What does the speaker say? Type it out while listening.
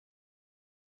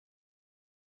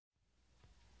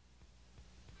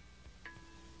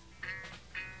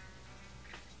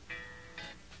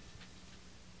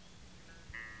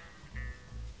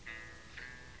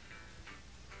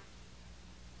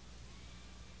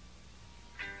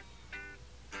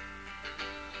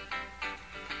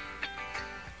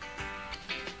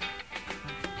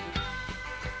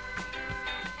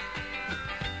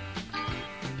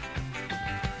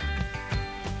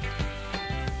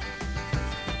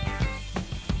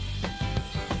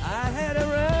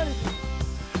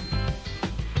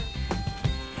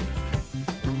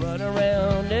run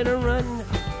around and a run.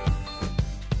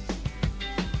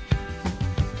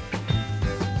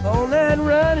 All that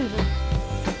running.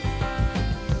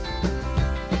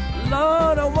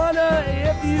 Lord, I wonder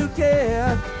if you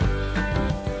care.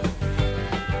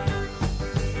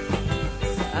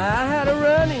 I had a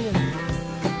running,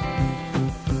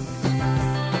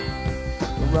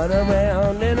 run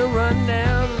around and a run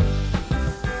down,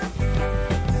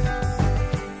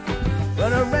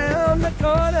 run around the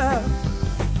corner.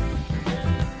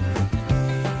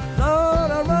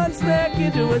 Lord, I run smack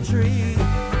into a tree.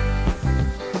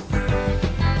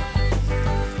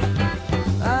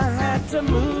 I had to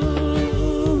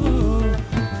move,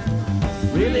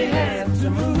 really had to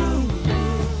move.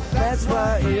 That's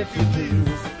why if you do,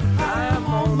 I'm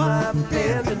on my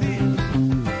bended knees.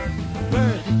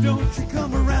 Bertha, don't you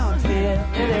come around here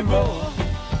anymore.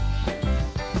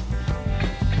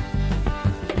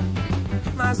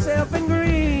 Myself in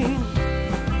green,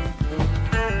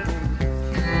 I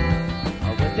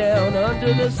went down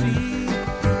under the sea.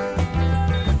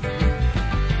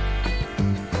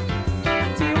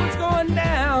 See what's going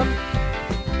down.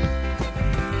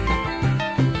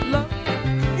 Look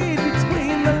in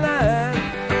between the lines.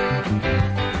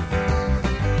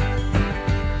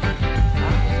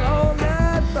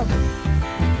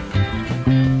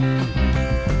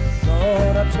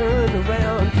 Lord, I turned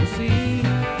around to see.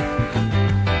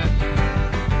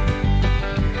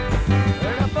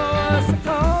 Heard a voice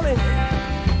calling.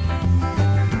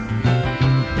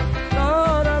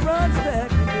 Lord, I run back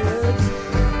to this.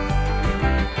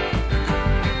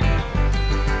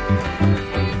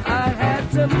 I had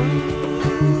to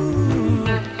move.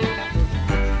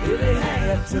 Really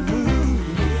had to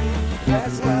move.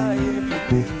 That's why if you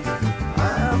please,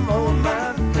 I'm on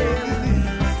my belly.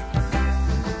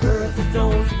 Bertha,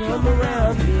 don't come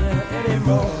around here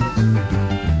anymore.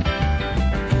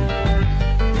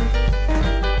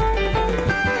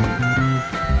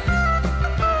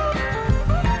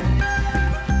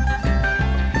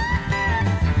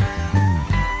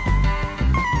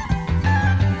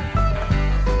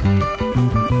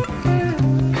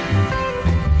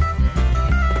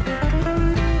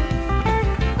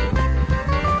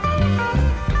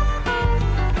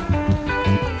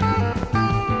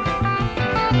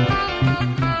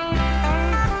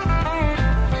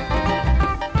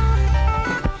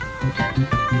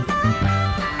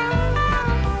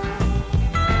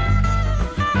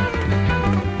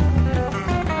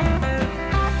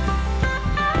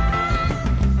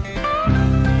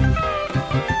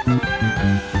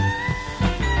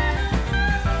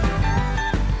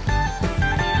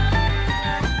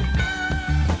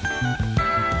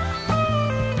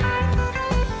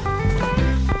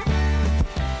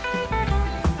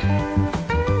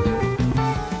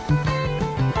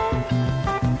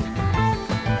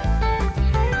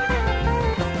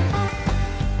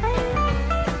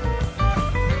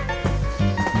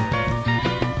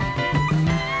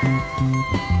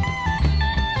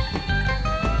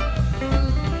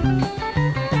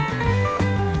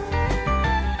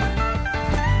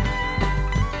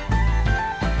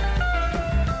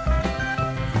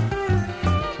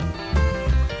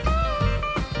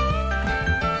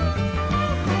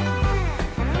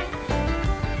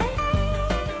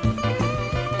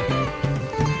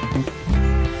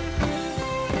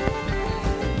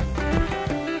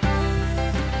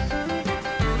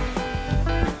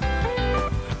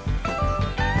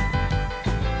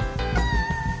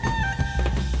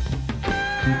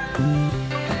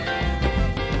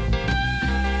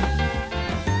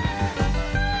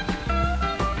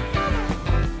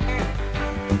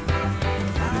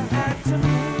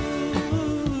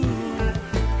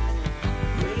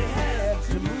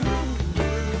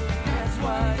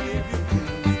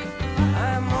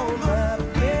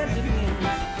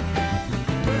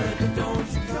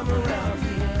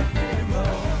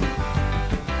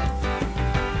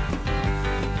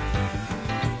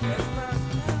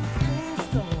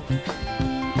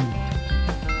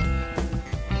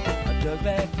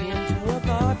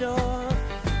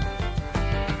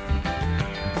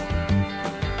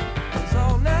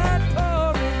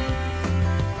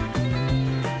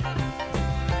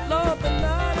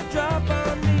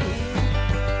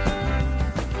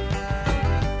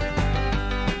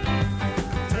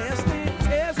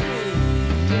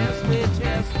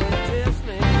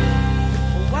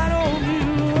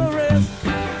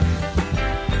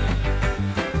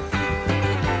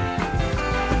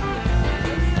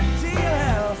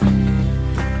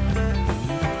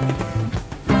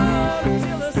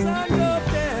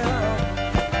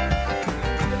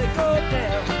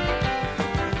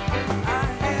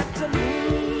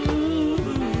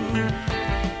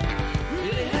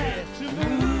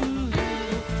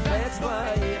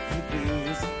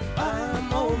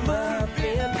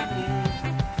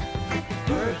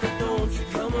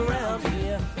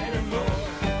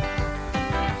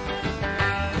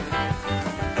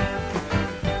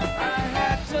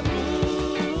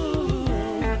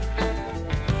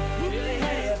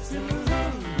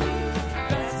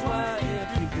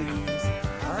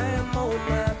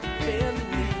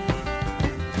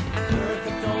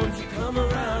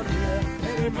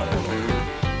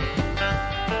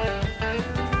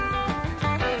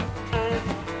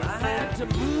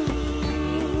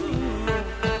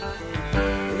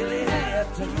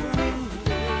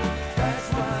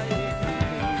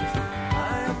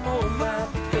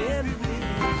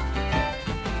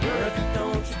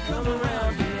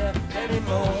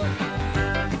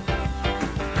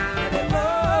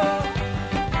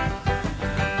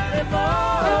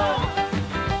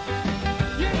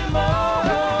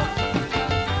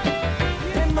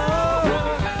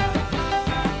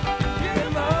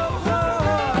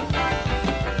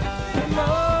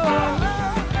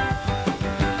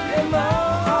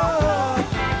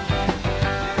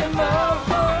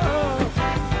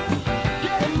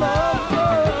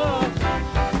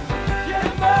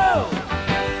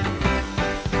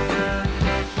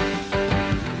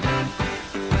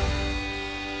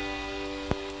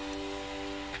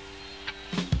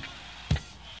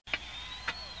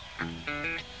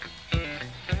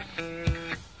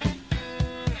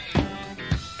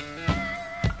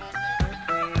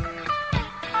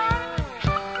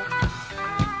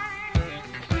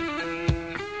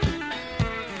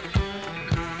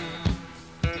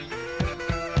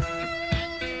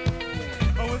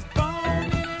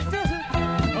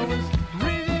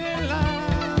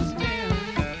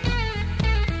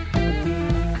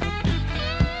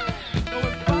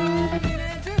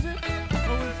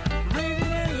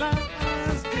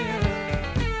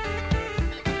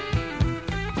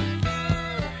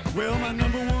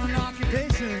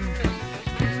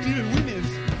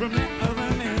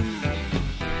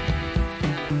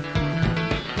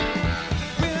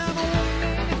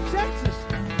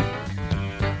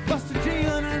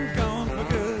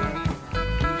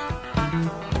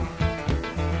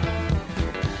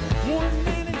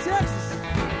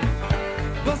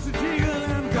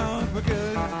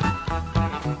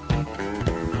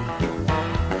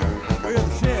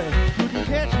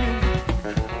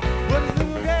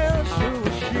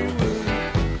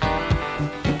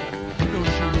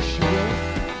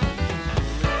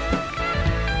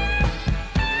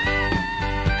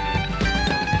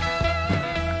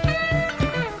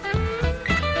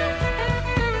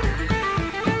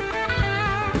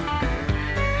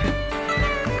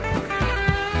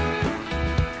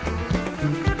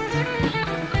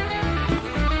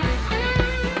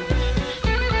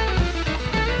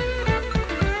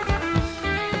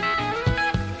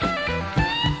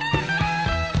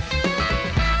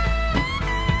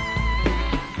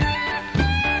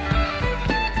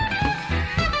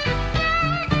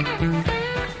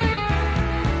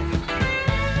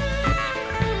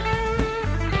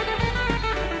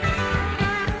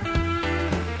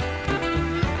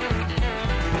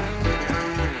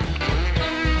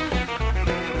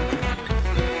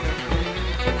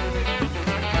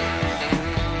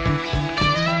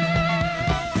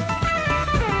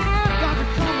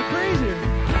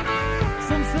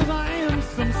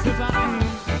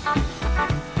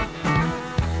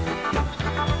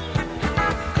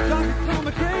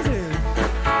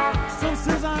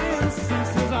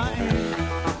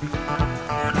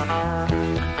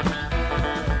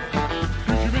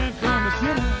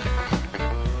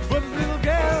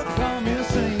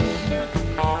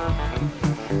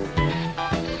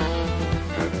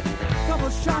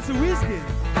 of whiskey.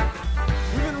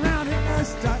 We've been around here, I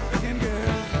start looking good.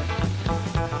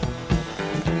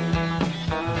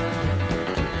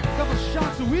 Couple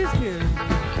shots of whiskey.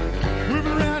 We've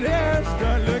been around here,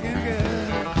 start looking good.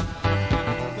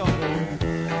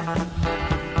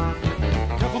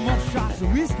 Couple more shots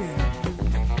of whiskey.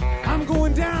 I'm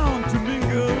going down to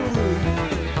Minglewood.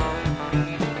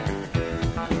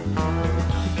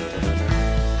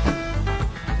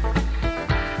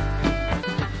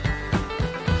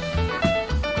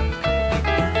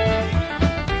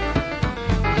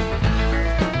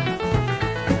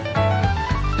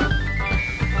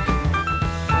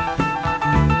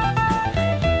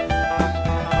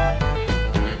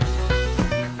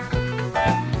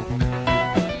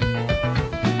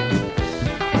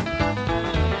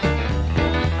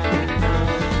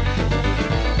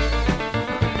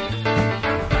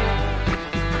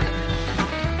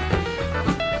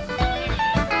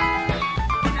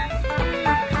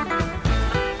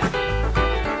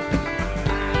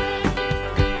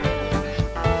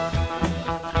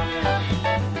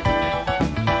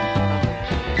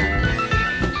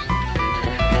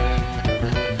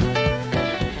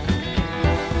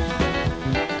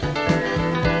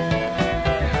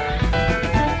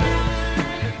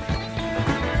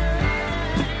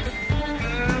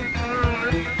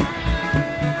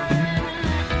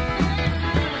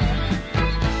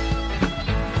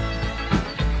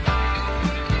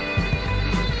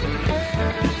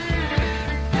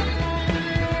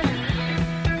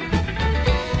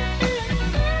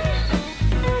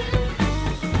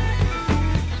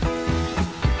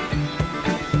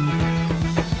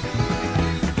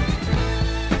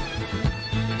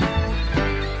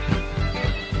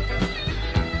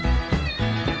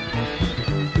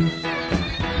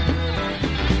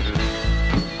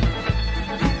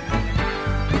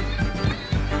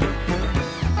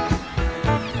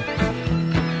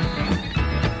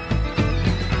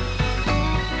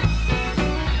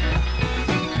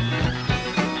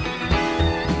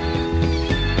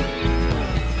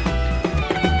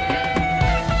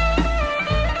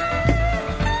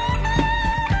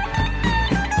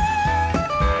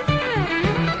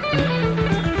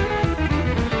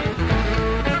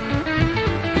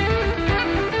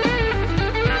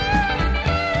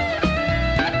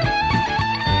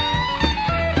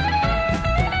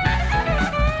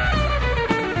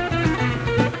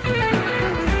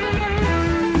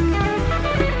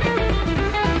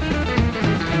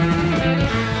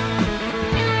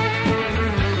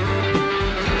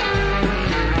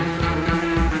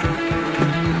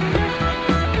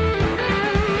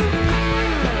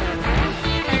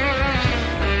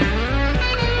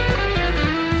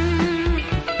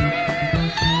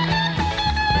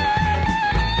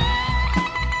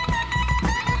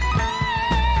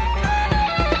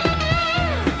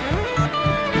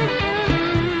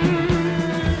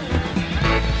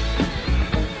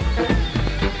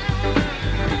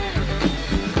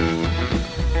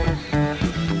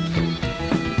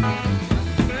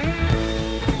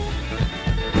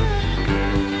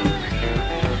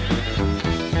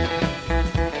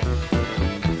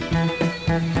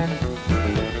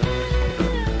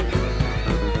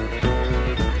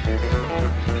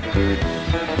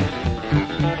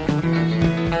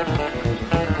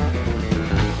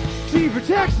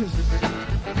 Texas,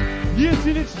 yes,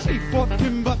 and it's cheap for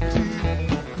Timbuktu.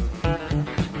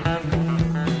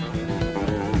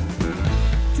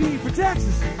 Tea for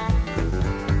Texas,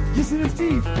 yes, and it's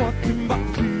cheap for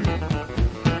Timbuktu.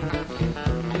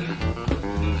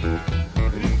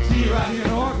 Tea right here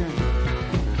in Oregon,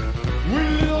 we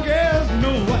little girls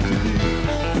know what to do.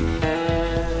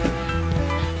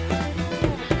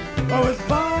 I was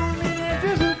born in a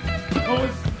desert, I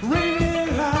was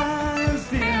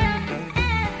realized in.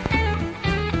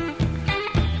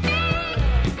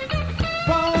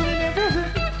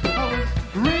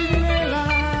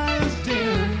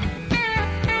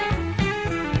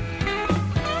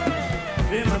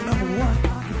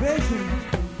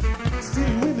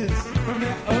 Steal women from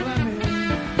their other men.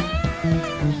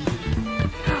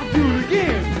 I'll do it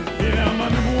again. Yeah, my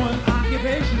number one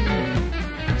occupation.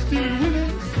 Steal women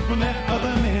from their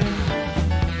other men.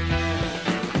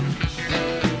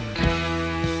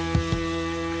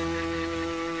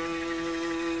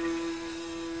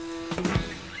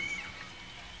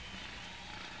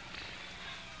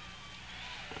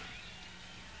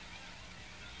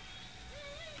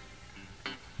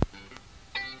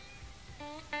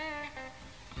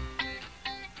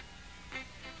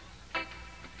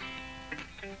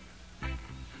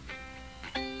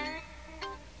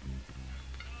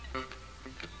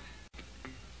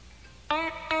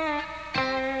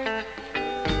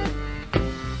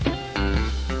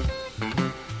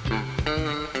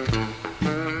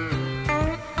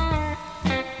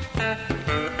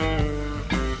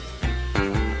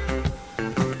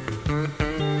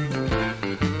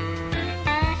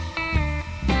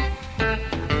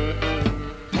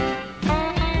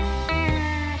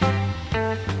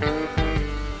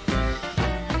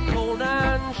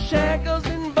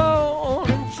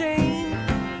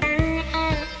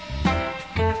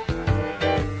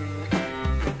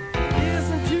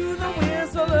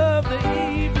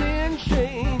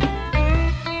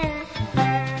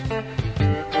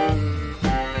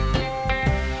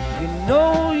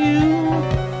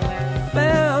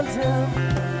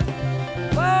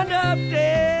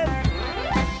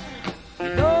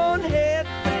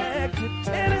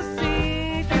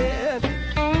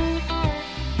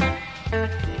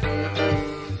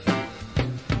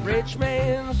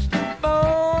 rains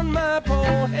on my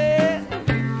poor head.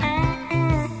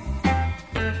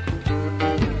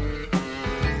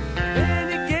 When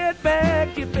you get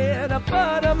back, you better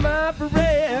butter my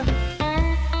bread.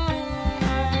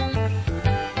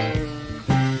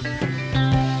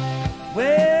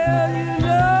 Well, you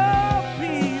know,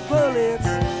 people,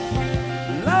 it's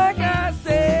like I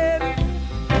said,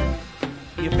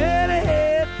 you better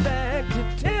head back to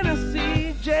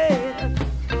Tennessee, Jan.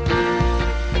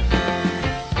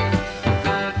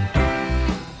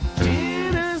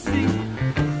 Tennessee,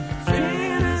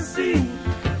 Tennessee,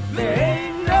 there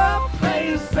ain't no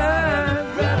place I'd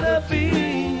rather be.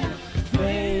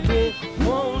 Baby,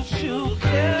 won't you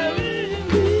carry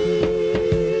me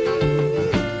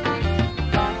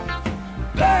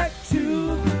back to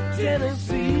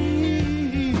Tennessee?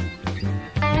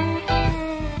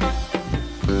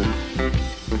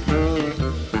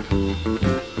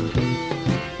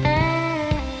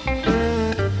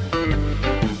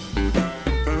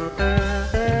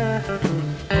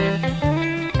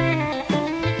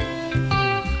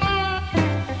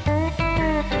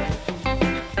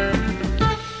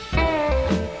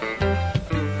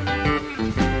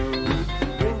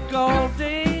 Drink all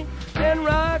day and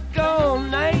rock all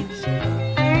night.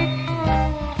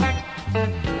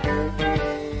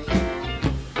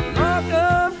 Lock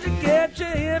up to get you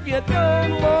if you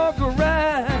don't walk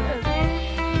around.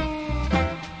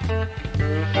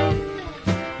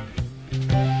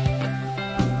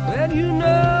 Well, you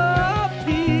know,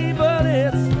 people,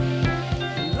 it's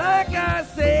like I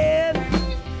said,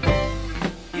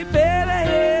 you better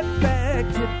head back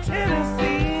to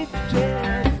Tennessee,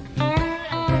 Jan.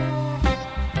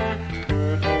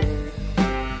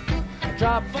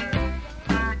 Dropped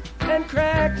and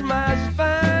cracked my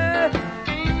spine.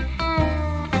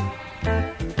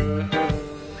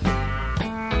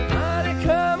 Honey,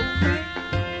 come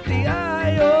the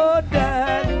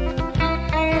iodine.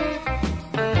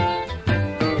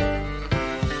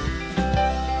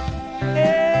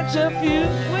 It's a few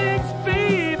weeks,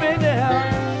 baby, now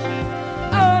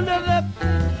under the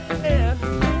bed.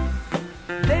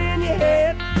 Then you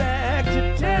head back to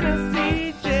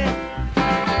Tennessee, Jan.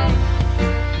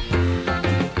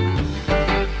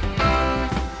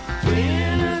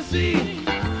 Tennessee,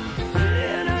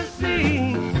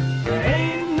 Tennessee, there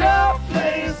ain't no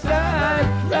place I'd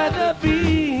rather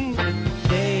be.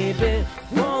 Baby,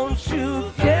 won't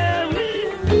you carry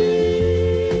me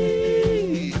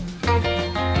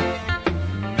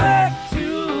back to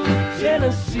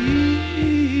Tennessee?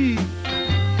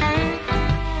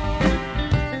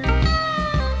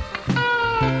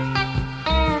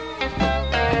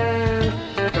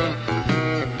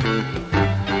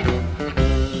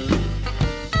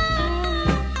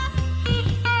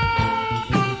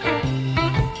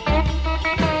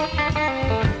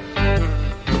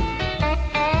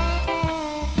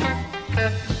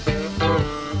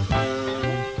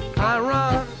 I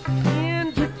run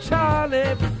into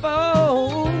Charlie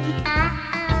Bone.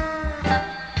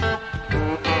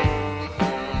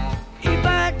 He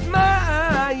blacked my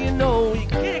eye, you know, he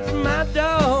kicks my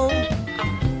dog.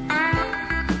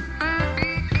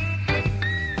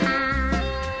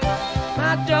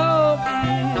 My dog, he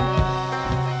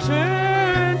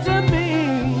turned to me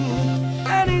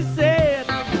and he said,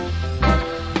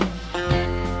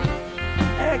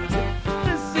 "Acting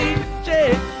to see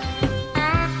Jay."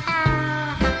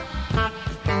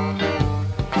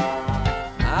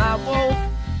 I woke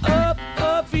up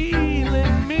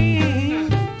feeling mean.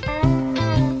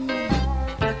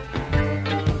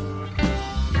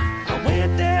 I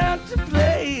went down to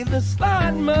play the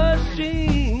slot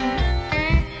machine.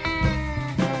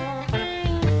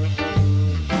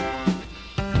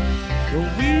 The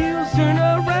wheels turn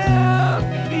around,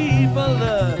 people,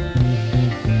 the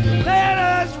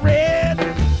letters read.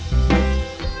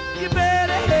 You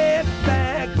better head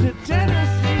back to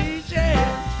Tennessee, Jan.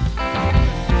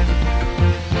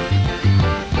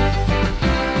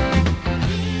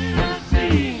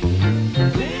 Tennessee,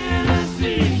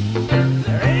 Tennessee,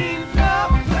 there ain't no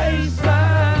place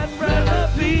I'd rather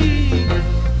be.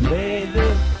 Baby,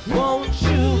 won't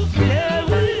you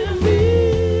carry me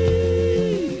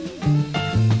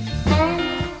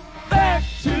back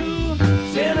to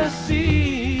Tennessee?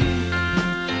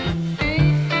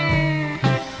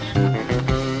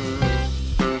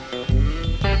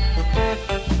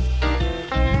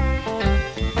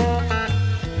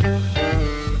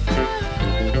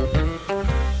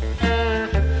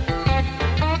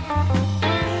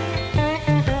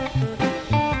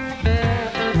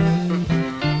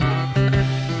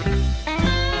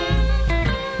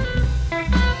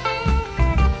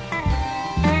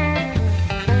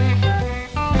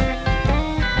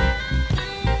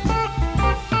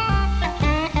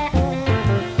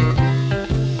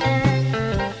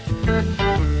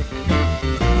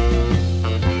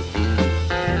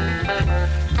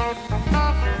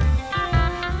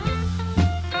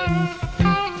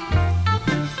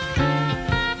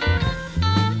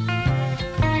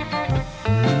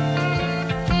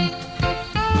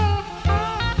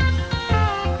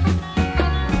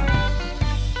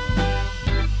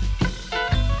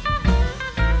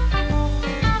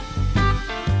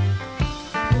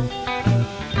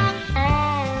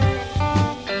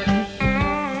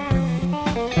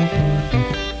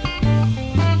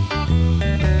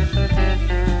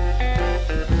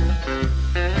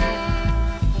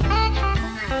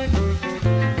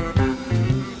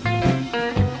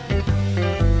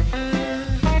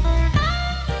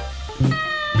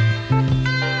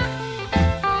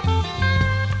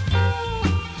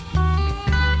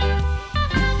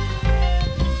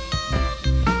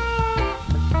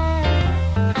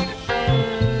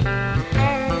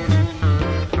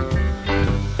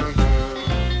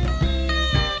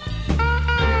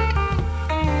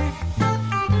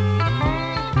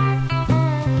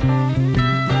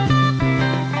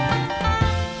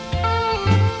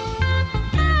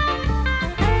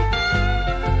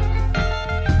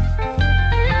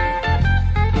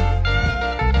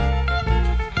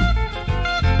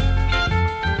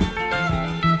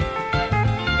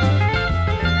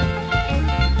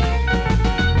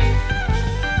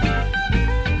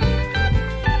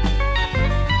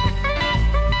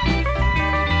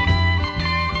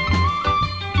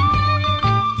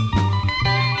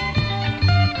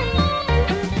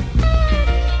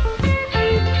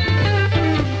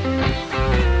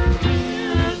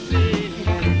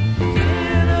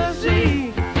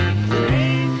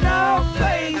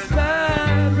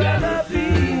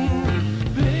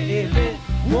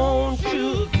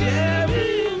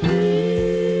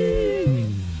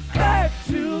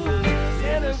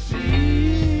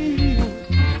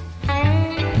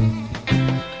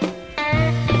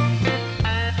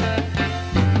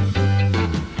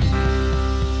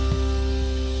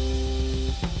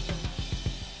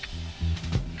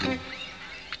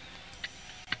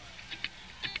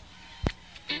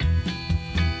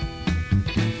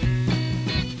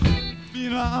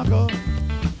 uncle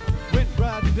went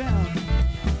riding down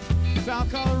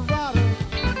South Colorado,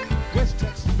 West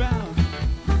Texas bound.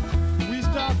 We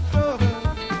stopped over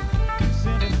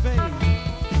Santa Fe,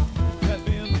 that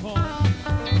been point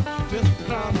just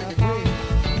about halfway.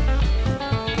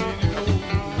 And you know, it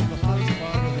was the hottest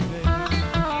part of the day.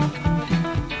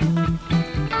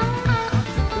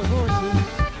 The horses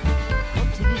up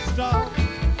to the stop,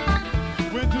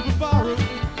 went to the bar room,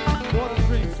 bought a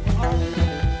drink for all.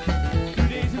 2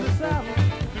 days in the saddle,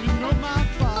 and you know my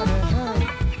body hurt.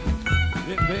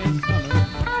 It been summer,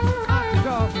 I took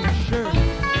off my shirt.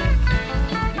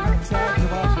 I'm tired to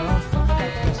watch all summer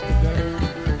that dusty dirt.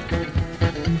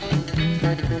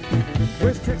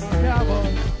 West Texas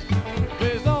cowboys,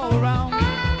 there's all around.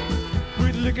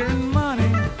 With liquor and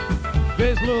money,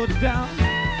 there's loaded down.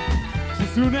 So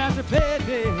soon after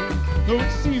payday, though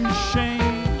it seemed a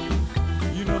shame,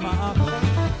 you know my uncle,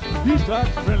 he starts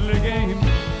a friendly game.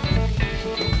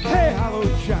 Hey, hello,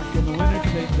 Jack, in the winter,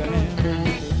 take the hand.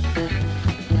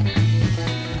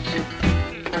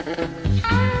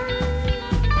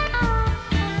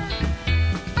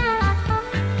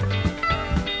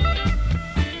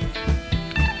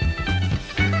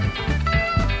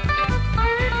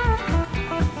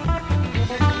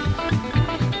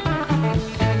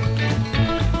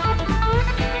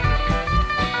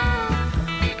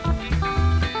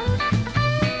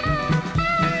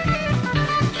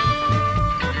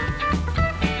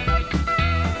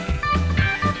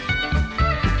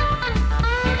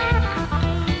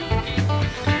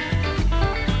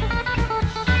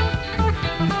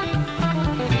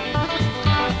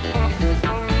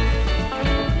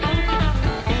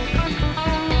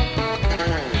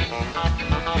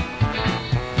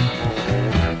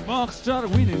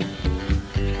 Started weaning,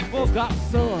 both got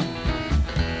sore.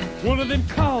 One of them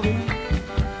called him,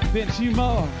 then she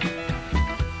more.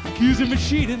 Accused him of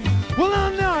cheating, well I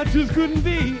know it just couldn't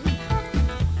be.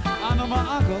 I know my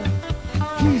uncle,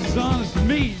 he's as honest as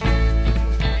me.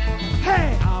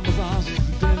 Hey, I'm as honest as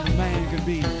a dead man can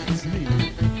be. It's me.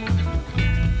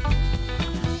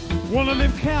 One of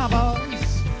them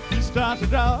cowboys, he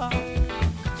started off,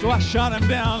 so I shot him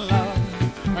down low,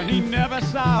 and he never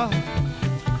saw.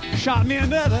 Shot me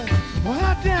another, well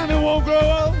how damn it won't grow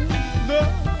old. No,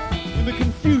 in the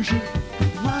confusion,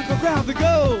 my uncle grabbed the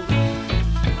gold.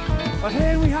 But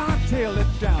hey, we hardtailed it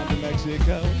down to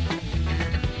Mexico.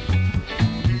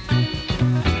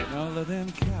 And all of them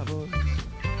cowboys,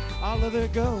 all of their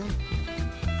gold,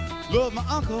 loved my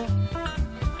uncle,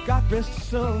 God rest his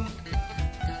soul.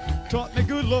 Taught me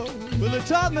good love, well it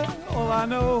taught me all I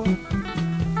know.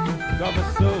 Taught me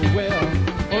so well,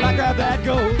 well I grabbed that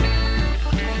gold.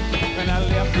 And I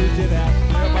left the dead house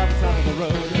there by the side of the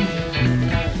road.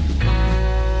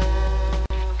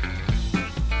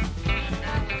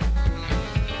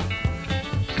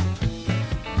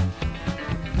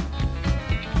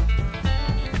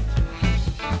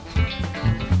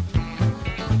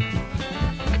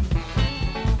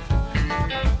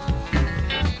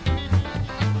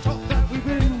 Talk that we've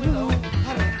been willow,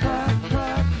 how to cry.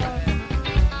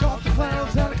 Talk the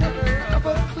clouds out of cover of a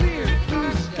clear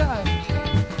blue sky.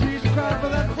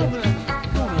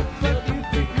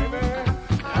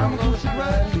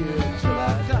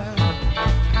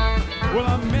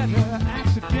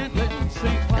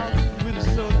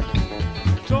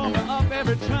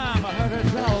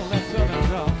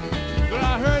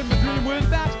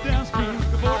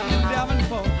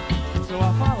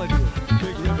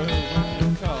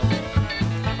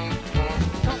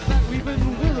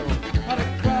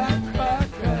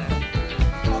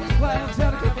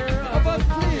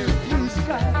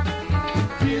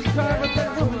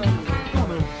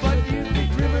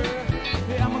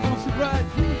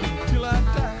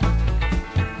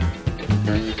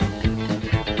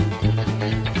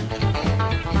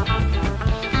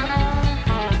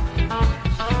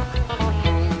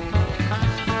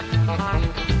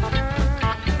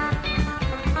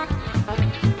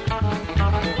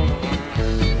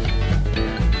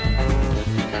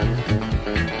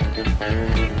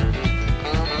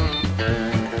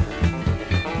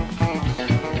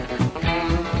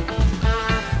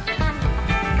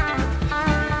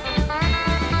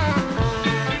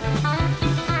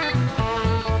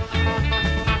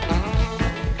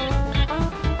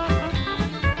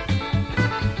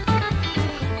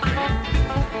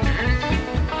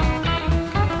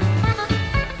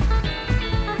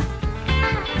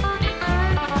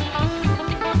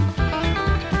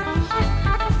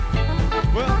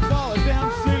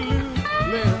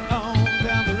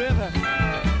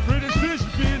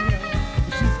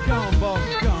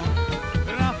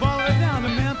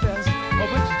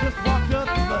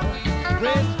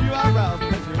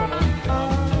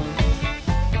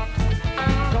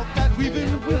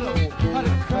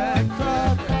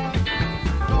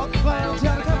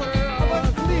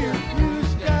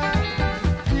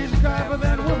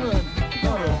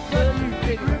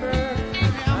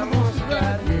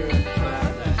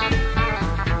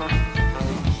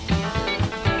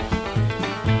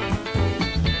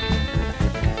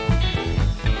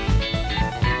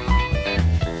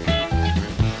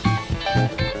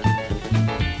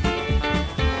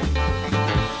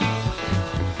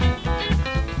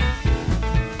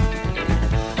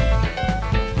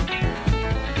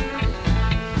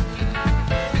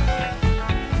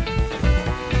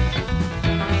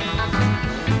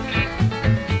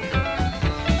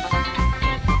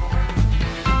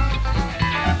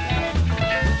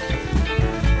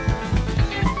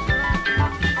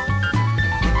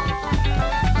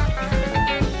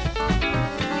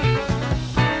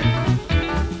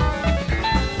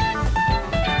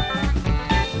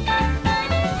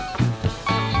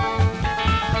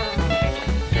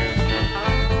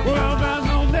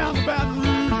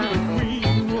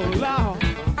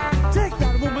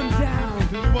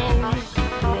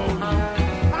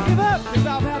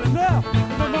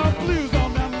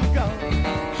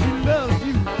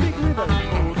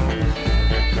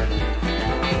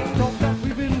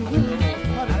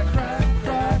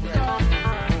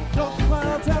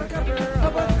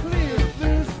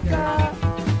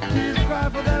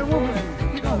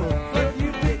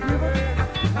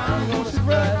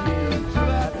 right here until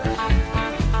I die.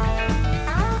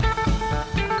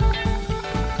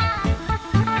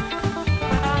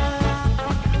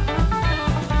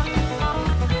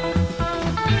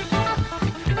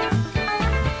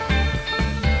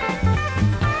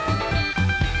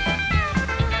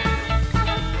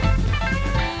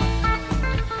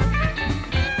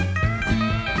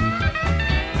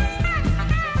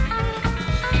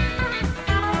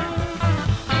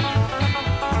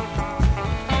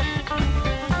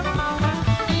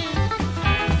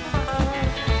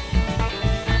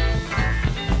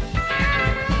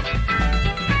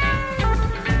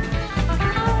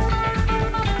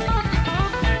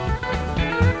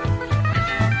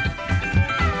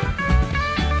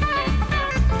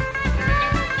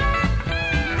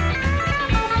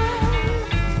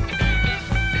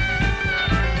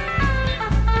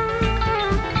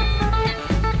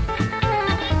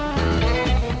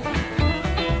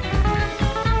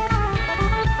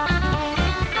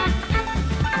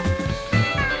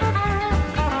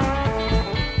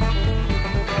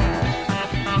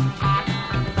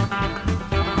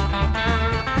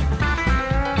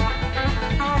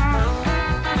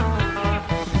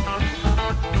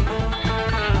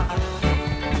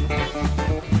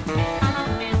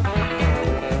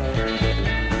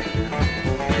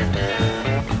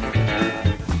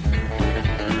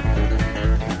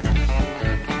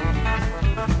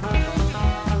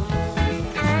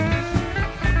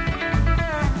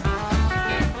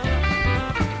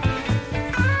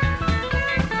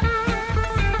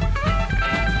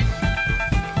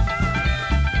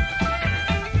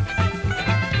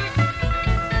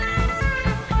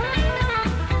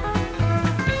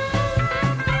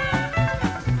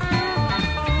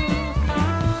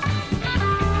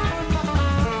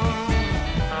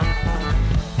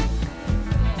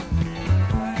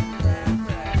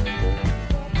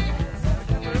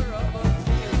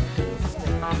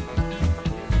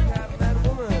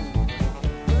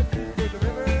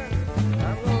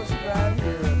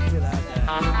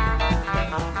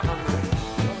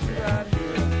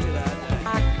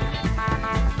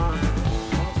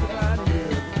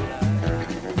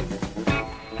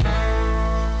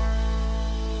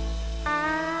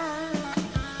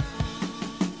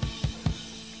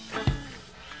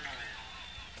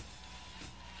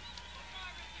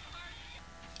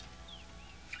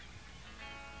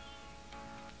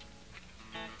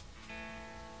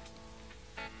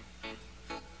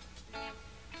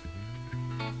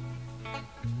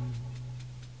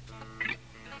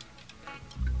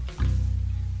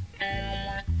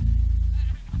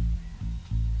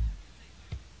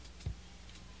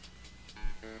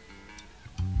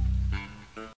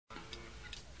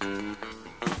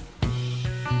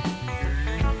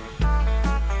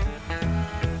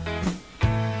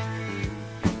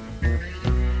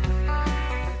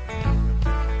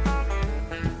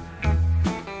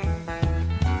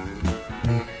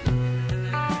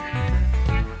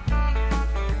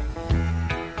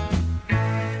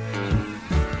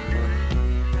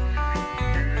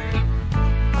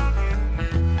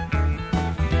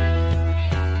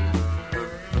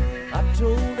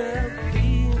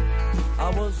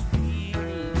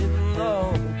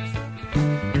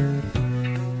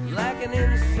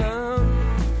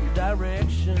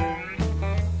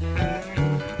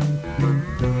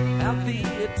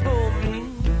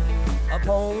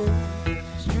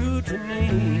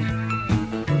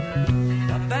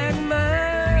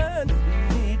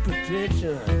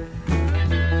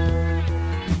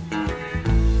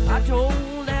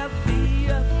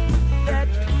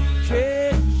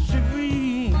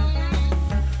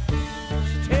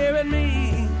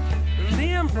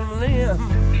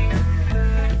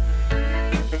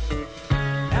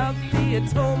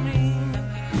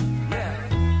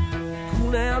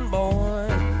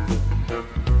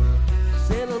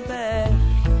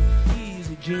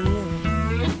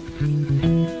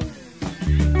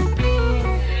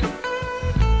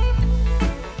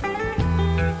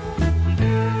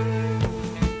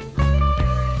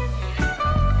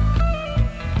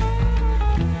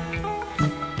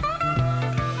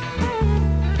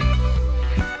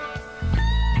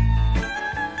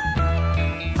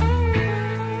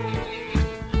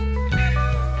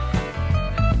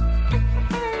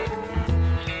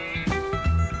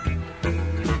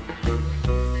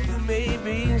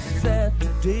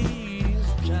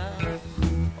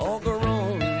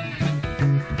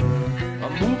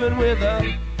 With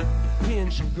a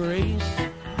pinch of grace,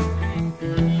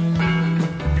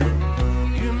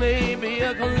 you may be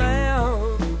a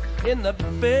clown in the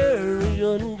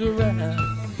burying ground,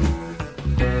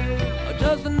 or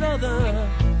just another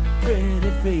pretty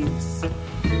face.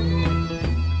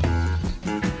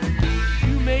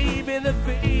 the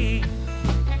faith,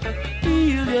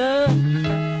 feel ya.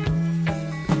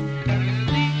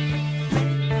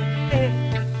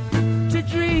 To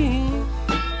dream,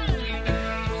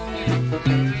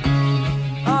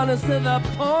 honest to the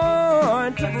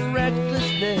point of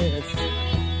recklessness,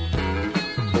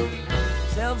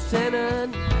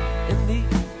 self-centered in the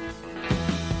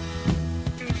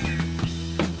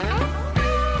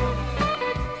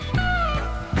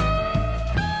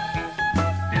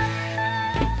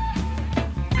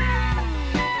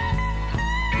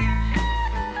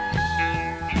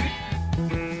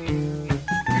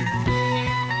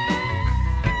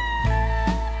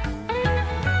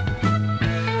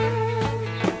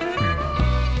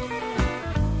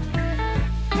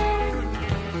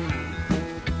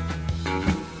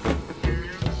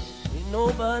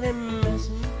nobody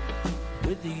messing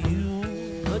with you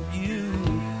but you.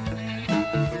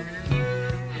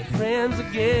 Your friends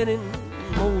are getting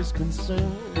most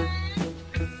concerned.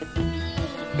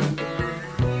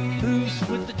 Loose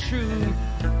with the truth,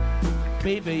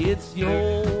 baby, it's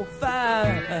your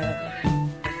fight.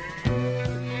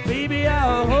 Baby,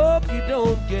 I hope you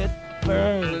don't get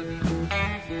burned.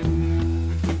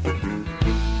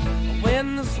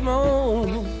 When the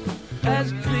smoke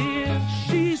has cleared,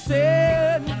 she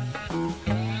said,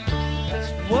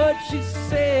 that's what she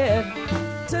said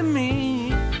to me.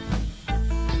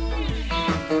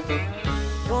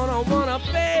 Gonna want a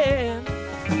bed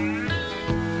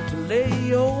to lay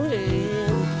your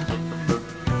head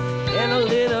and a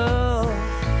little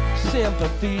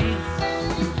sympathy.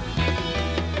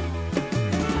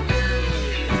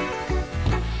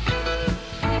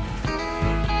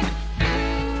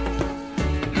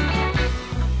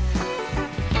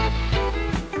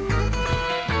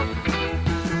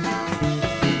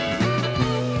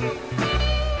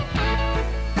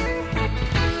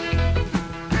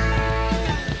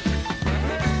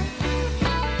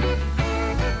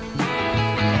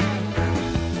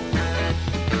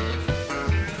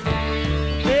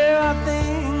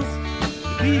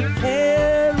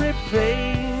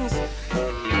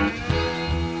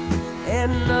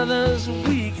 Others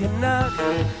we cannot. The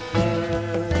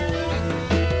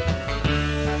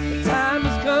time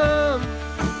has come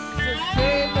to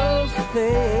say those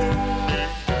things.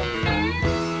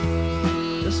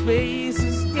 The space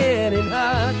is getting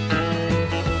hot.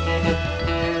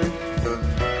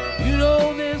 You know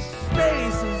this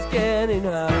space is getting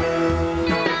hot.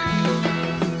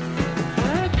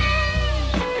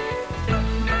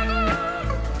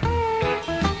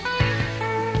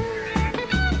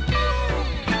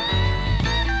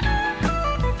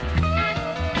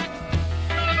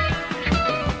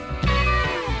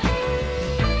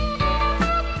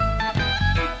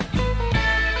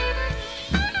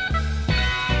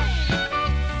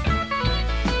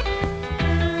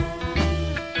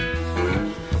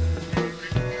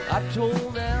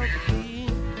 Told Althea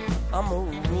I'm a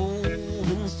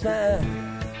rolling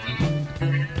sign.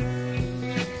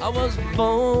 I was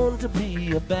born to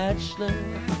be a bachelor.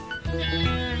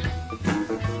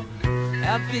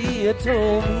 Althea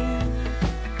told me,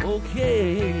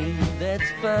 okay,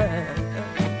 that's fine.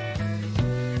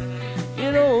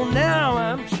 You know, now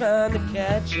I'm trying to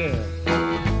catch her.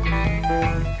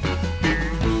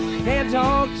 Can't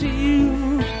talk to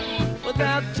you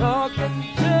without talking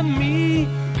to me.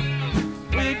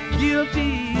 We're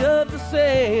guilty of the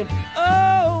same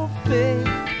old thing.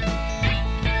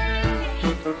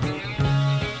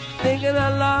 Thinking a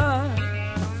lot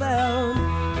about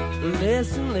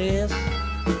less and less,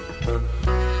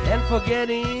 and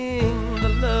forgetting the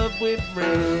love we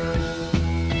bring.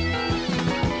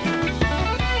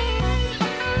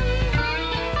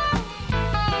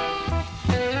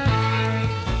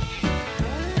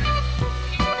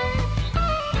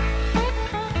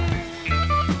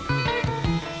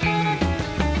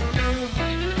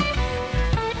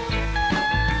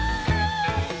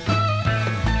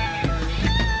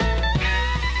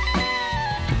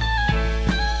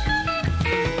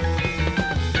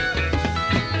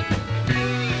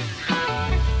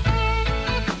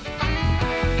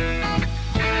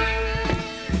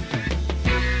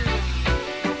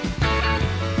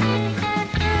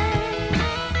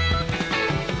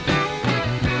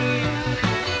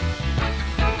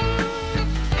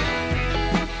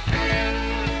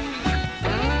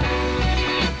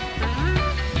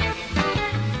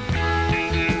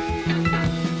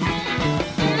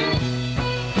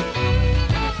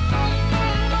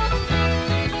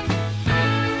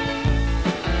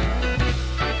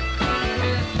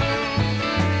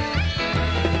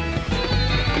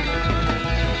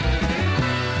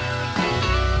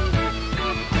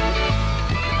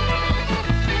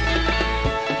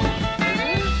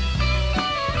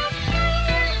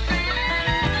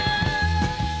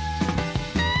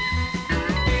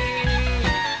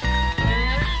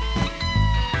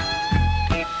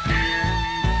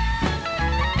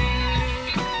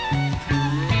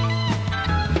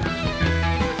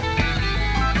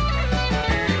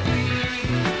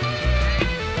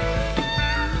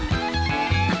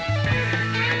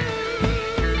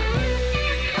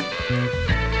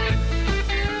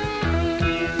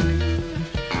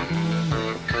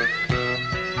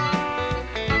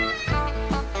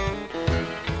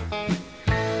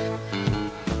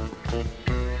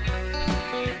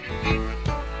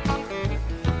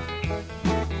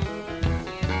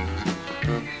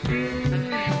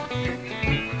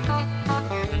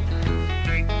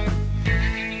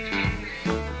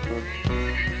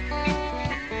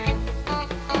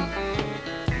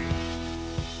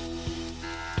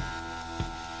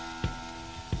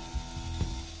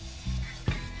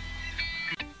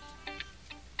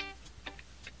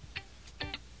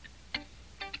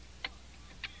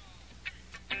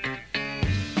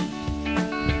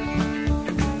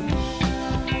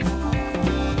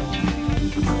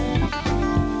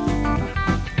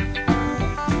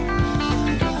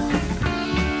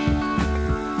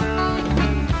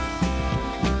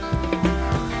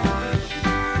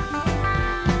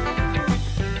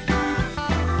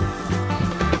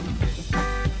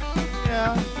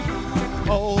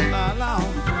 night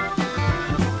long.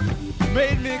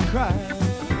 Made me cry,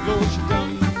 Lord, she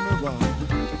done me wrong.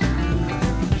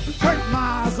 Hurt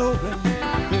my eyes open,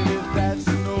 baby, that's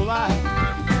no lie.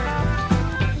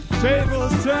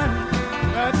 Tables turning,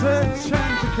 that's her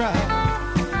turn to cry.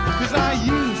 'Cause I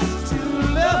used to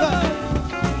love her,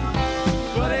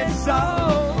 but it's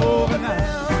all over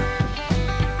now.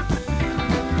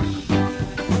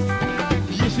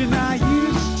 Yes, and I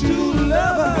used to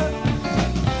love her,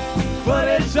 but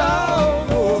it's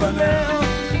all over now.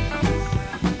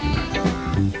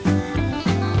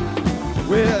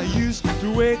 Well, I used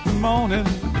to wake in the morning,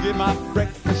 get my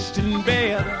breakfast in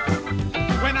bed.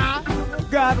 When I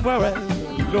got worried,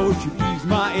 Lord, you ease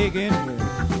my aching head.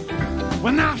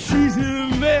 Well, now she's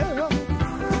in there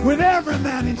with every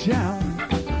man in town,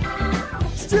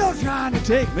 still trying to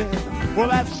take me for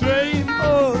that same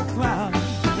old clown.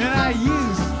 And I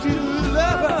used to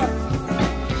love her,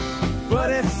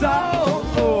 but it's all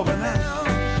over now.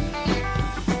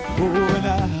 Over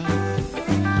now.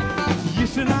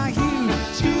 Yes, and I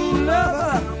used to love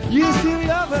her, used to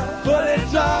love her, but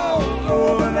it's all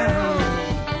over now.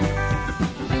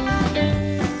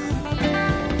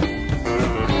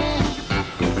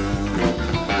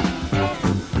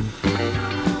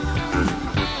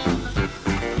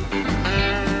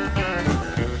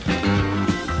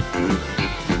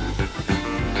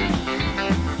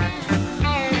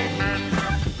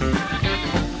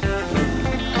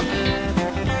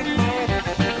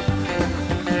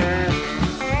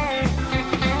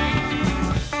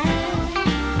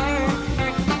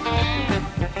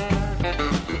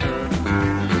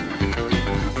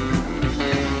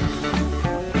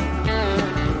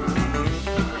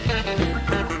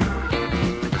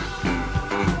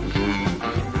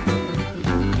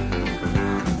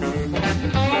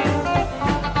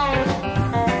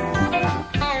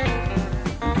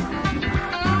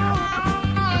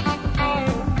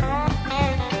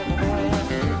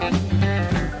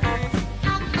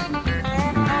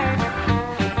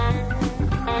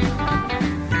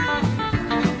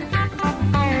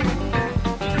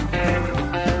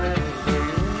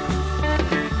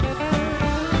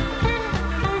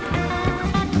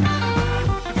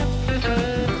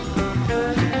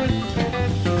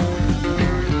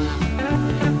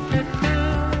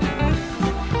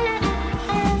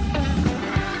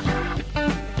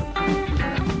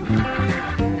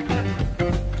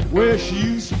 Where she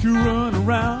used to run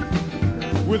around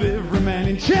with every man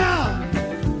in town,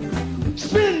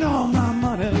 spending all my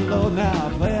money, Lord, now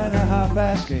playing a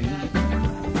high-fast game.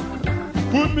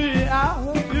 Put me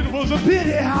out, it was a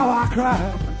pity how I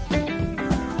cried.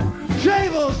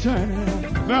 Tables turning,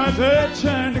 now it's her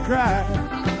turn to cry.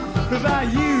 'Cause I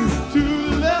used to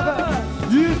love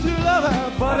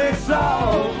her, but it's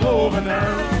all over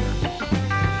now.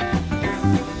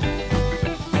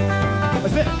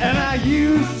 And I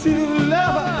used to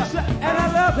love her, and I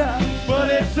loved her, but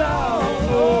it's all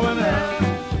over now.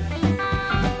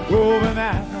 Over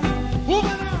now. Over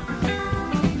now.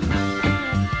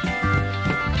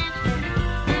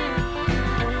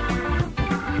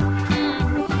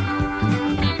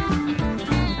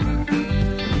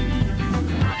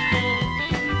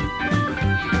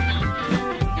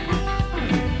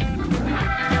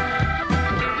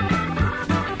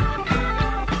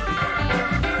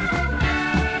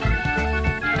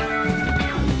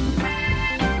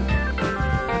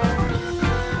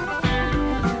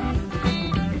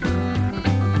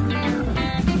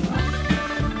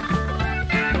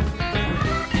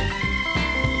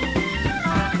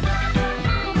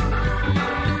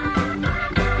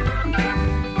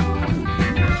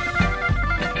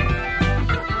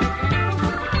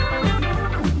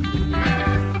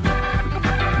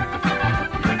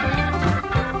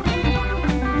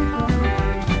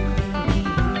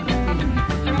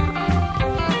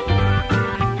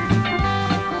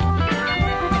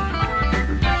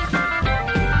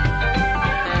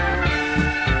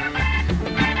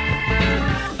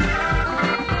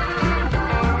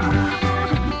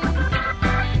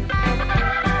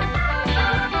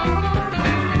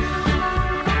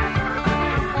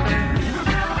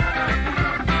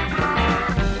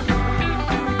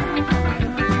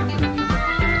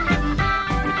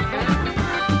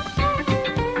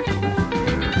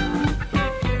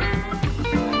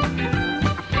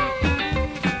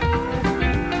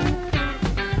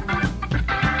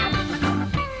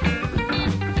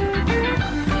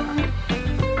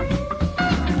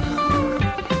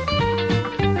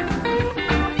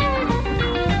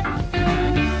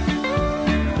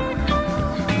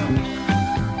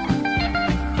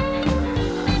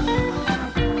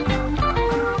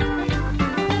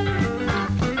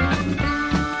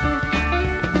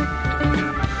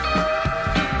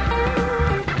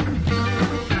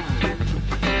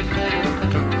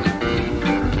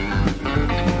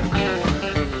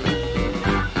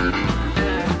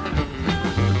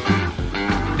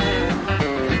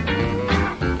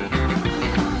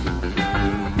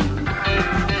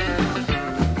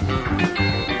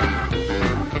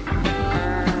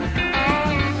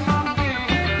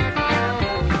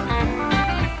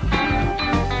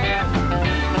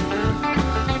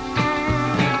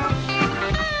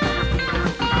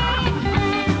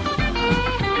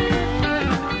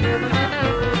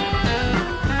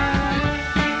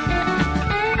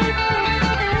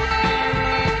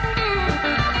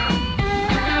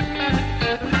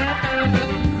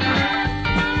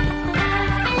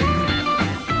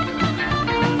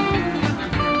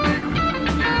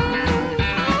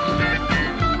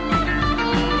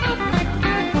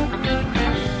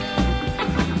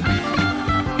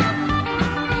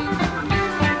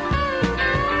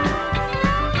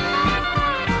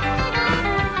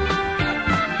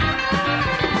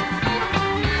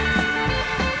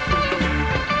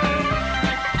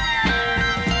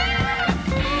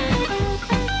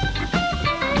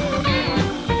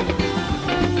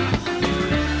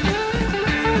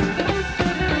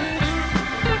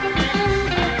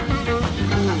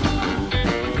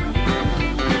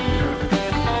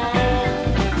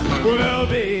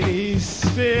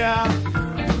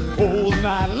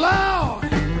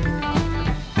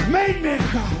 made me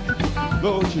cry.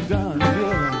 Lord, you done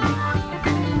good.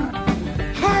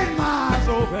 Heart my eyes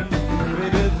open,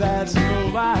 baby, that's no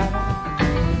lie.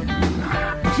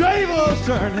 Tables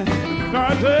turning,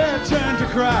 our head turned to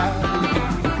cry.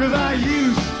 'Cause I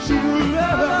used to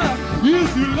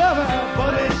love her,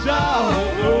 but it's all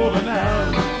over now.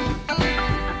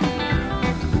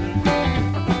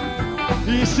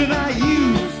 He said I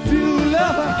used to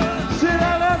love her, said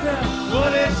I love her,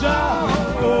 but it's all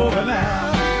over now.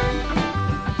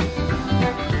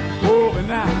 Over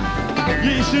now.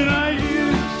 He said I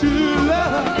used to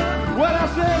love her, what I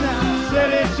said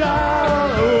it's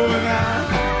all over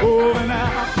now, over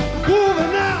now, over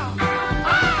now.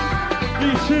 He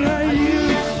said I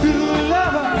used to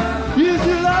love her,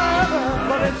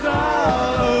 but it's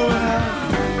all over now.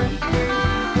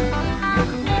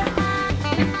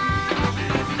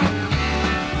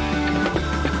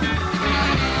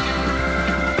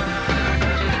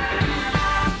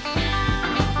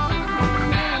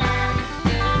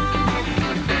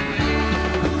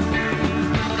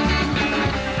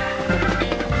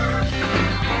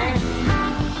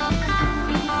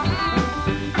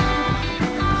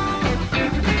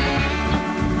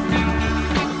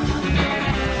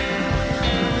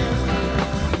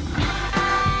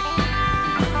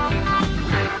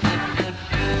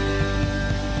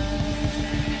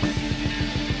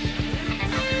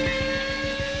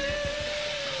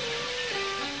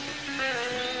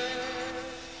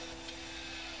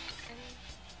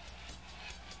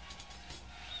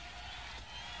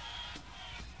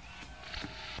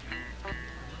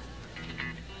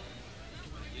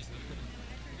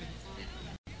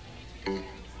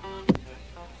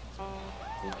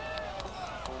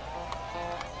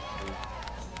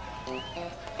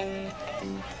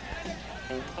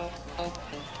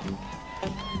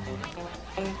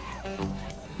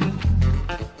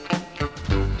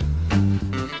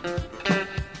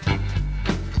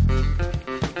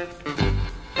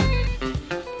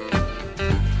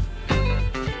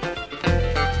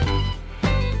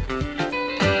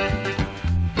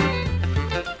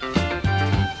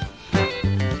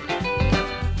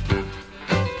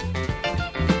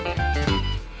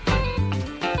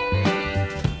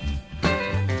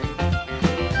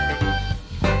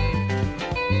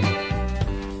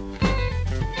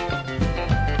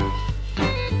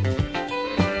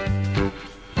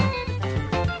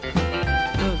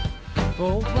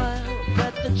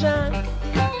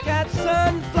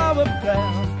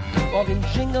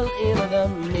 Jingle in the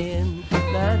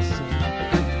midnight sun.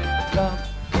 Love,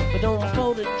 but don't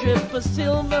fold a drip for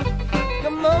silver.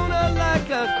 Come on out like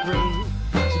a cream.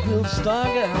 So we'll stalk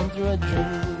down through a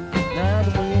dream night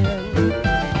wind.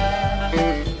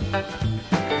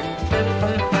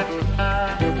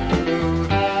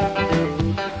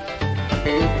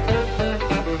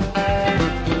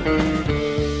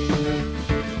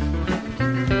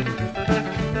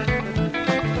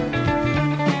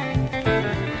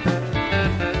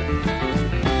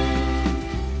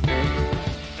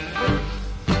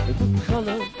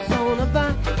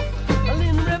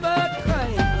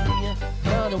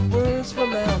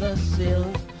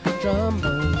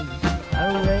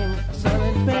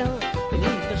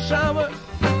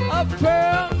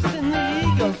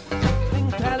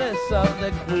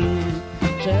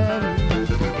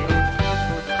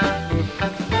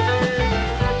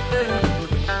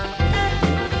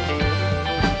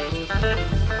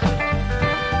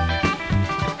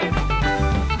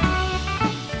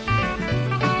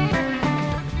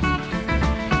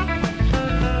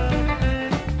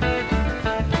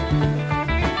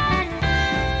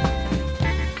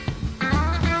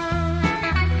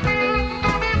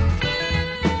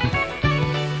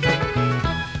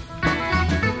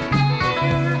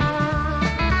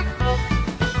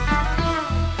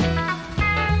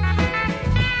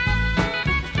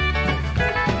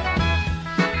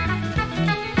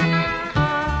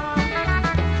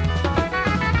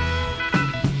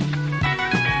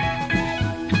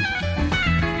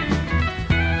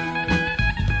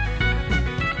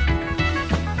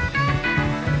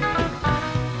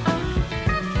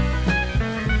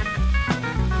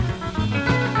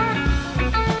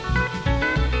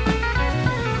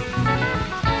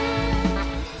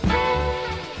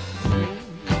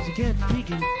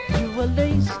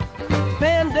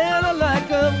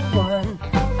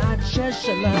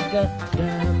 Like a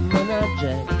diamond I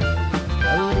jack,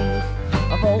 a leaf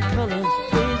of all colors,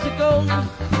 crazy golden,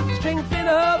 string fit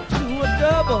up to a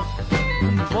double,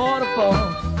 waterfall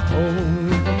over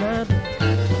my bed.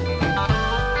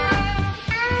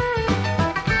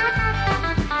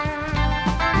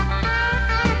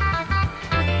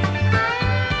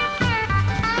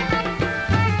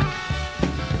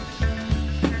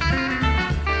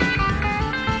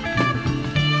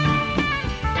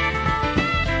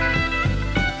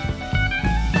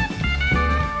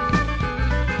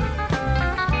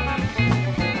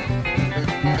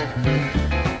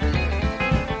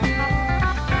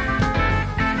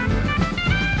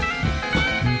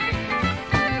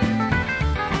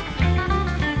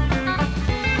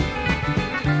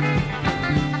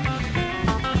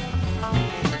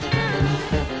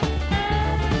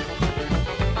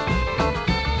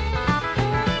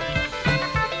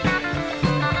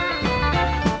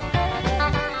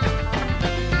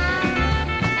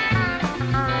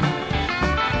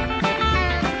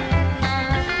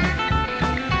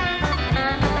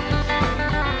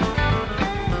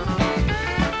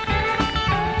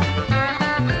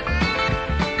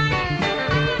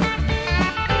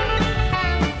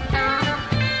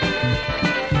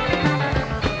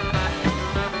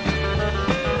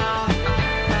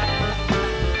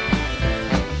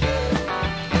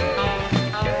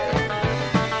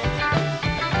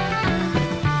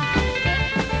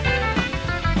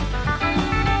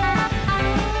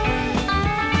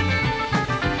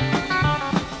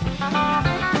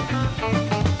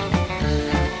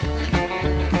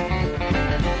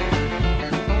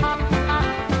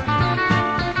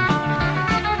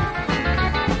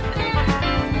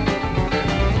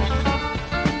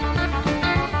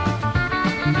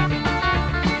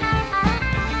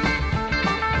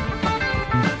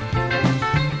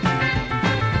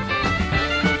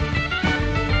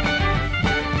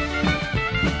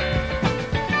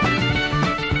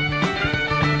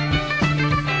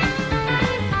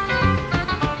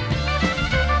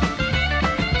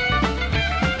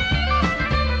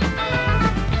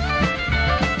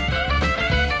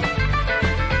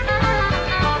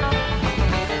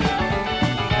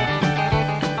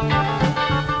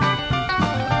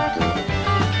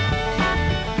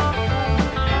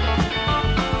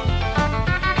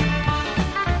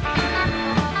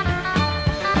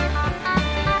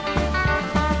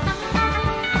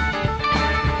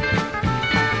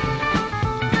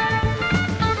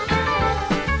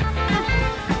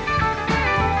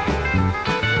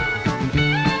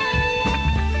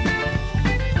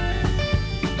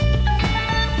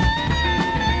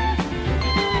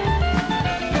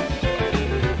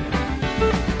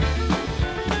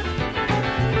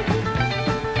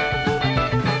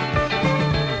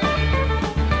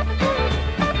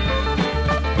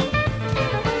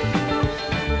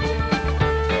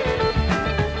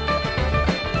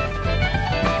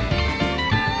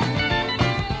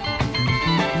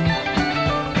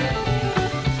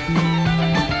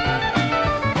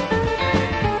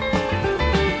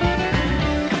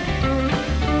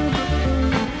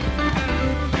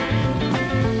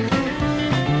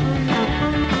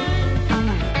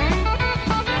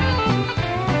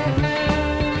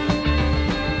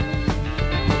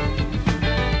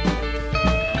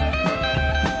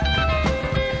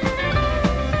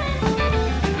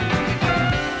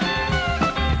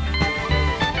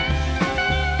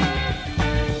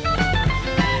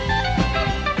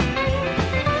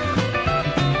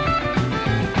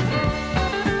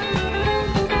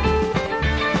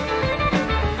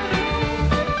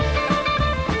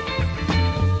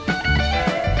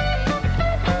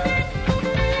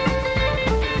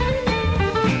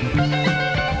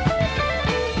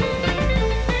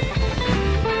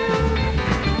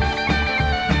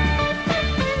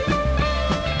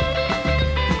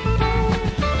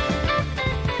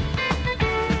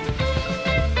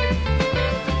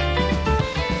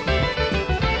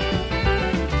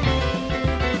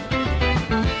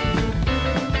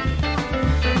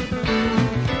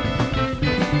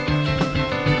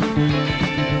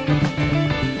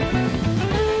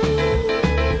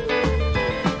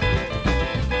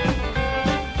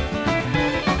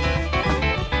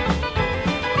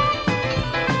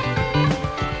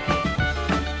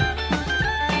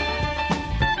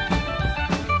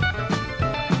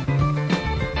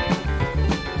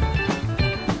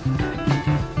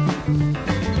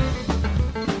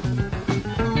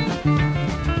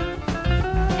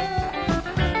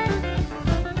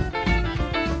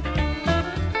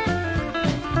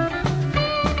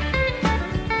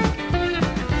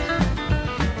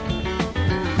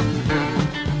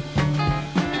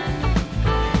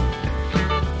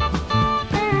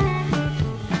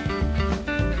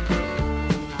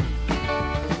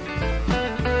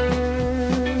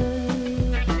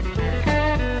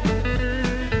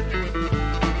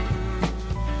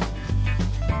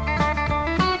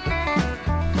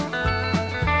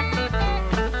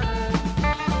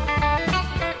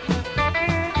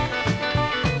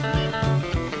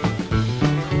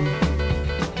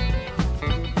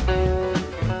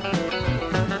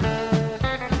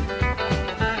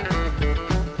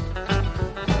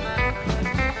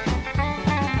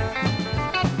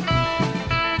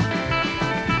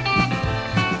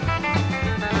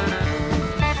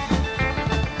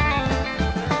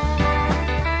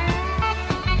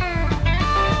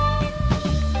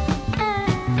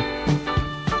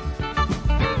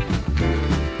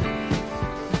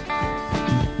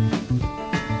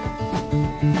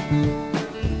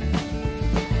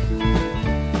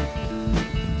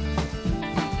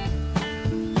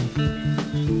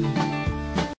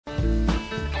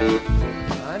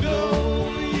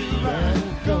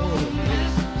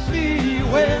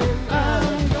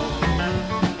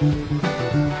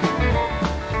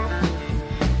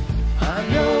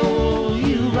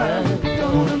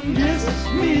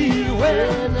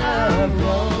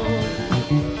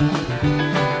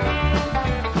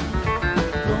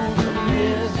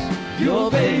 your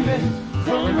baby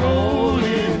from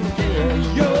rolling in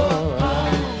your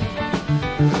arms.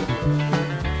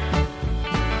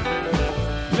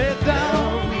 Lay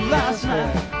down last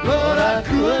night, Lord, I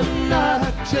could not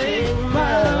take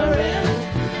my rest.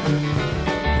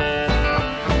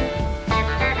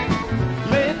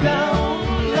 Lay down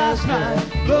last night,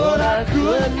 Lord, I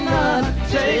could not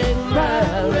take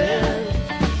my rest.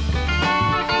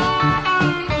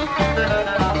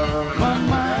 My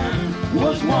mind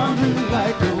was wandering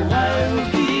like a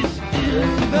wild geese in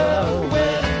the west.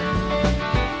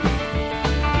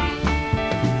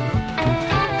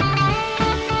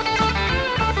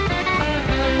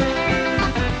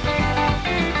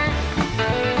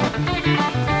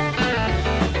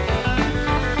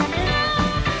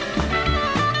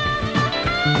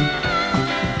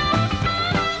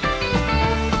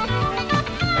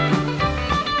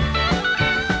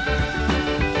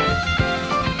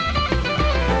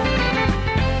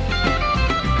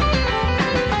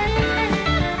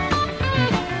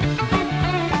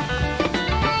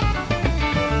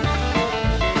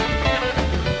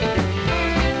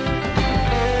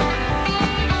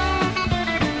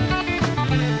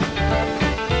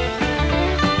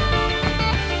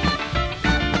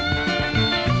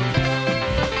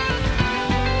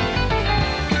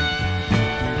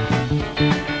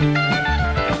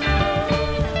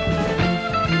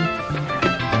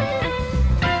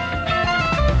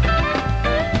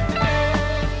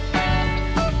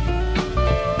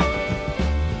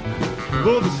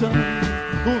 Oh, the sun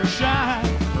gonna shine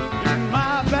in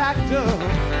my back door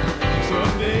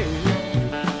someday.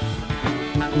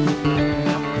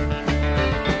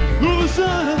 Oh, the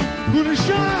sun gonna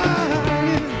shine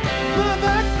in my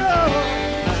back door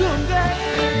someday.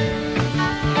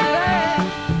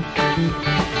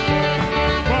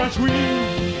 Watch we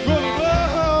gonna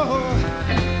blow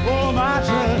all my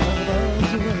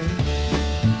troubles away.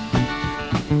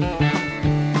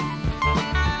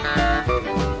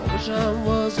 I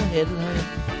was a headlight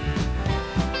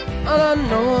on a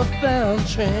northbound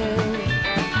train.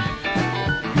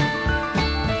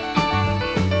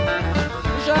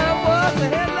 Wish I was a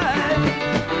headlight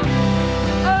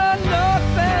on a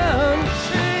northbound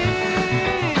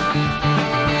train.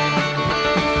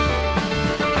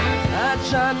 I'd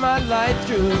shine my light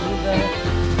through the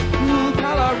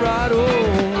Colorado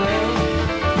rain.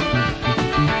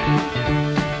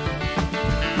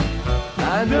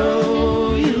 I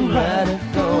know you right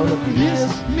gonna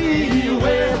miss me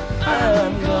when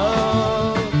I'm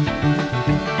gone.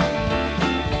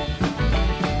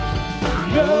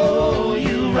 I know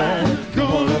you right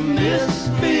gonna miss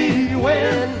me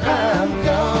when I'm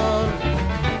gone.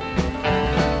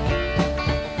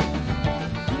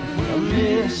 I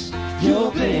miss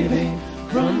your baby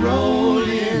from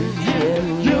rolling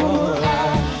in your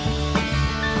eyes.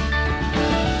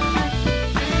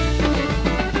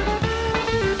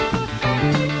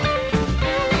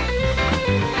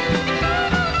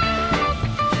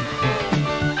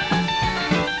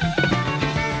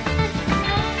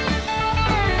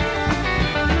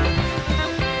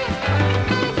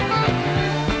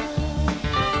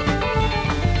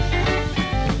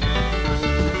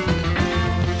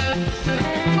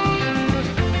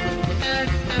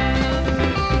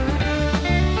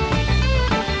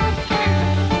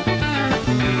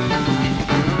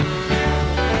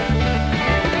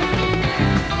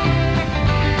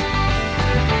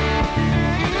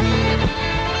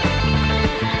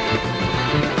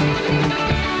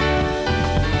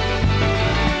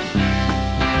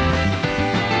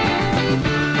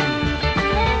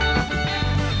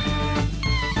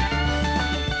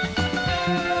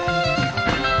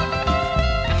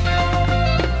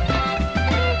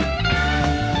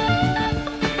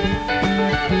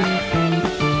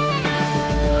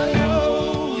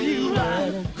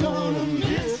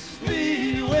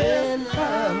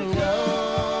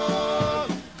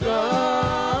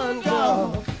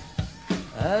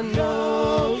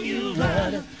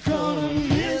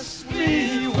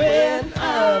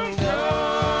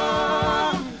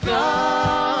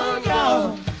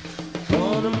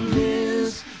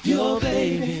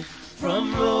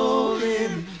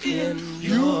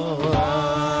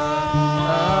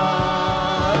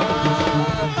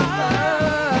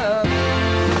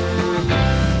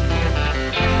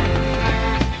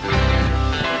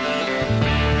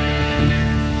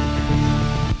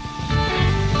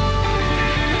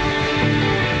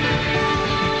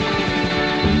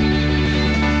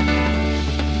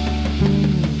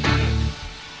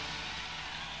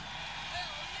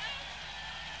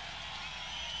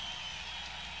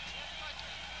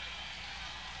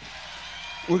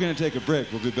 We're going to take a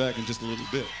break. We'll be back in just a little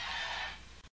bit.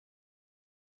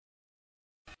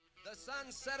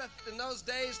 sun setteth in those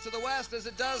days to the west as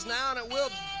it does now, and it will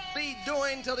be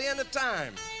doing till the end of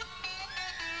time.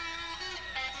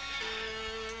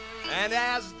 And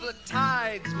as the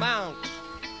tides mount,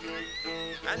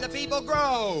 and the people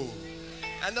grow,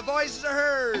 and the voices are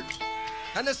heard,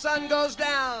 and the sun goes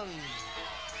down,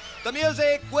 the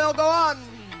music will go on.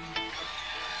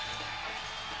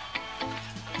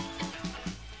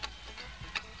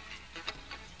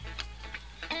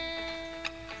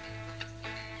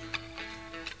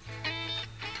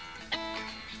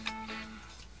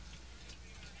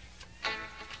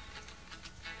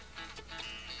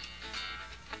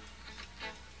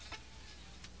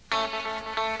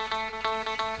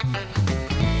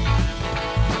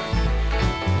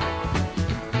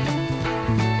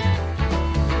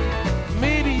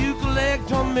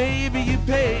 Maybe you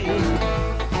pay.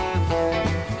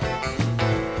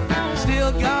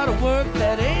 Still gotta work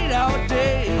that 8-hour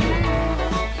day.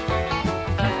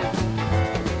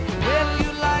 Whether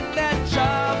you like that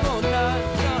job or not,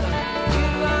 gonna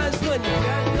realize when you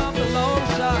get off the long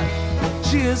shot.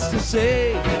 Cheers to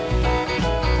say,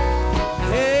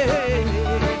 hey,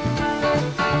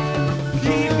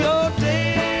 keep your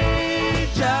day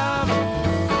job,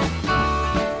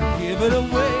 give it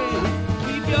away.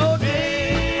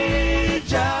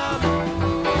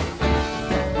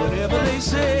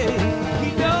 Say,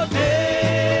 keep your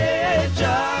day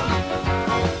job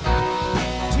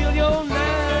till your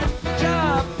night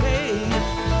job pays.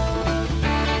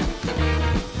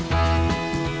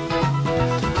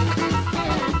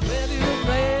 Whether you're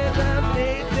mad that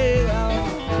day out,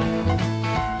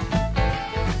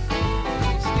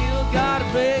 still gotta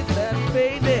break that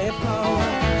payday power.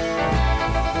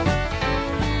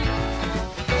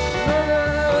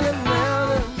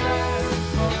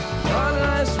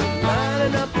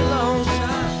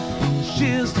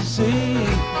 Cheers to see,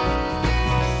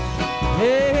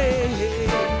 hey, hey,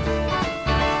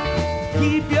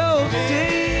 keep your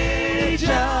day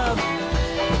job,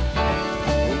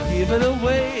 give it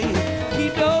away.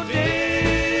 Keep your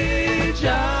day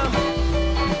job,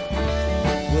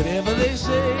 whatever they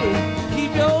say.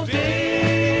 Keep your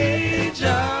day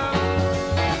job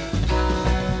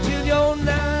till your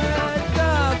night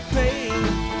got paid.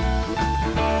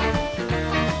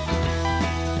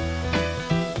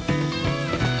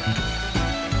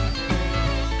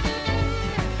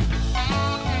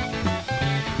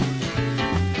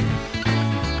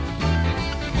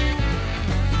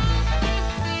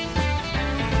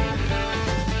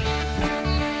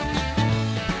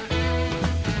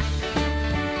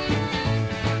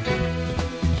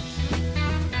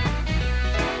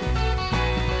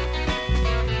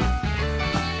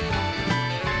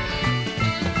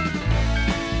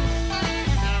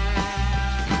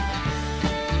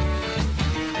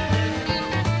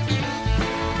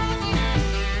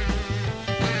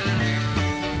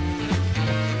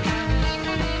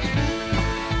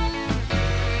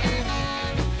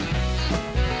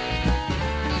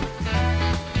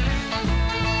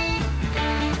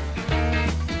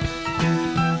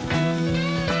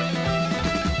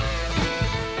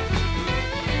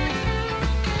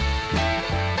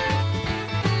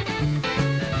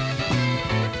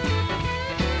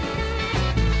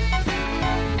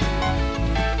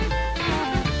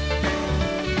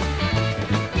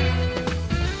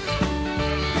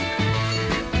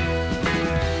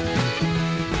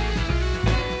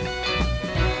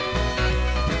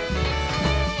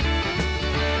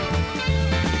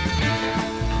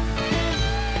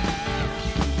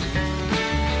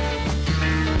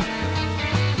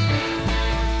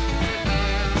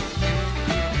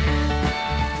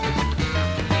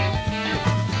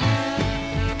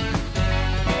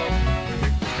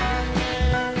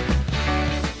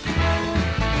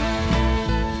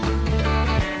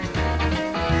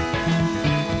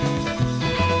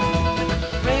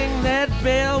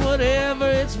 Bell, whatever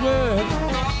it's worth.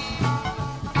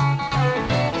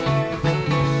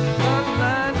 I'm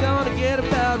not gonna get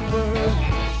about word.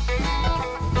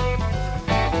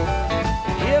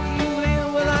 If you will,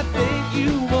 well, I think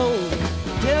you won't.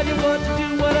 Tell you what to do,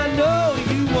 what I know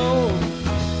you won't.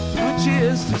 Which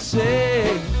is to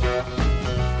say,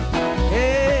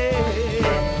 hey,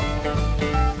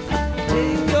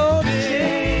 take your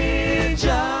day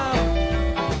job,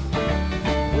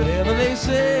 whatever they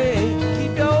say.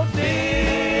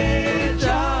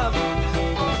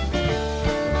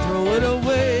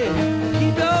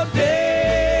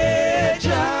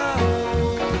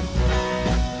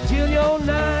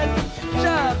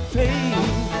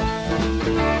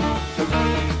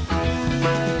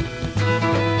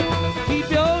 Keep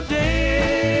your day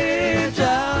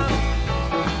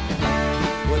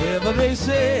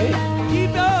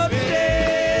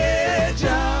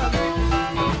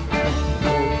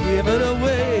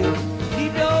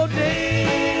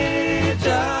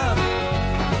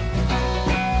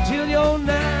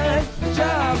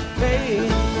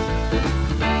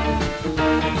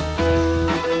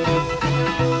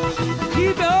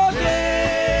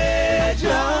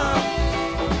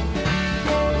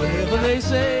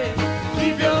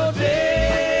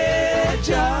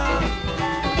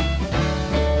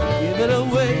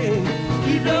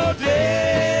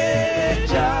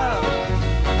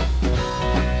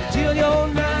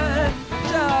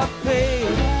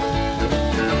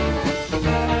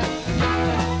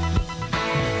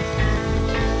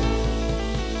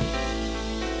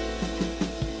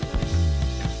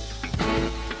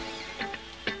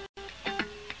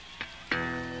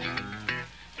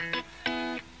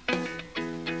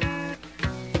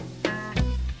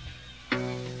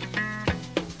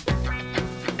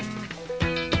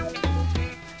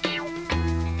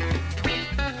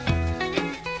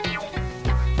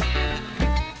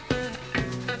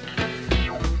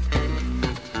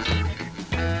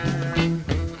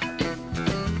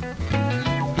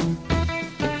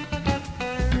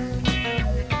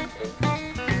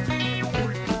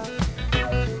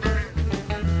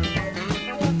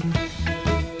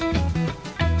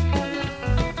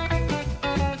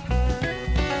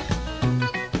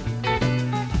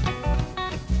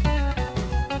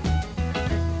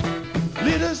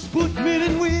Just put men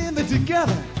and women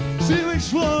together, see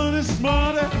which one is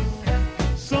smarter.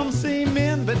 Some say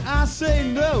men, but I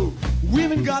say no.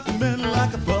 Women got men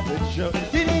like a puppet show.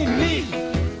 It ain't me,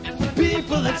 it's the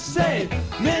people that say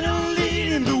men are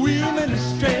leading the women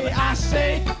astray. I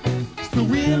say it's the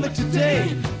women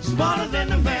today, smarter than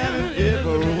the man in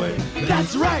every way.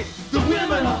 That's right, the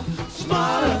women are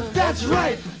smarter. That's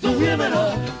right, the women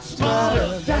are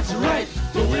smarter. That's right,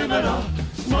 the women are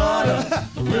smarter.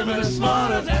 The women are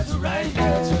smarter. That's right,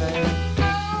 that's right.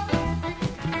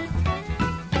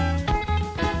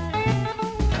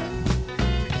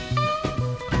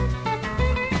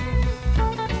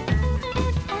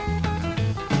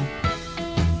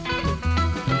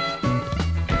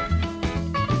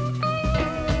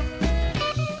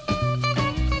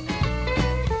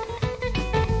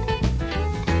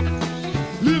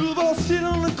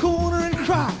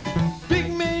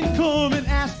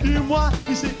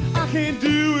 He said, I can't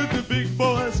do what the big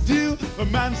boys do. A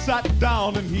man sat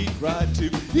down and he cried too.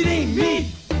 It ain't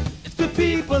me, it's the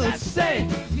people that say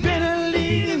men are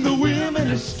leading the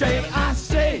women astray. I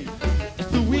say it's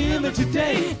the women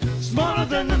today, smarter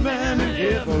than the man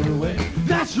in every way.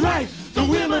 That's right, the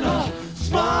women are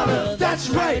smarter. That's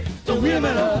right, the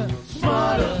women are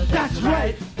smarter. That's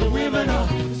right, the women are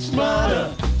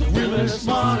smarter. The women are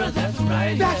smarter. That's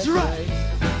right, that's right.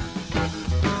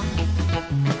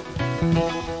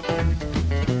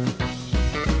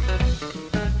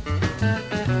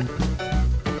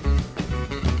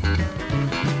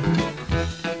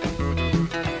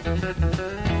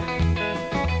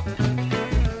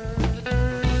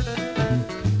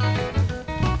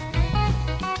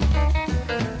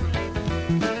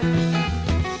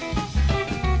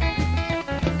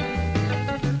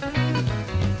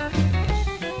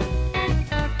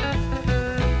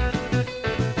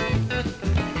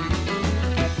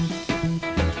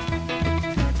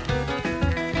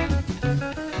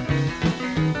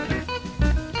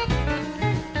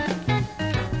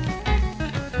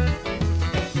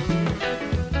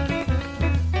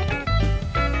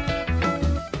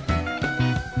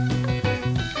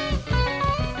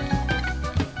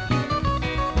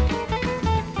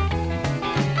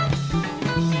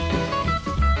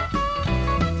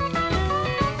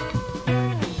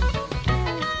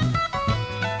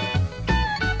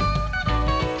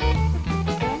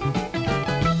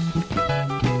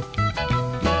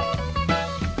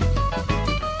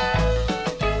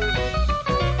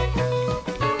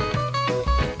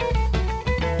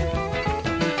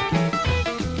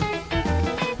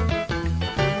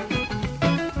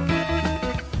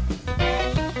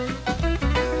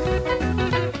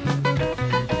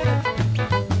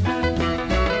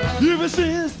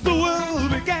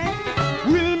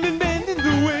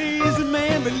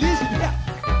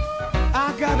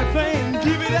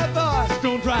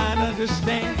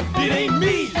 It ain't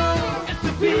me, it's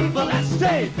the people that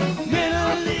say men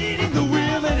are leading the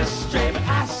women astray. But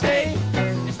I say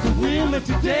it's the women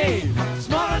today,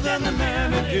 smarter than the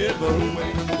man in every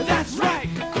way. That's right,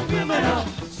 the women are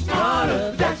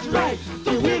smarter. That's right,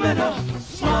 the women are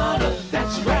smarter.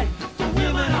 That's right, the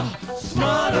women are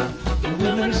smarter. The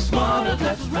women are smarter.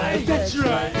 That's right, that's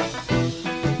right.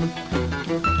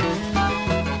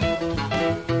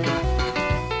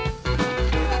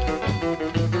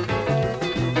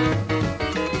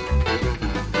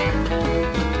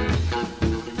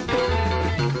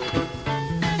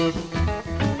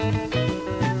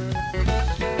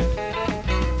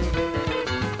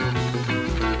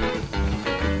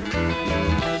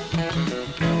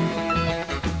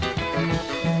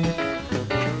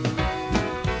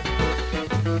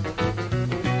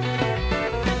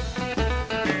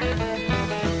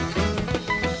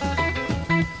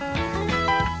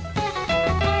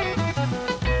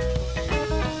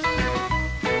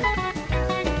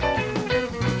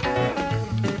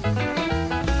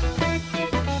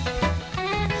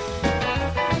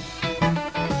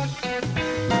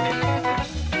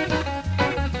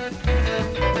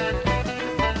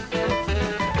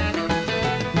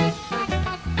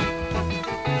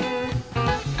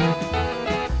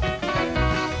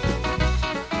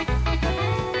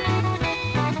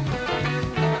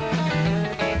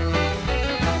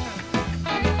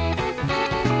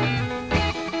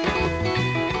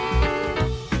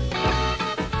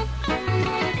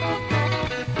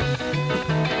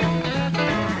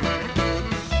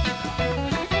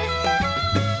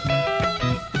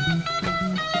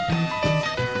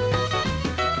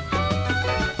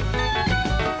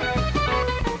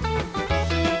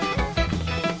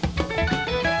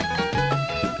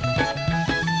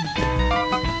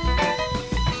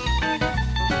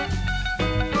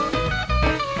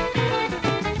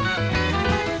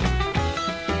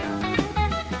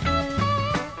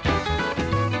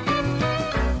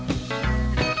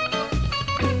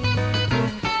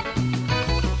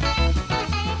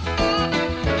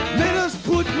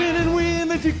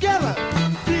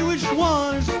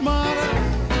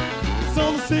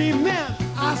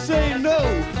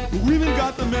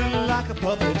 women like a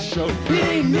puppet show. It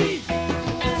ain't me,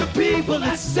 it's the people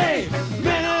that say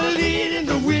men are leading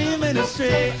the women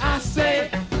astray. I say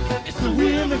it's the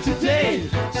women today,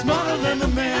 smarter than the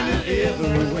men in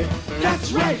every way.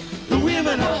 That's right, the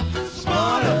women are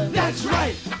smarter. That's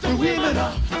right, the women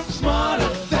are smarter.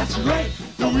 That's right,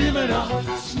 the women are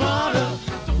smarter.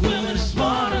 The women are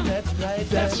smarter. That's right,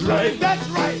 that's right, that's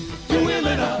right. The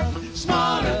women are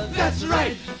smarter. That's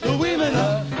right, the women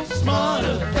are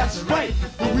smarter. That's right,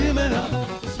 the women are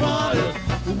smarter.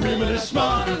 The women are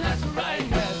smarter. That's right,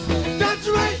 that's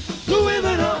right. The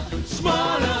women are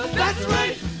smarter. That's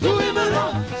right, the women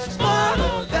are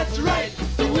smarter. That's right,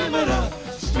 the women are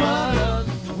smarter.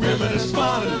 The women are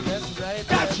smarter. That's right,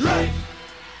 that's right.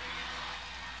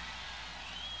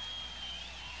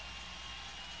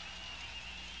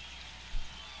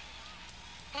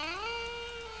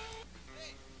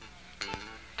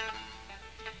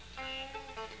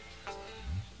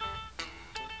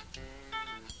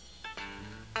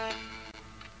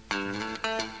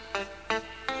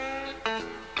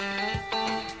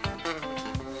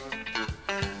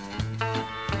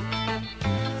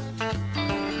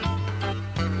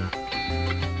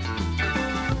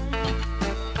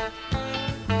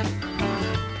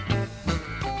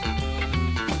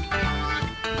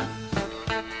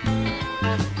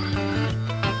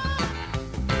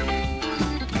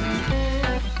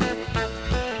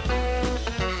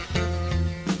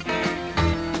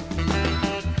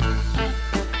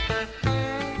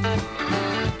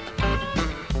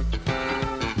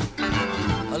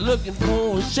 Looking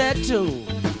for a chateau,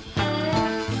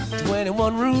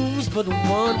 21 rooms, but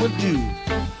one would do.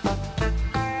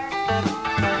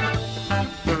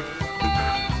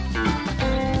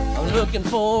 I'm looking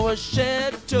for a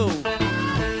chateau,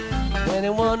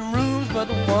 21 rooms, but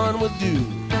one would do.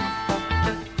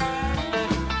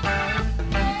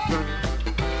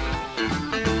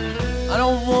 I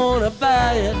don't wanna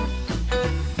buy it,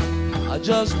 I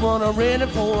just wanna rent it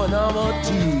for an hour or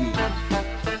two.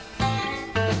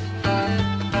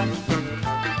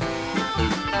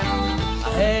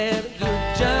 Had a good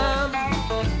time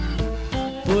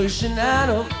pushing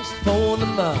items for the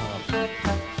mob.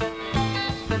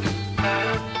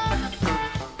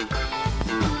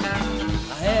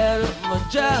 I had my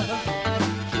job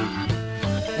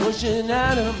pushing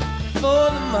items for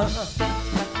the mob.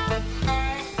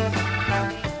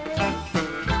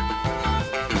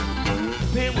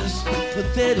 It was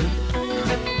pathetic.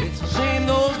 It's a shame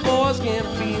those boys can't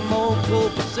be more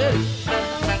copacetic.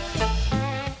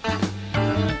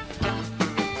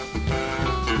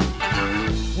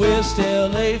 West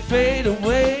LA fade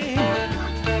away.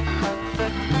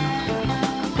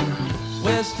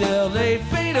 West LA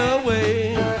fade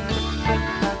away.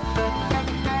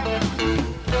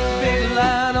 Big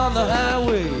line on the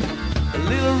highway, a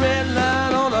little red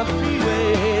line on the freeway.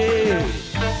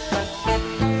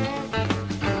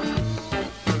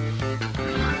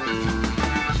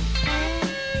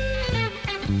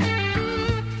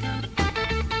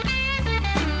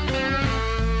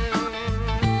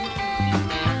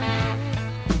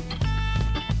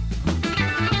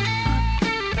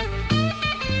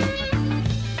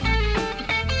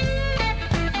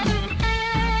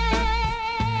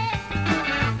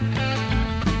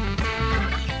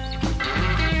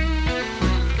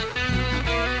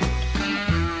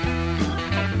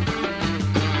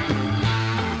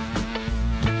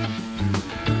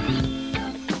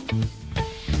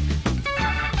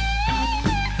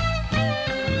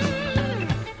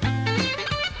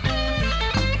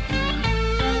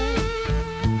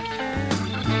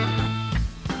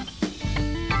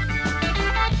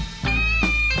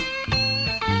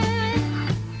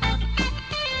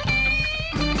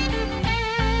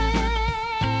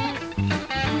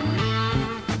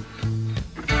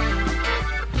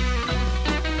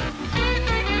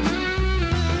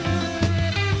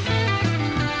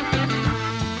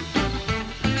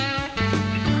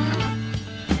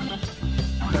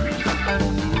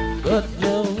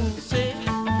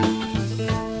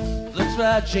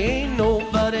 She ain't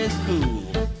nobody's fool.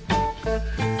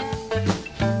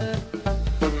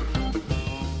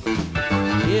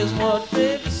 Here's what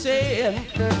baby said.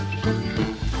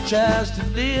 Tries to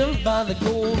live by the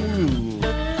golden rule.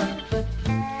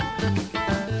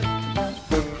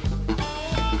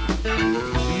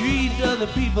 You treat other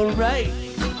people right,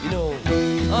 you know,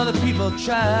 other people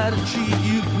try to treat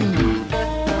you cruel.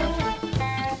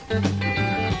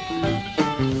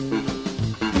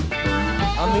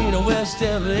 I mean a West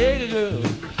LA girl,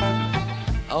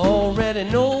 I already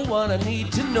know what I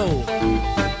need to know.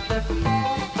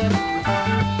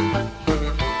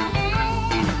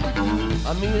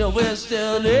 I mean a West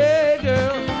LA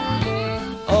girl,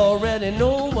 already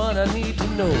know what I need to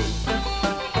know.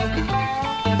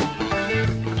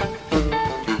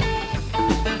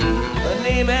 A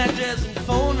name, address, and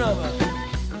phone number.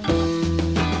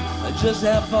 Just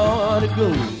how far to go.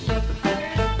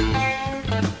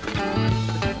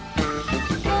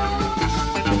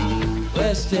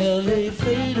 West LA,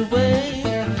 fade away.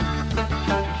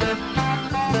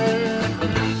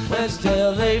 West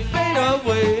LA, fade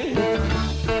away.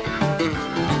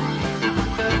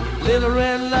 Little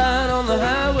red line on the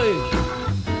highway,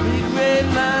 big red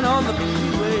line on the freeway.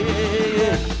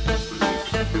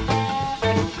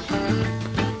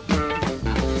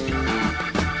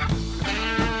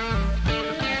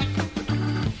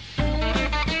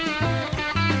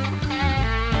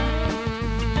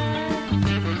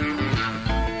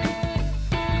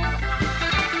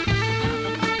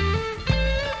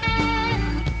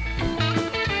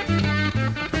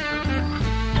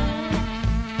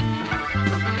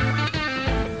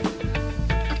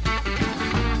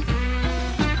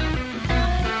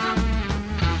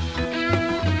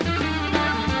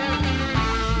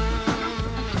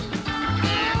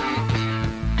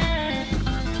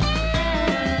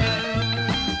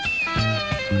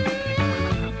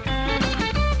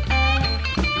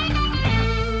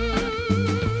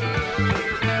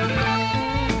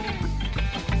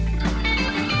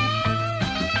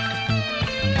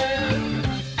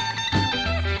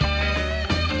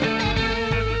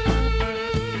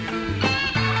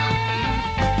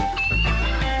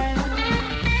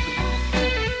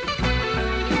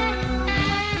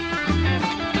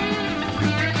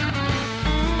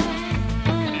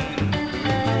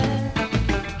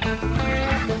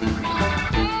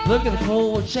 Looking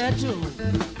for a chateau,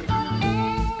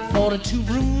 42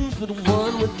 rooms, but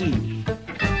one would do.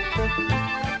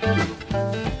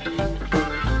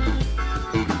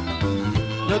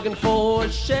 Looking for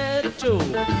a chateau,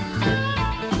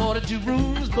 42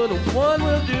 rooms, but one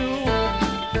will do.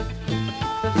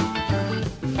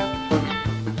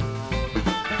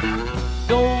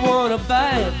 Don't wanna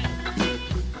buy it,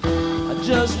 I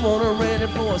just wanna rent it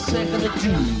for a second or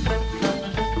two.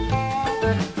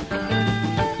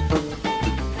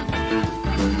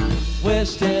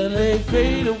 West LA,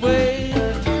 fade away.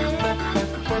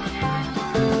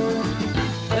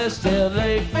 West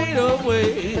LA, fade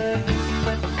away.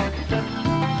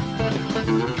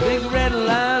 Big red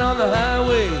line on the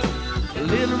highway, a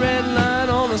little red line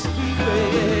on the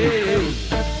speedway.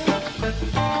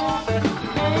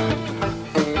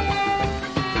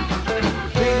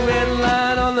 Big red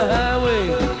line on the highway,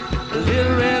 a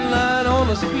little red line on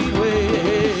the speedway.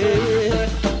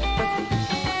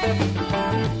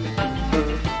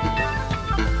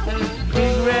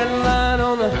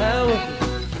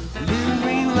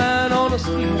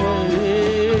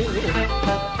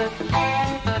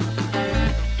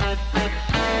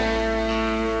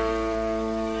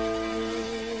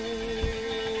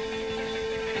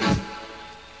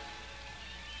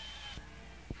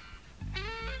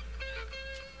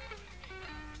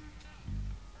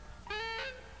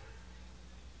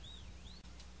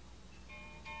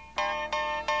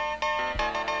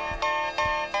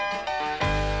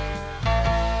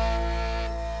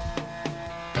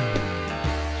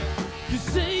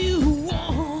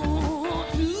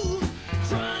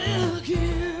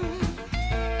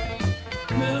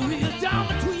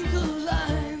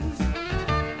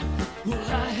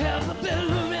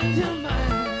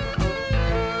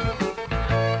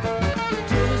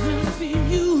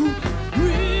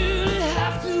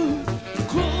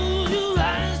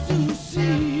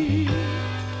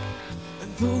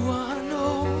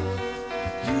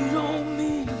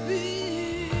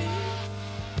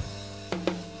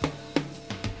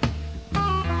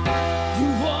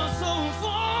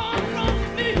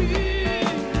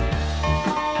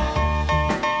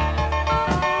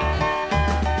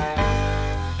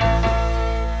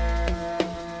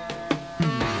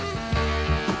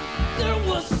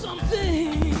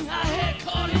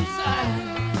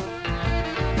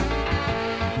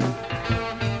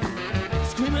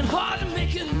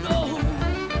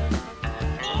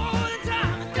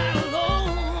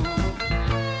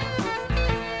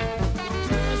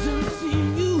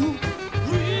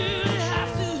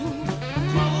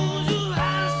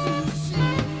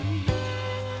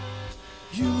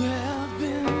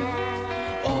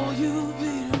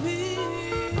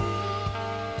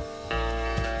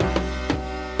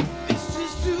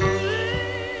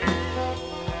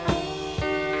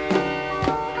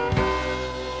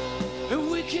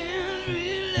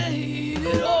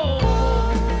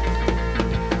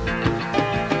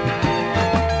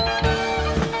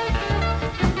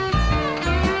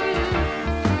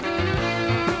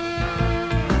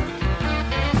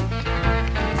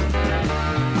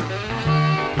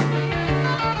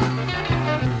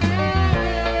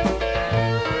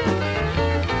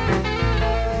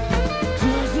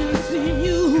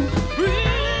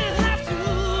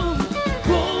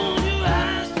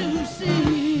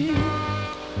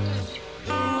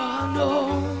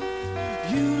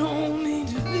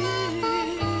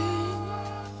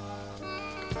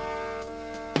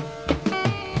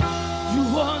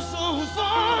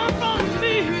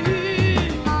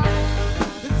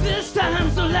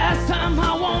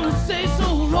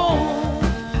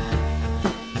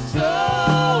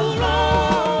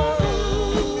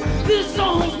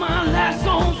 my last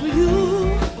song for you.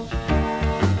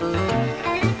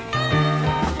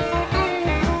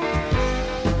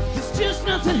 There's just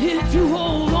nothing here to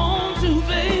hold on to,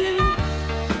 baby.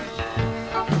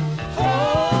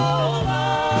 Hold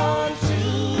on to.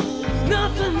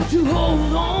 Nothing to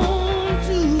hold on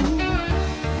to.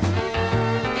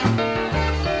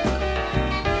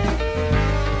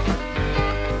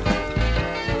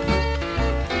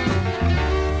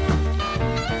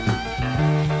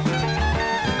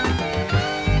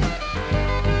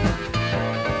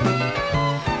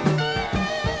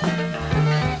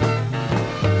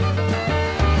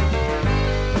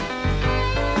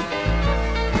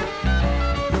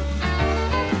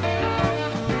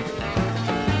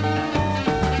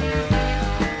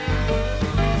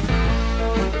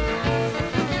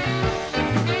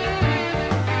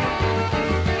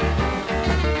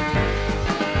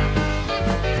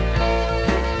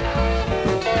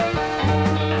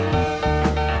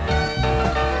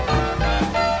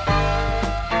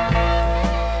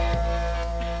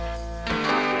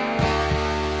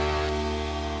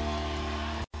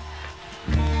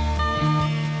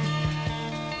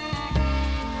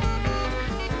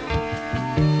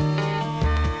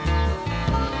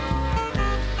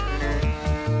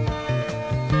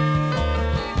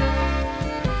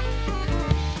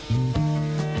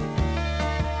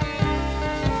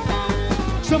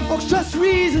 Some folks trust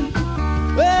reason,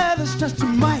 others trust your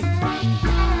might.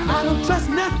 I don't trust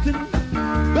nothing,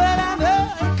 but I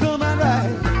know it'll come out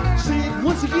right. Say it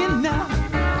once again now.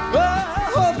 Oh, I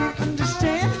hope you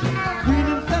understand. We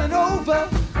didn't fight it over.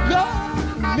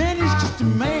 Lord, man is just a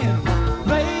man.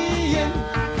 Laying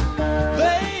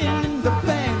in the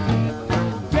band.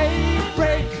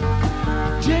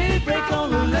 Daybreak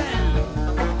on the land.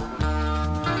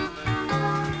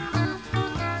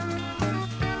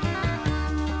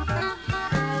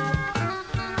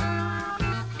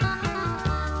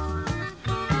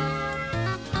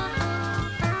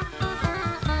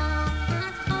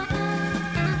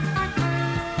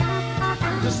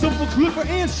 Some folks look for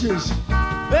answers,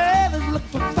 others look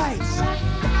for fights.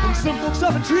 And some folks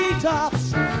up in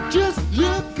treetops, just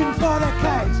looking for their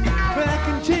kites. But I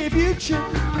can tell you future,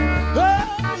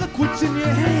 oh, look what's in your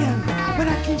hand. But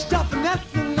I can't stop for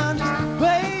nothing, I'm just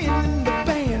playing in the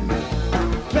band.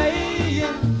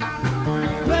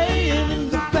 Playing in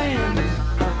the band.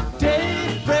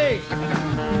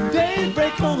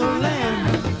 Daybreak on the land.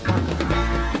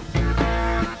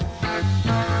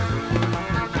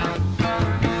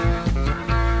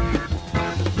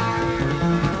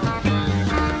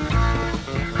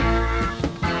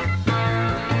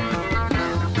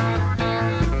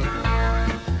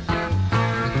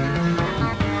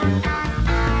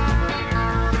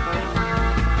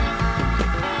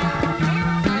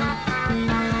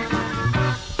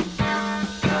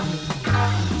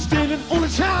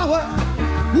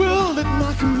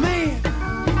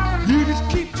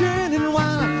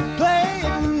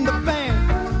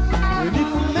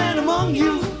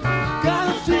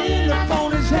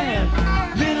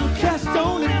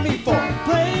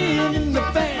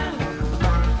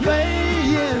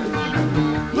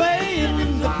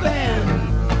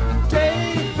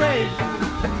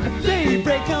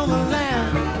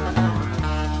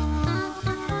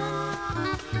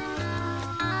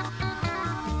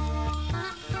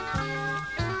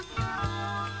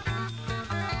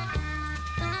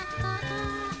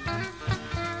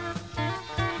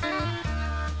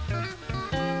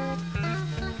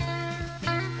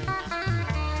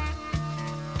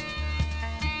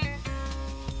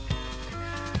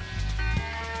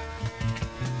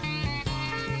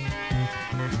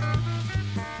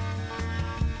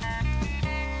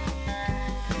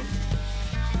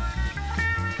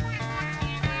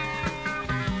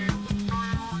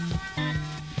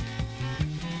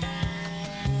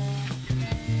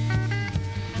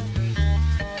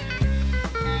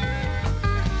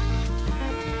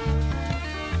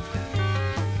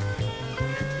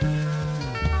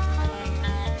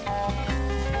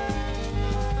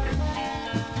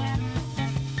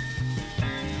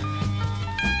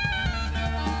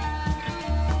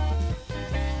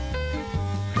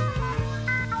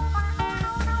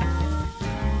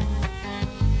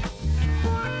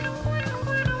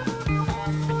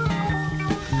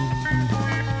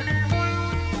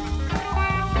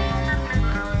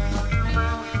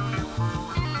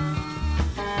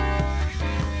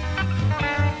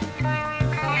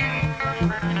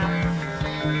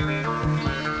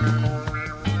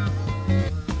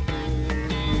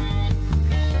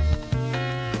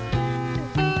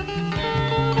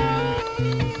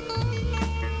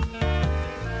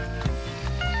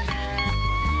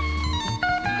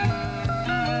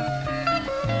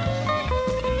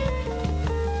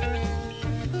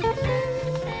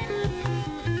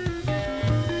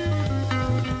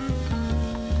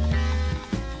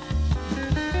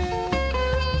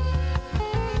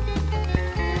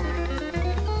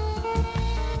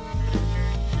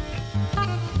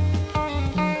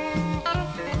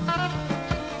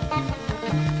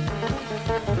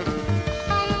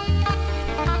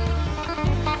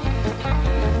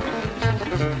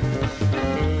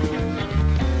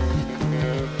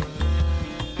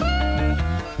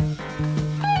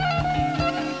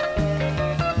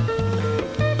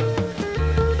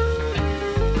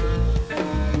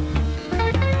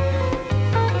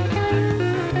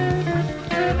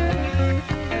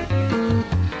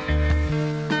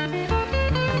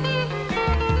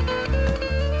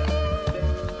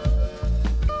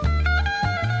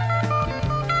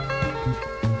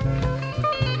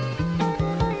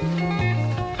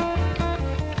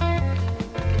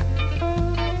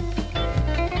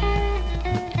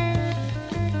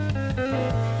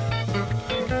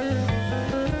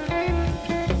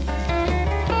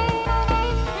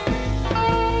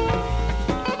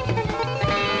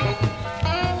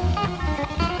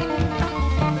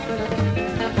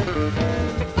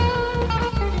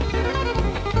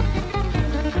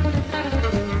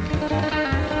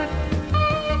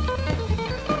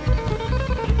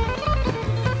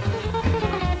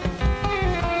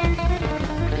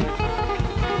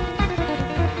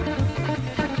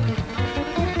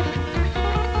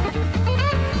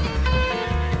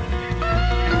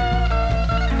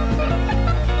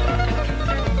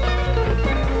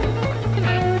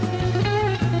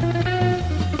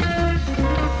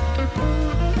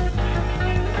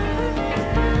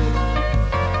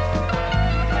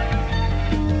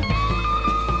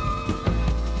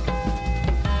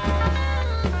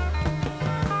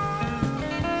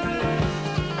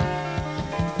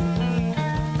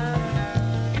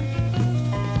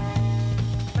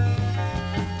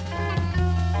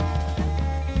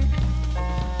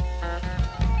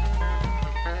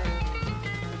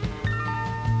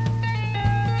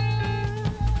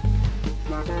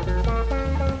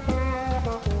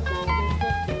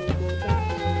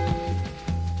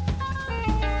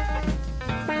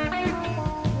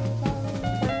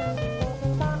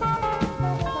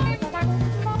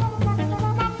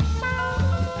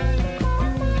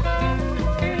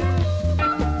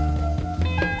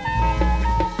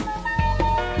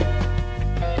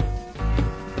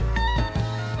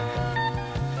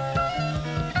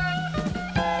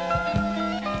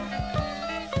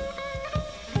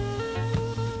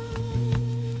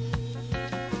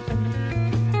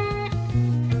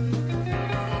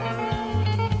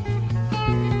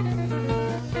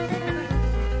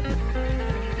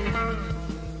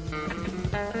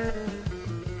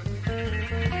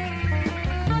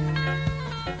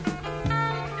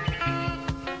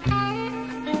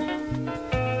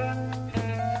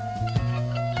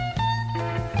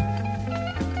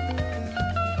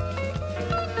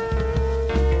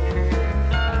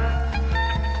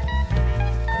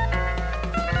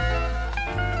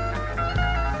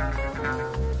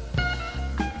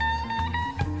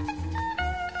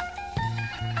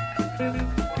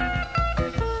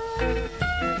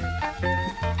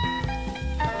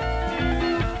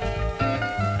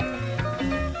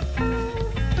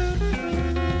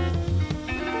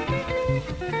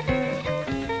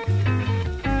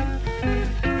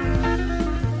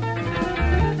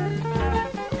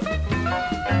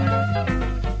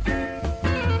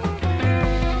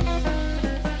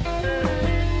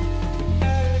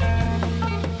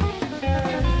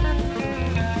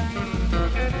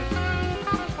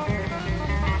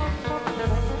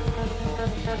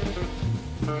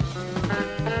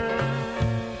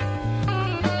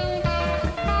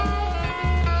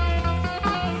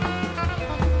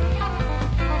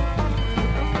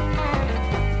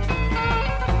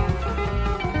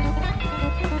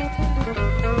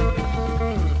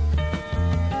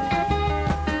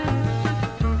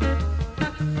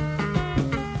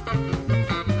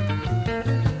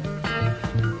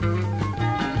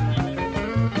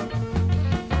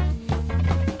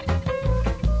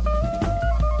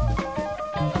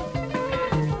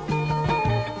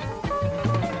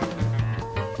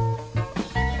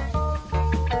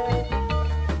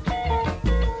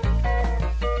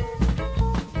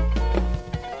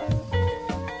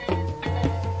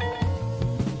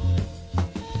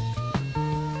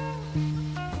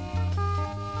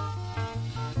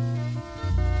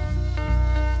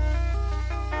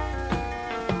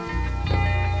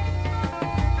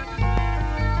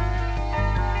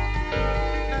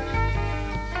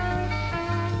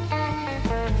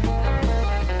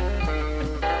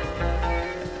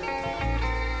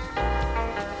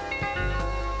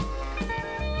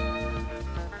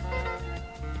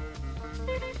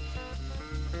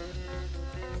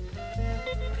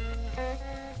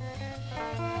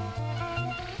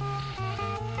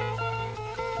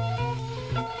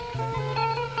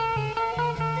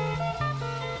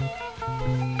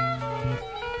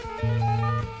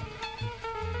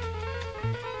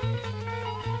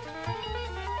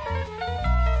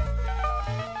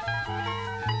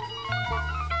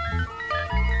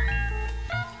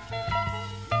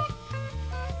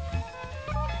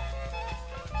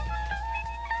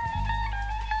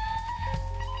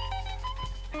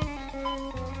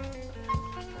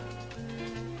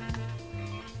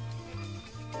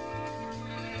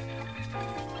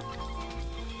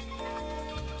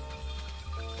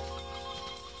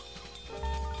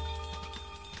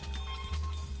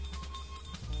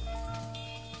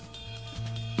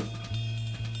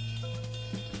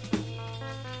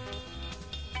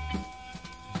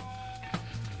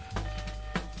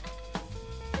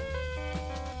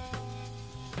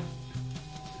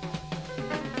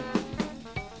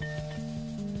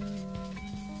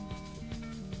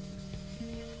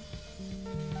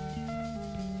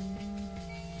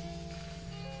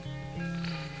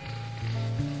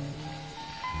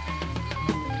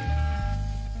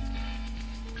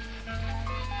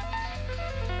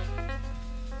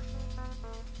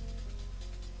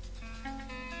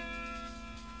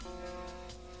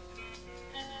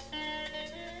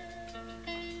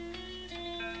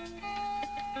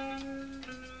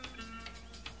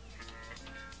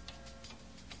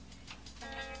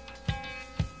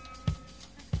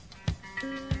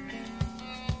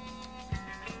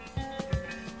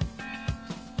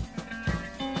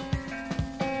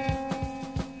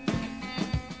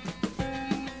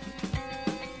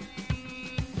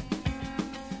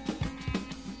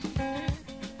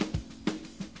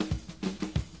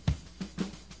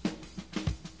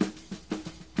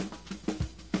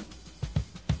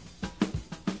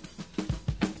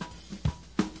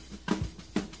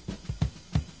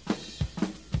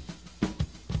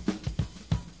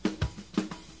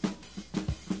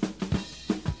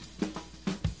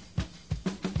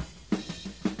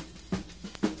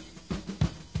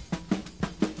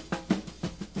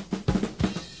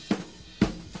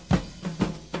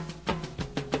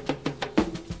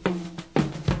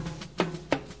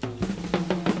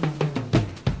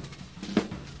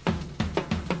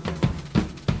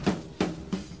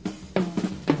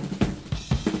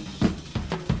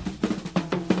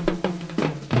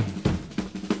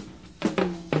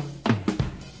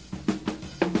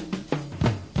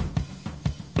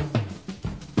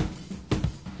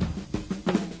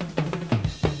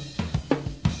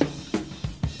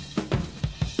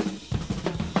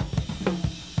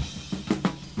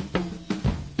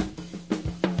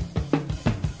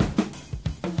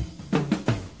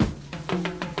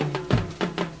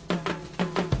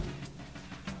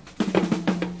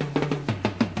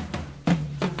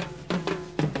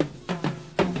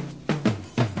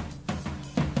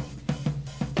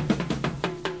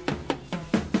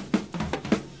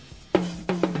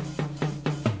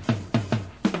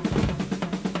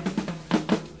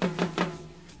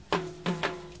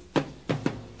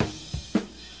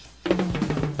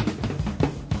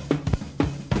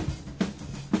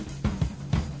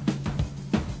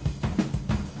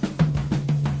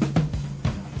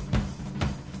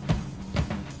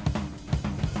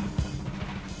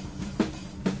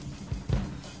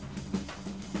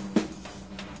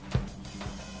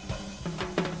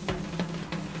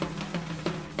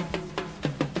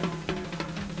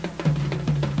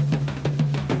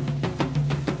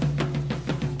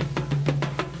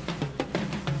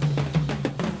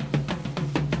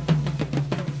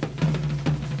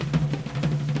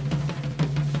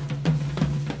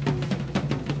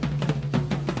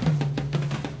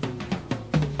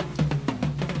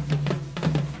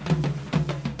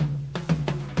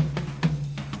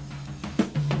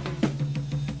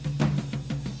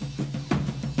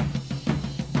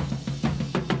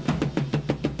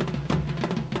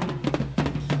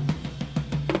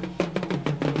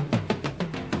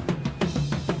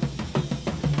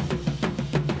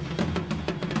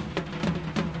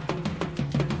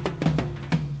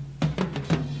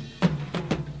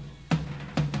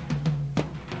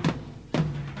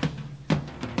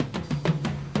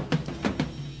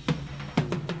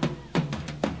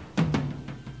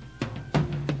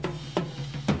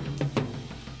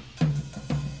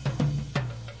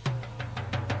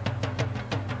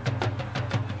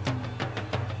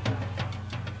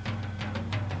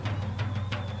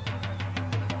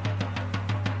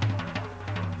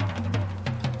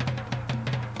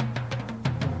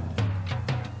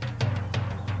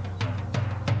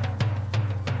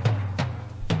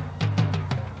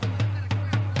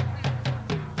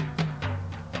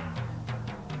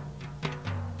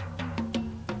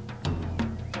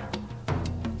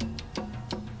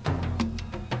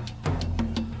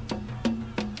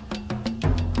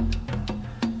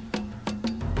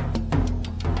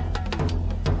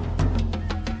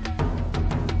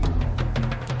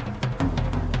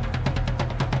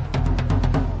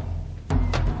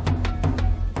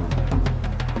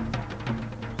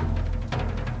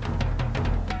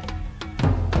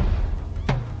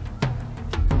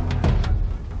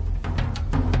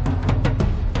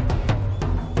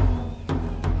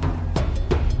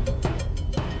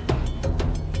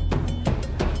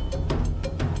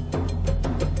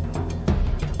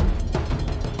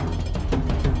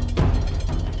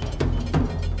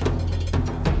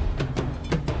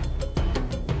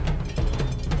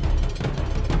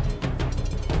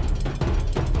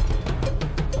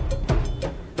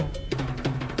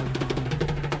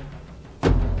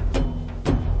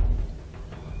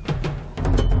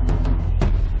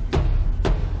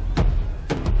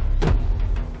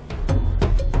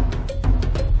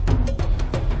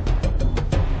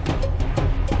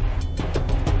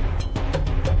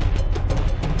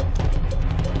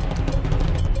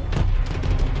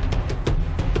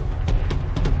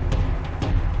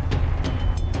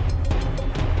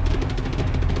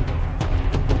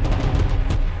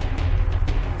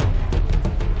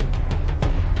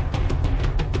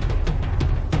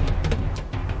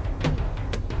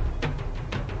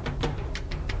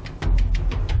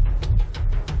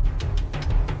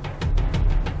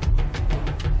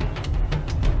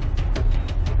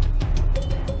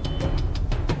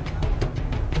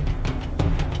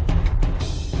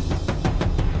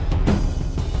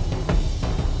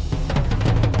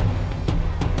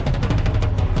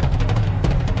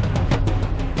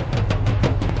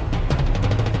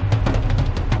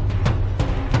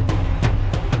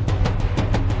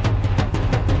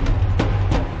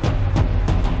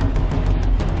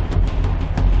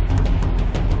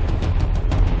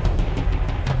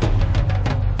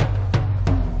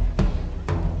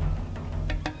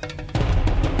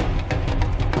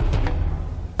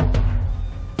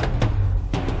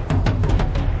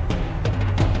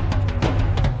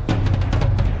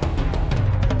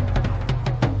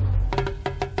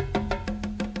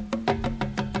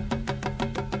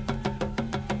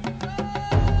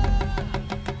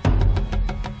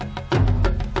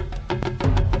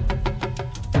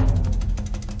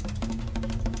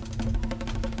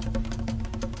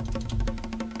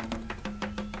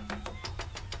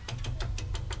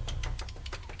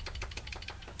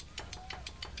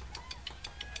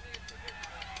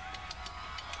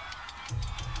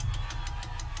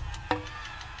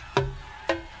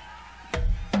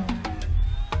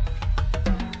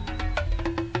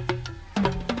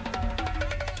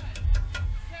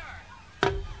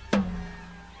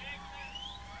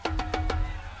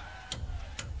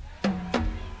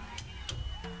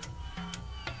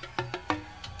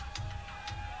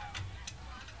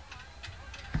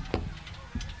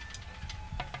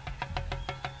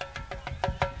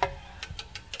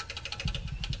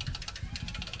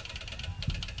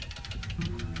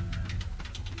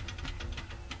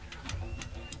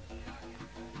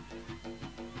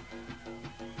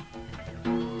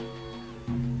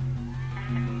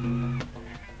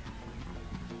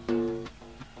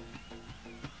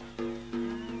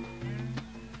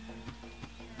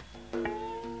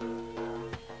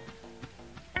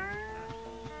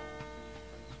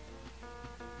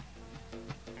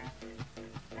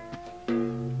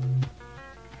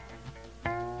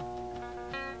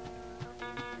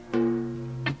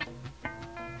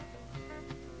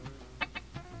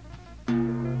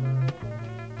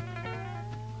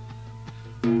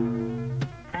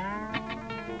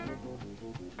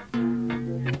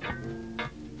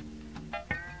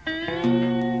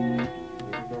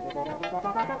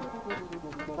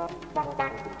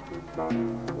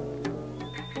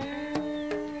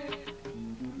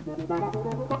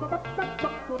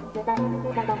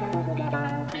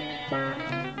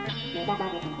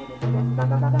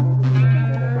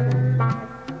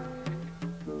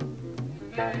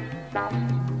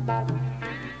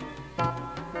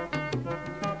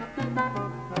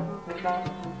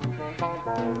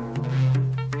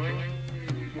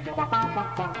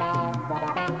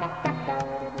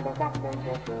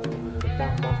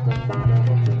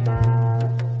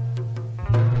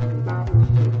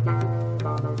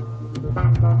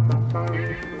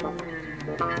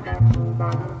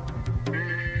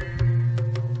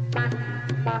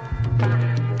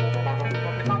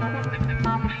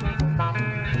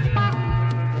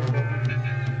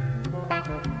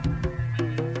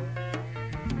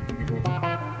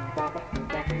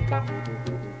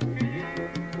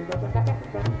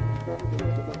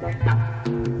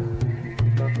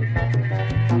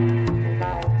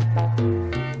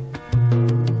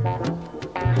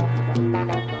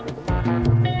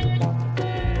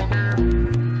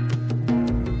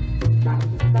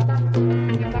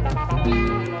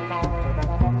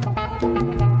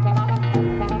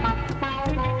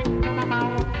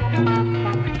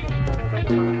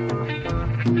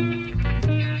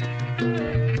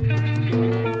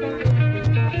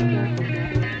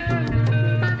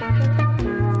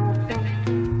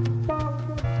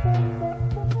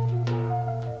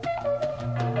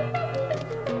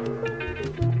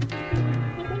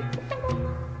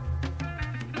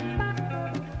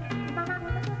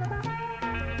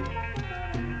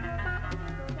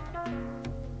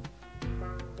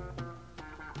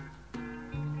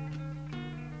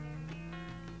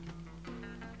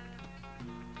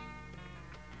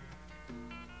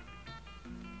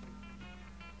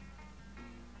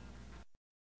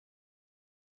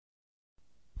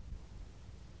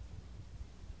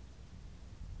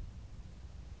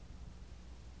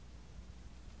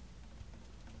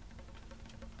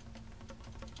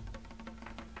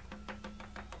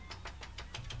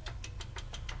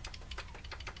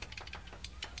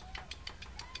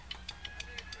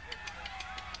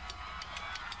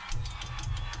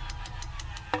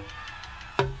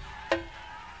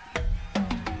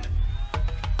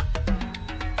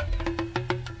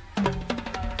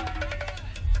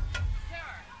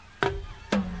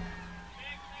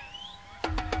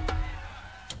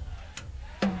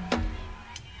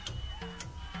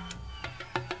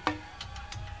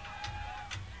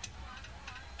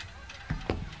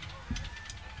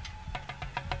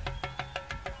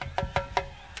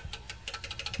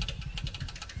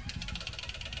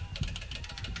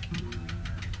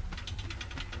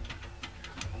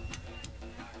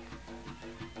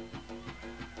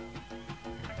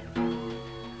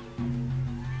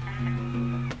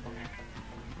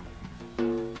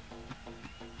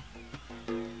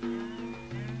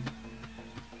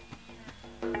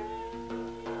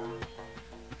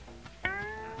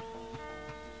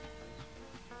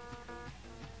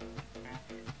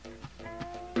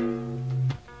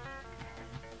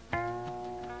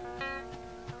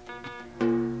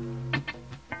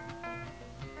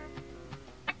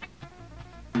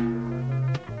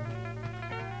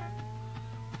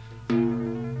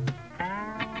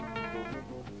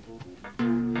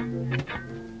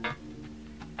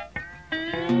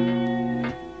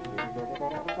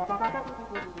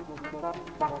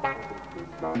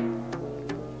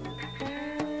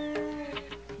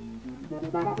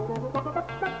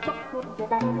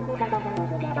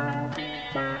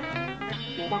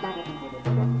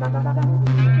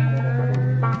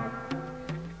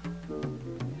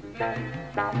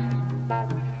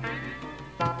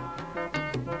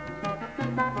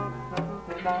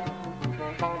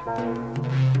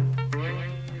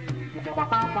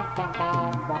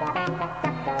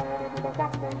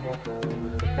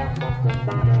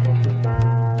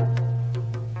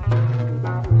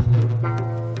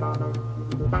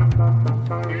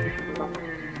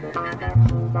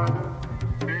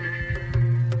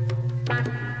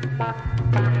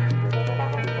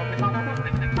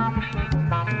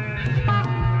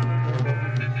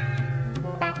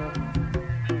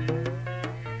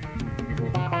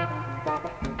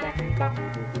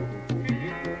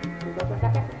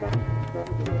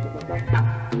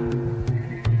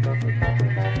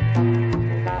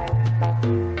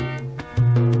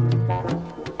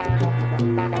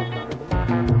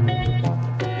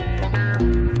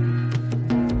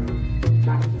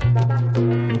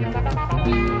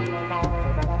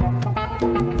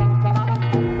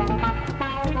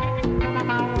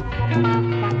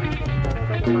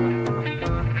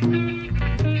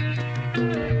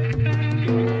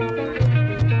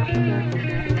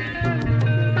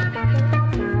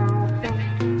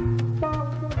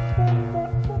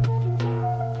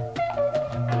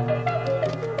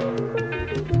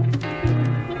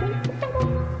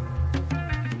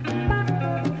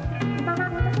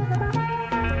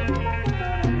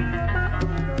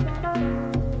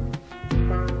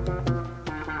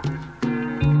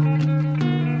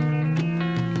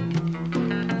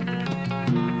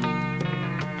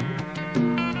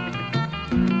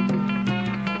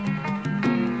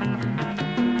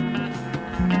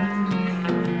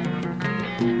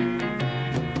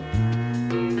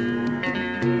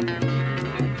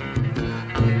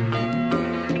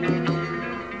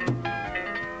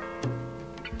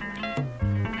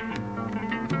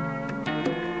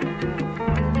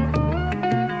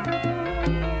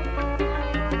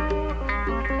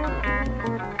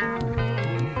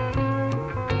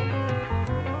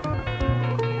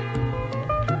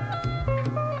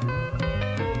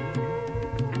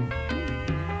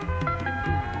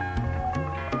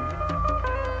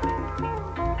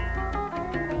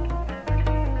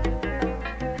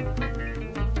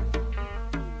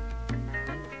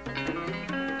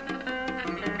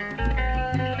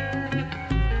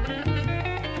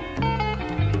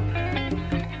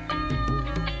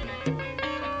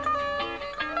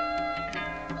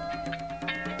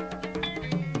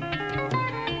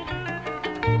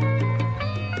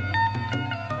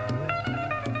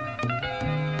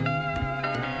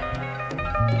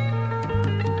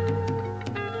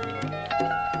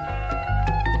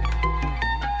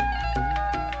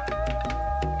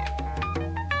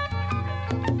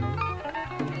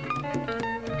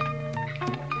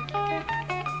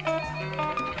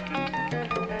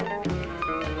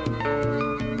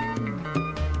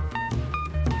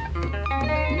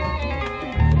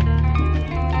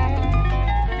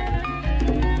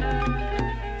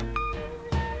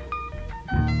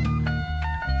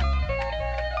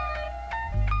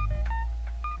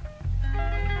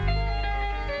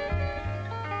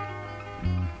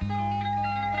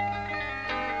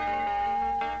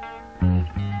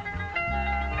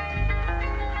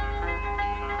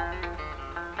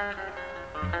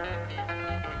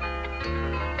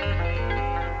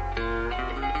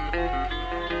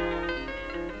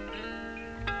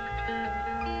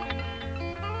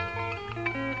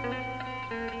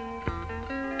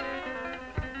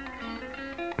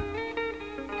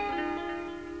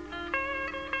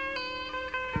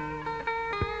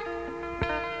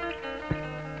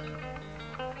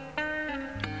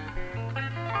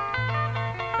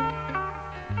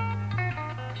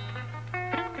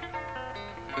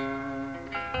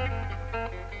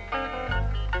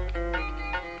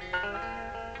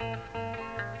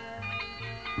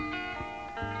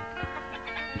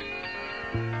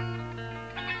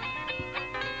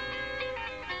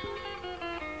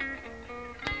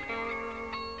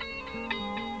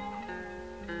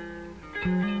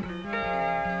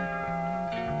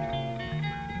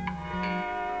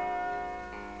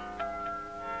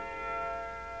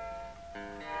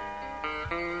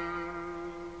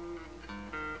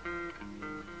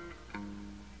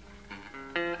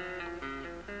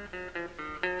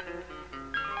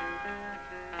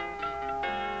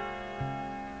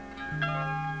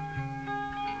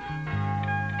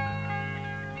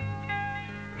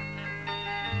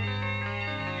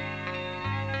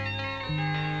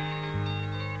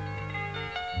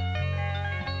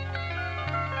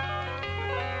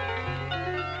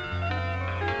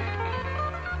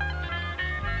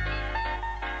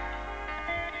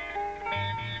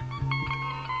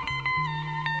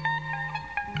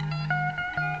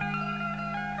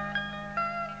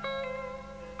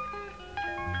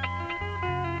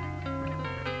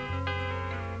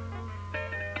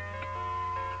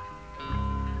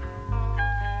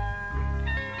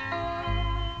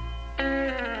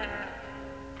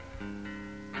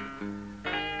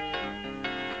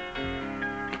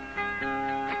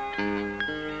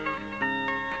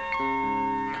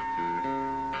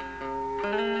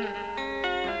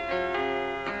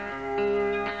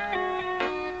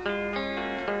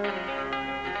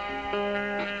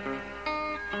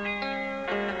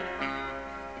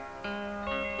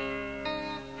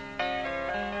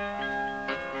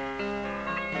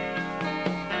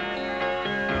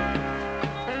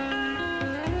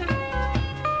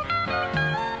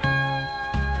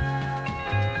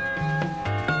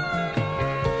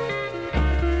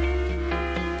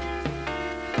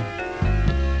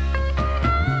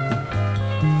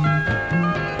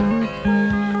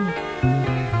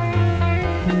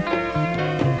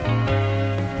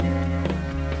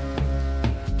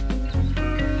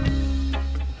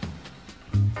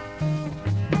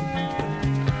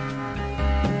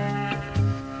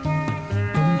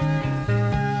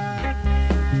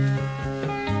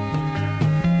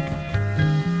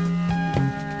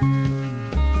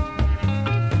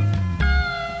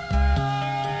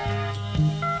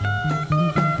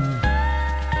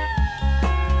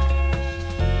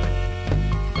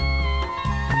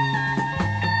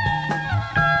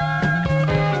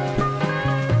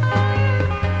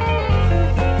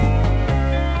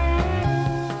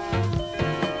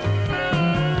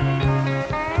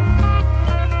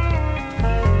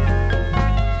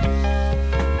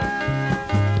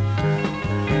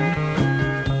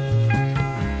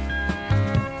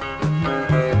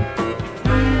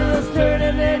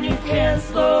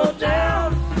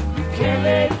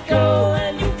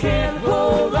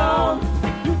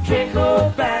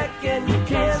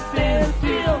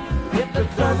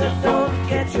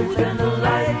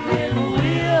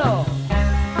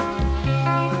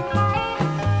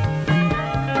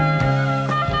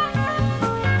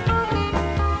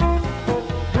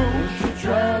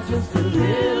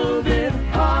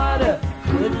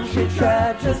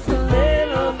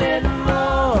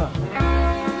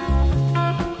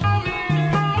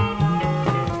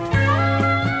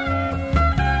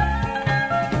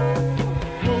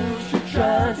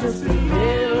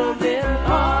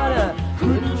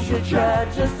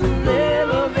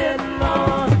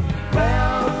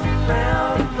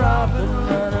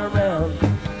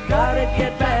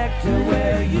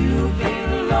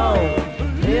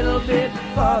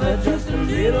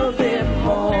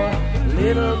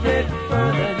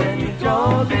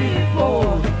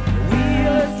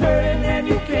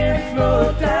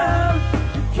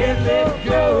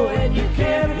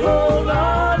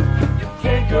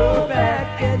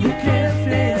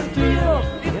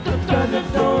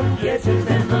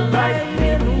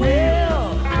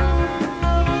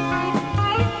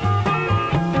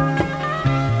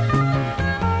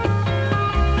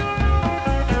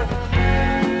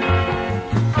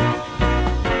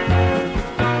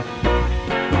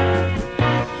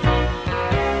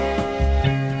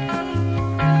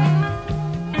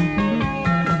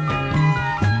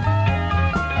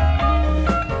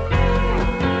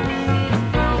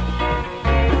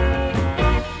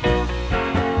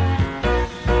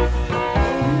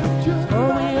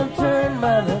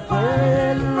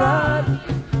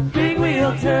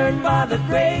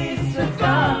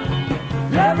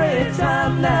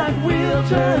 and that wheel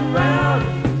turn round.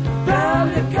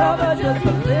 Round to cover just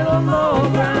a little more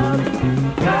ground.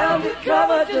 Round to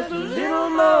cover just a little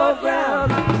more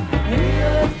ground.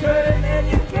 Wheel is turning and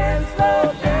you can't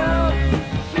slow down.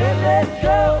 Can't let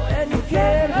go and you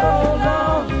can't hold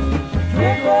on.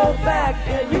 Can't roll back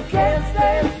and you can't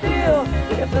stand still.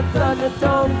 If the thunder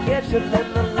don't get you,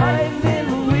 then the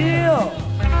lightning will.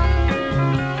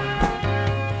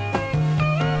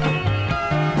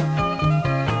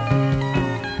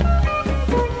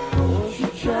 Won't you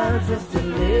try just a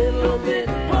little bit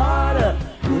harder?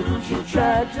 Couldn't you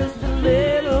try just a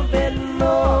little bit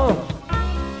more?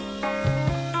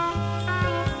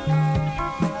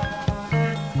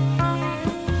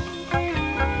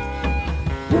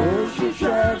 Won't you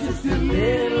try just a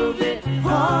little bit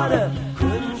harder?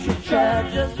 Couldn't you try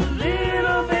just a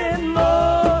little bit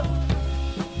more?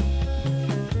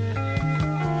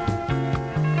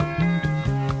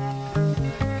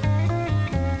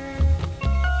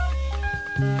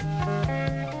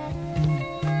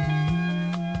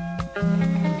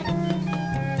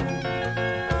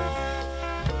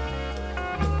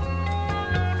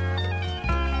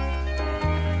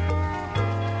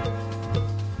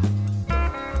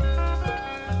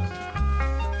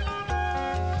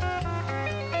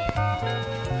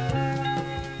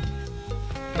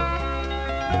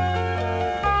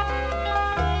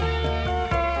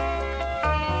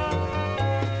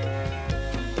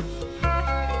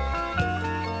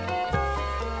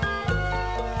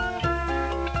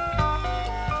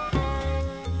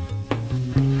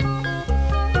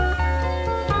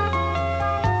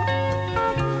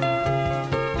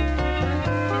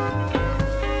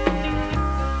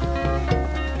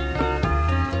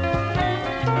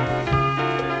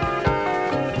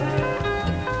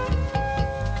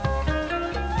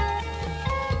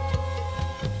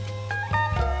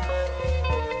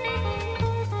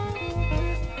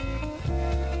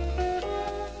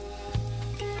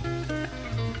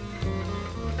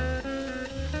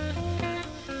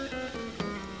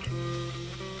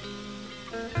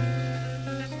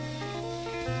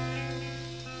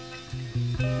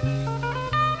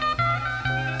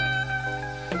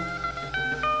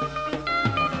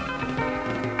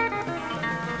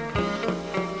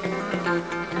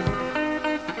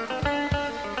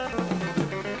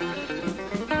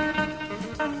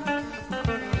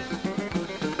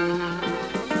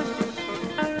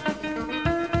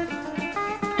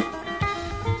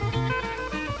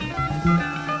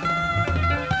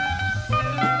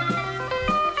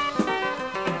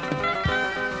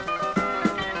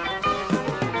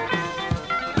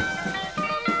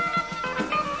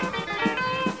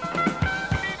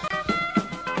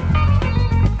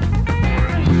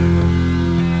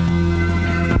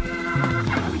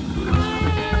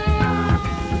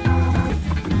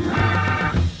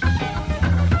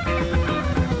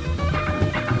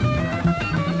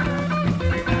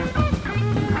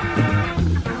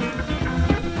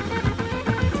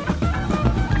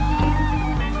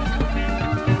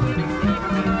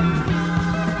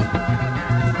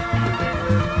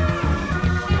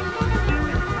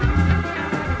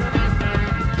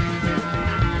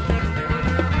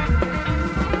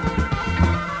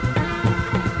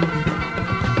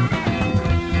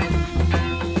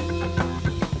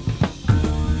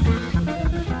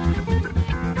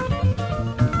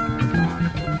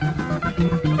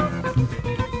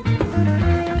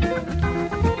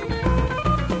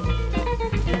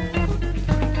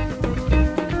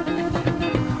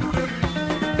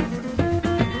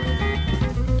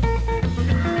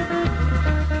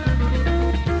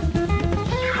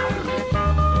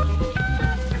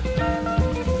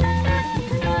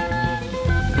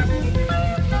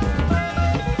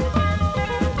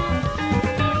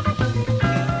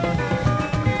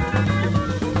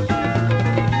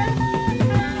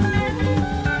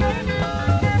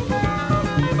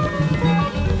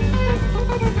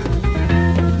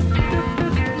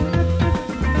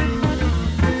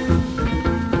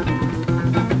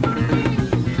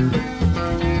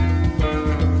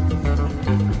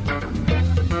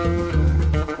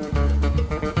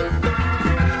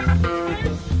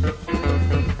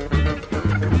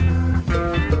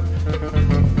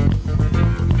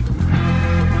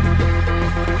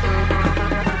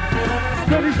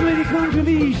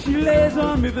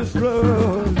 on me this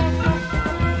road.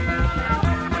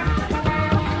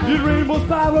 Did rainbows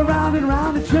spiral round and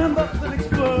round and tremble and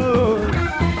explode?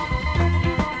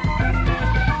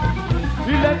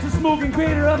 You left a smoking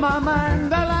crater of my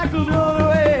mind I like to blow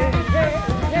away. Hey,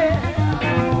 hey.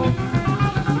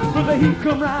 But the heat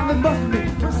come round and bust me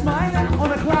for smiling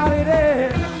on a cloudy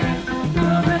day.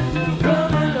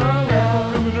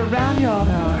 Coming around your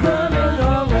house. Coming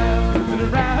around.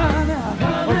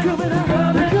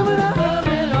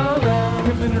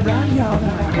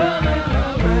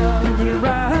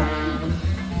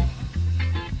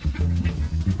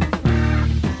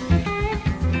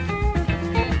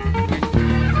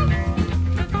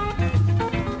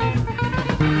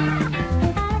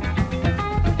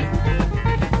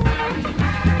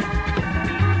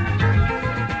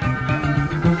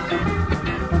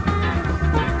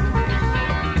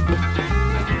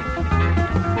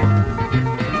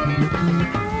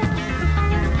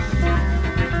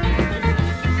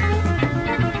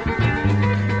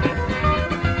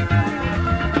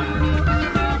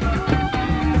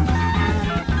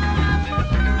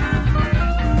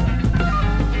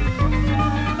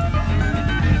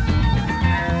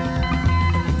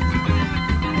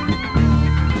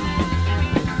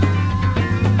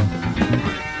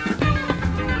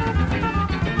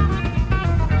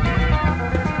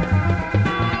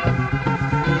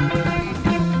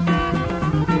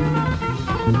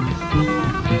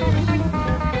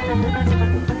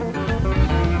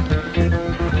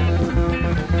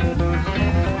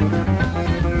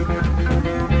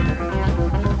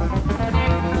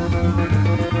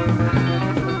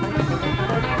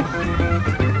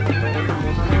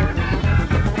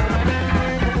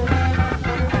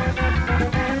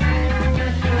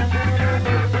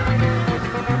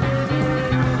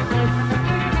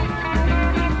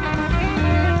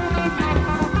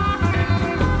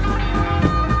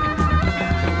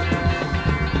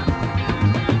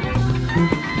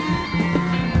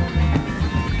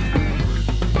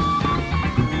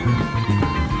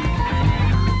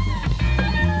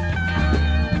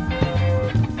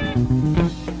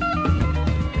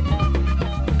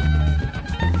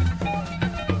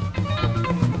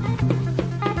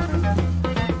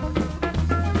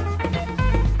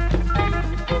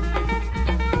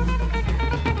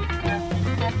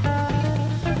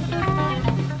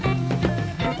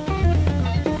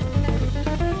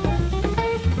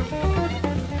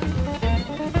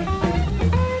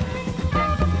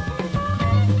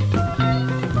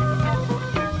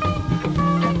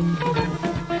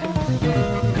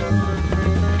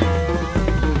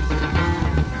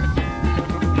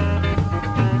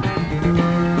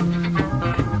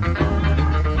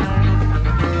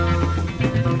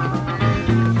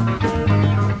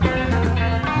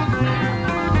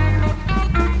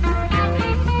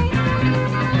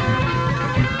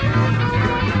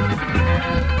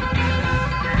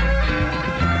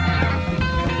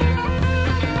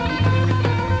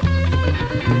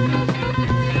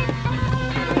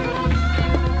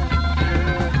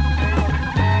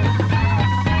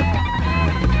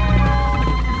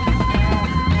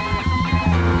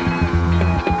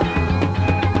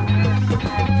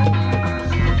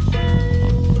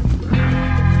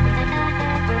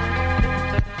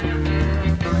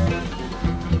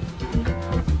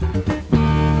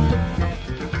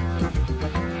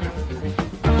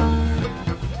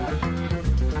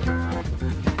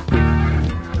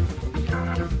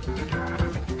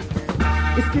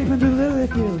 Escaping through the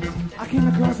lyric hills, I came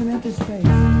across an empty space.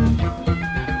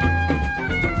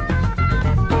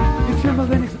 It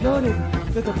trembled and exploded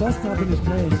with the bus stop in its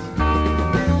place.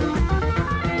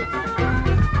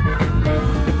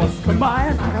 The bus come by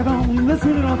and I got on, the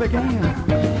tuning all began.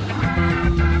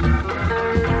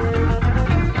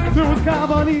 There was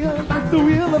carbon here, like the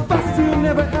wheel, the bus still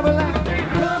never ever lacked.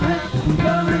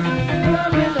 Coming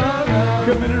around,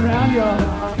 coming around, y'all.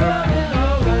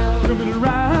 Coming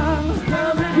around.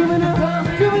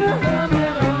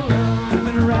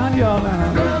 Coming around, y'all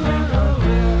now.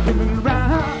 Coming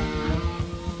around.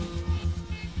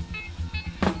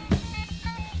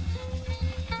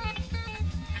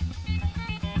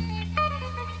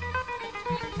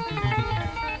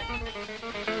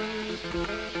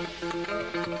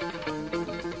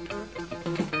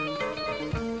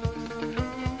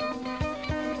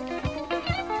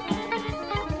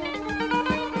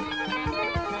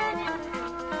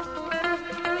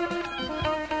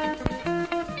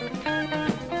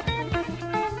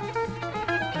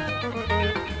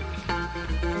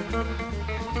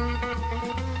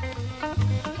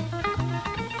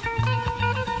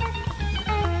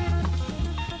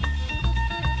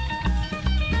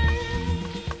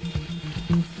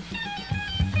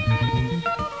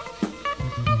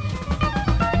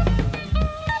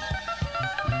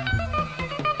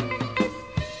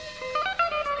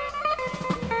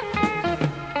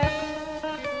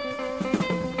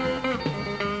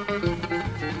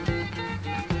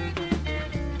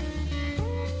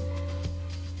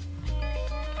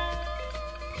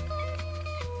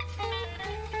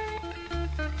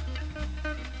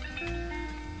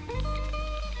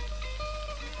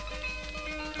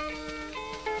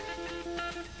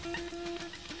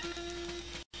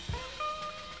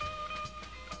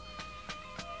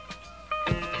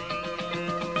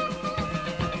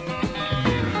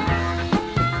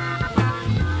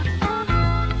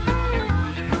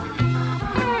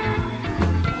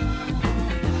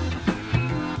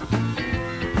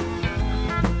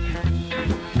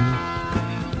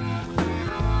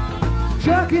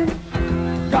 Truckin',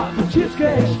 got the chips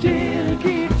cashed in and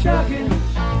keep truckin'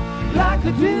 like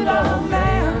the $2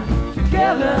 man.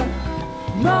 Together,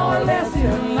 more or less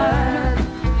in line,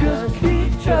 just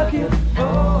keep truckin'. Oh,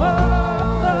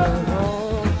 oh,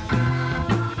 oh.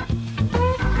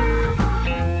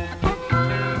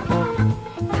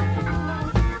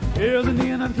 Here's an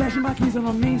inn, I'm flashing my keys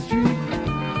on Main Street.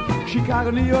 Chicago,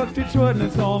 New York, Detroit, and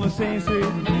it's all on the same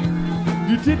street.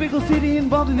 Your typical city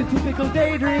involved in a typical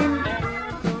daydream.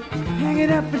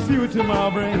 Hanging up and see what tomorrow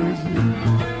brings.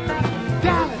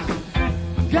 Dallas,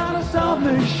 got a soft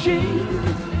machine.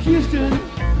 Houston,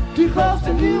 too close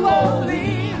to New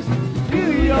Orleans.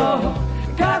 New York,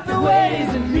 got the ways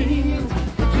and means,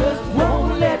 just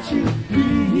won't let you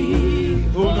be.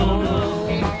 Oh no, no.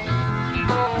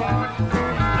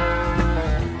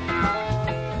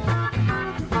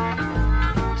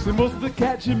 So most of the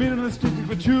cats you meet on the street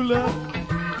for true love.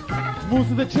 Most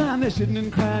of the time they're sitting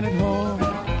and crying at home.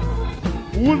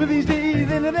 One of these days,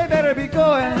 then they better be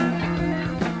going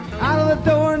out of the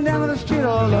door and down to the street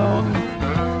all alone.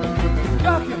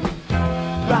 Truckin'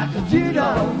 like a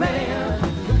 $2 man.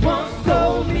 Once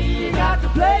told me you got to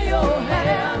play your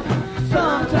hand.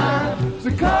 Sometimes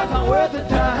the cards aren't worth the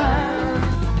time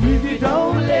if you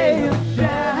don't lay them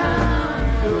down.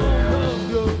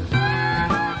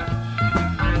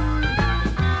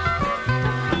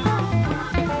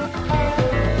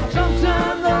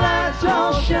 Sometimes the lights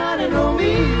all shining on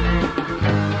me.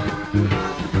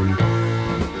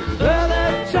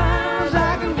 Other times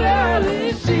I can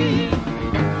barely see.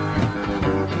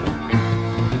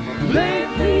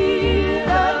 Lately it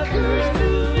occurs to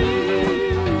me,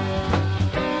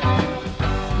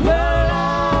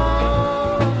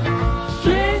 well,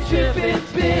 strange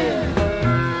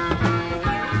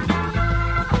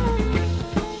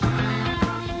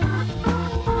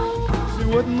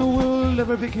the world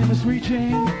ever became a sweet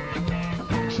change.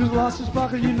 She's lost her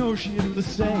sparkle, you know she isn't the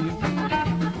same.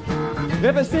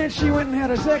 Ever since she went and had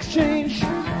her sex change,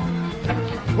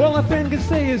 all a friend can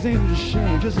say is ain't it a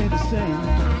shame, just ain't the same.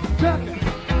 Truckin'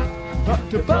 up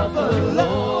to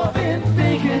Buffalo, I've been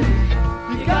thinking,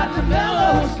 you got to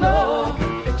mellow slow.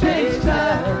 It takes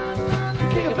time to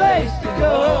kick a place to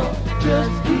go.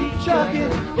 Just keep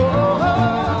truckin', oh,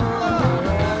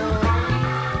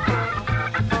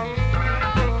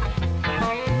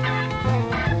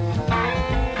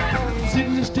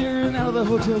 sitting and staring out of the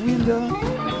hotel window.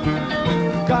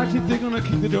 God, if they're gonna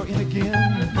keep the door in again.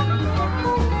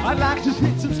 I'd like to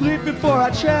hit some sleep before I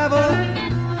travel,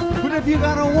 but if you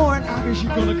got a warrant, I guess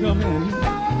you're gonna come in.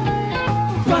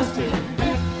 Busted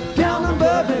down on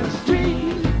Bourbon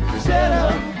Street, set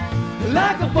up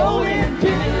like a bowling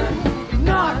pin.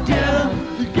 Knocked down,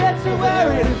 you get to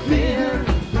where it's been,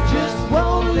 just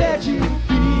won't let you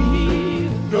be.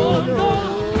 No, no.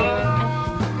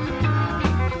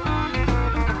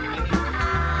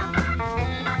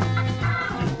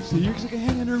 So you're sick of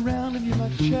hanging around and you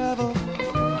like to travel.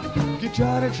 Get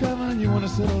tired of traveling and you want to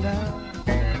settle down.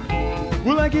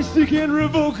 Well, I guess you can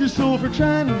revoke your soul for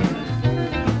trying to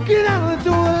get out of the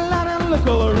door, lie down and look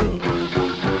all around.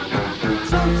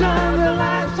 Sometimes the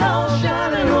lights all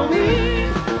shining on me.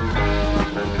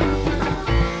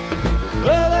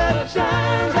 Other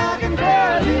times I can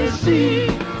barely see.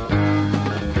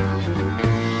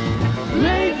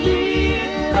 Lately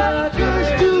it occurs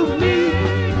to me,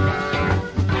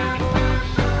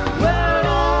 well,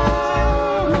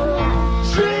 oh,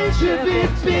 strange have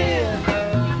it been.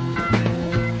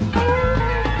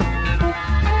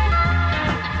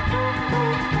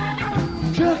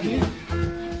 Truckin',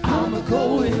 I'm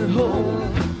a-going home.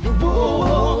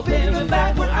 Whoa, baby,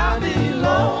 back where I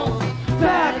belong.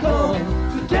 Back home,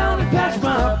 go down and patch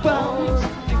my bones.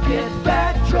 Get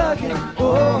back truckin', oh,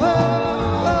 oh,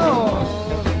 oh.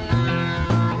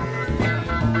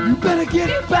 You better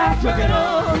get back truckin'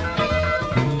 on.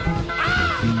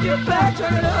 Get back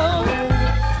truckin' on.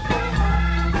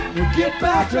 Get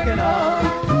back truckin' on.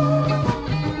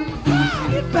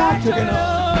 Get back truckin'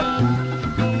 on.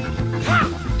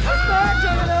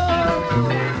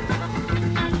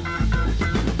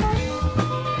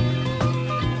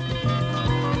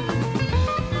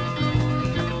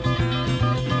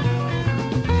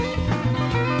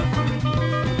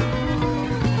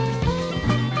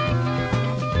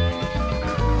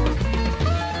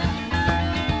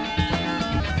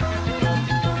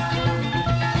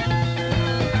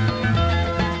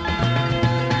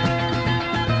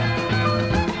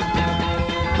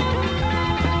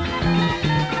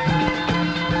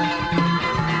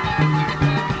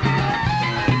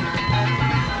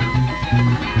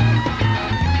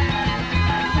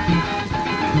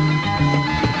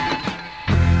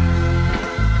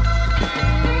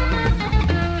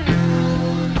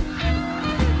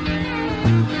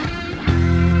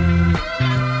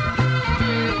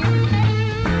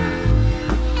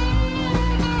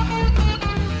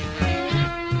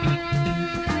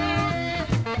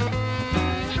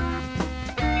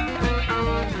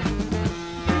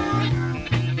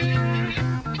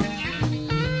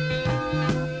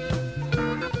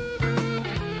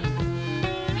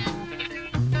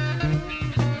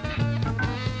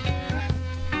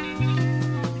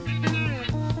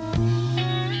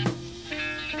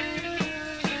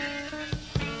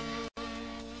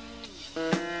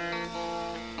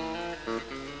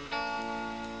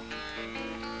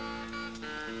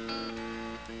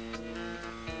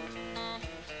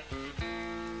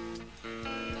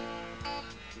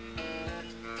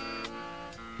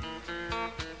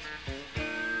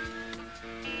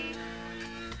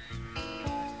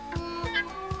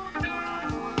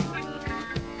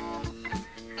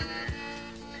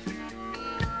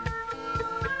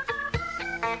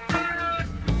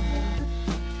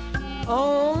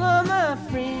 All of my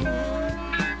friends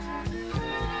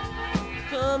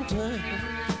come to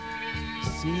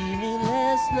see me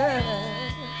last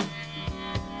night.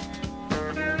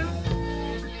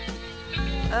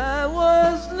 I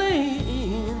was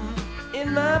laying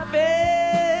in my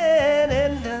bed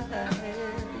and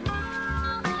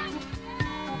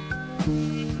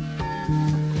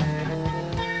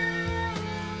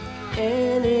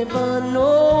anyone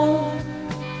know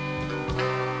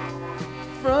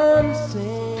from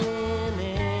San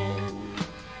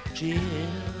Angelo?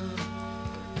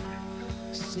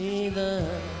 See the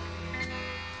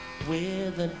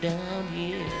weather down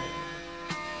here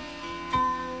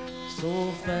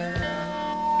so fine.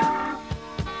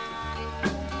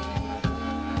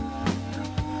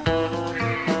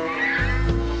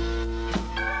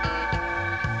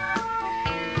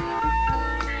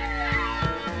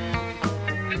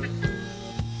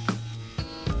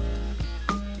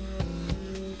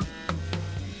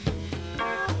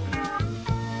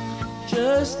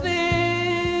 Just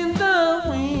then the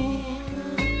wind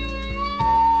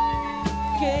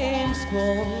came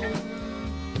squalling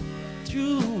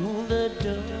through the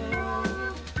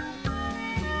door,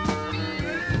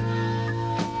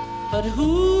 but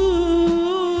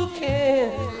who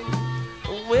can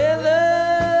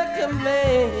weather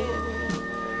command?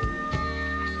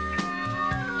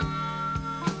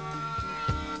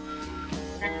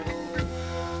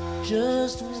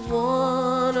 Just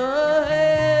wanna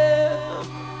have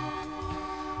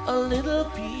a little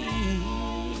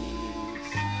peace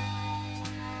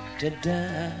to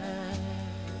die,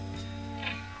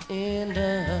 and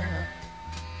a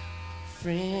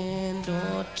friend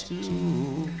or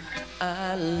two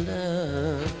I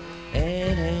love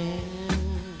at hand.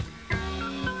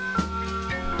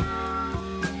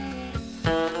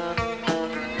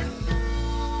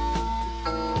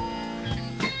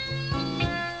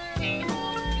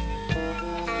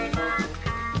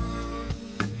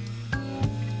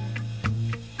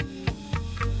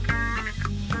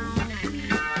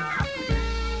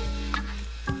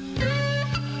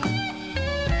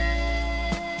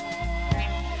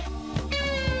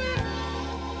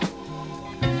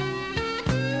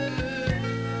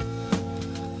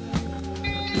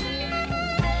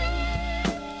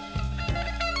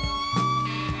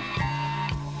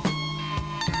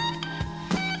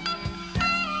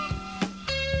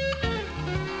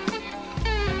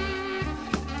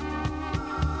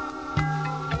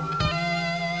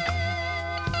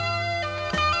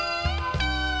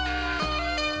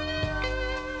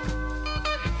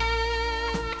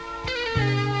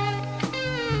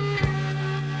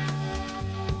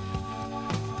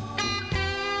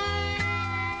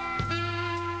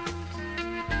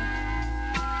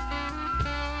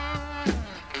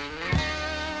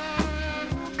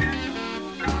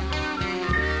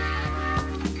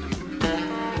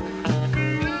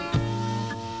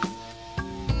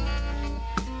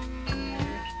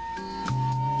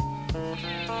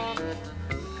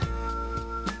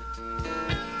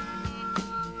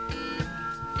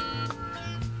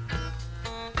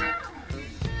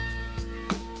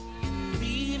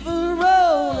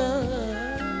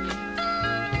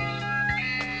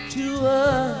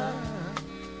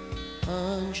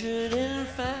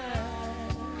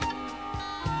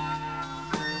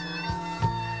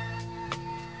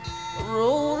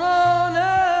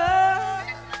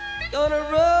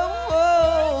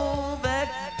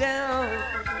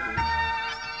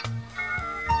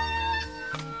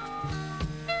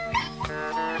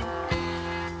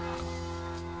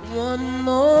 One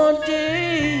more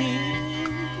day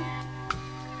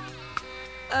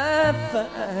I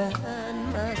find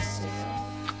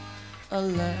myself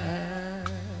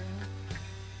alive.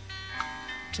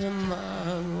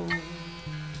 Tomorrow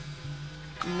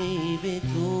maybe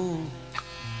go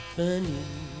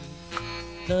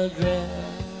beneath the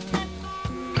ground.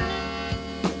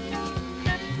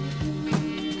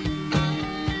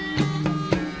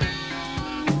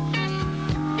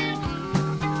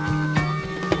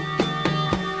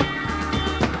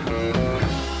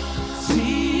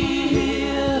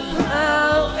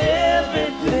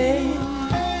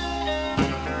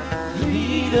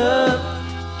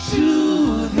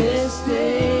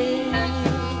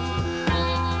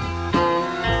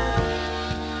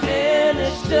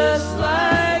 Just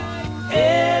like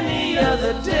any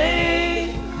other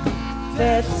day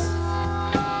that's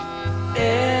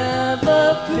ever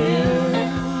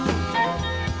been.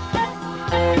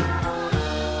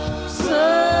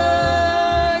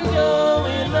 Sun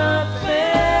going up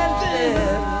and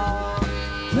down,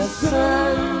 the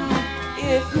sun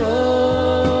is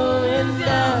going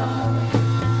down.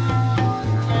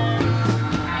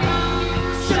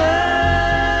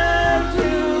 Shine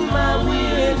through my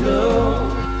window,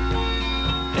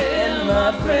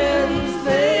 my friends,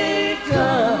 they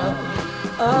come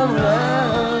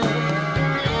around.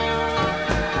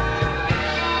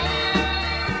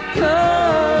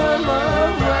 Come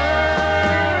around.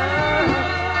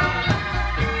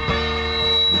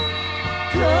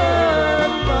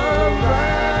 Come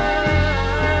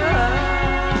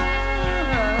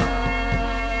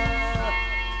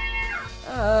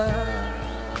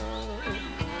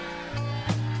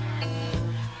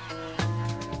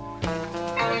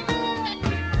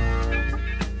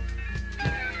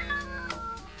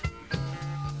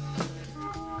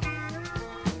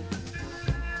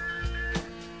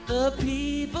The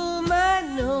people might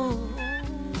know,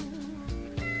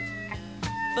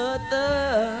 but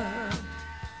the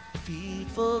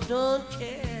people don't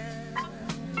care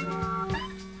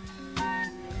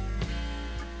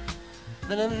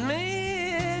that a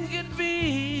man could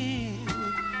be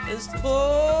as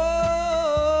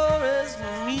poor as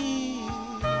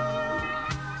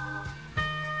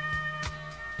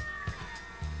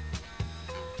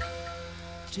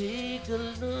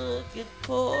look at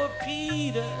poor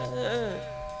Peter.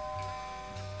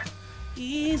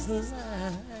 He's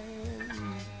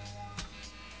lying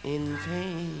in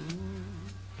pain.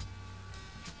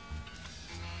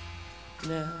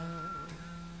 Now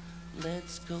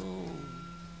let's go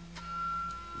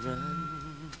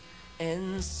run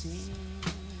and see.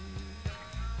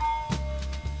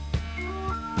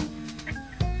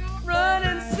 Run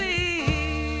and see.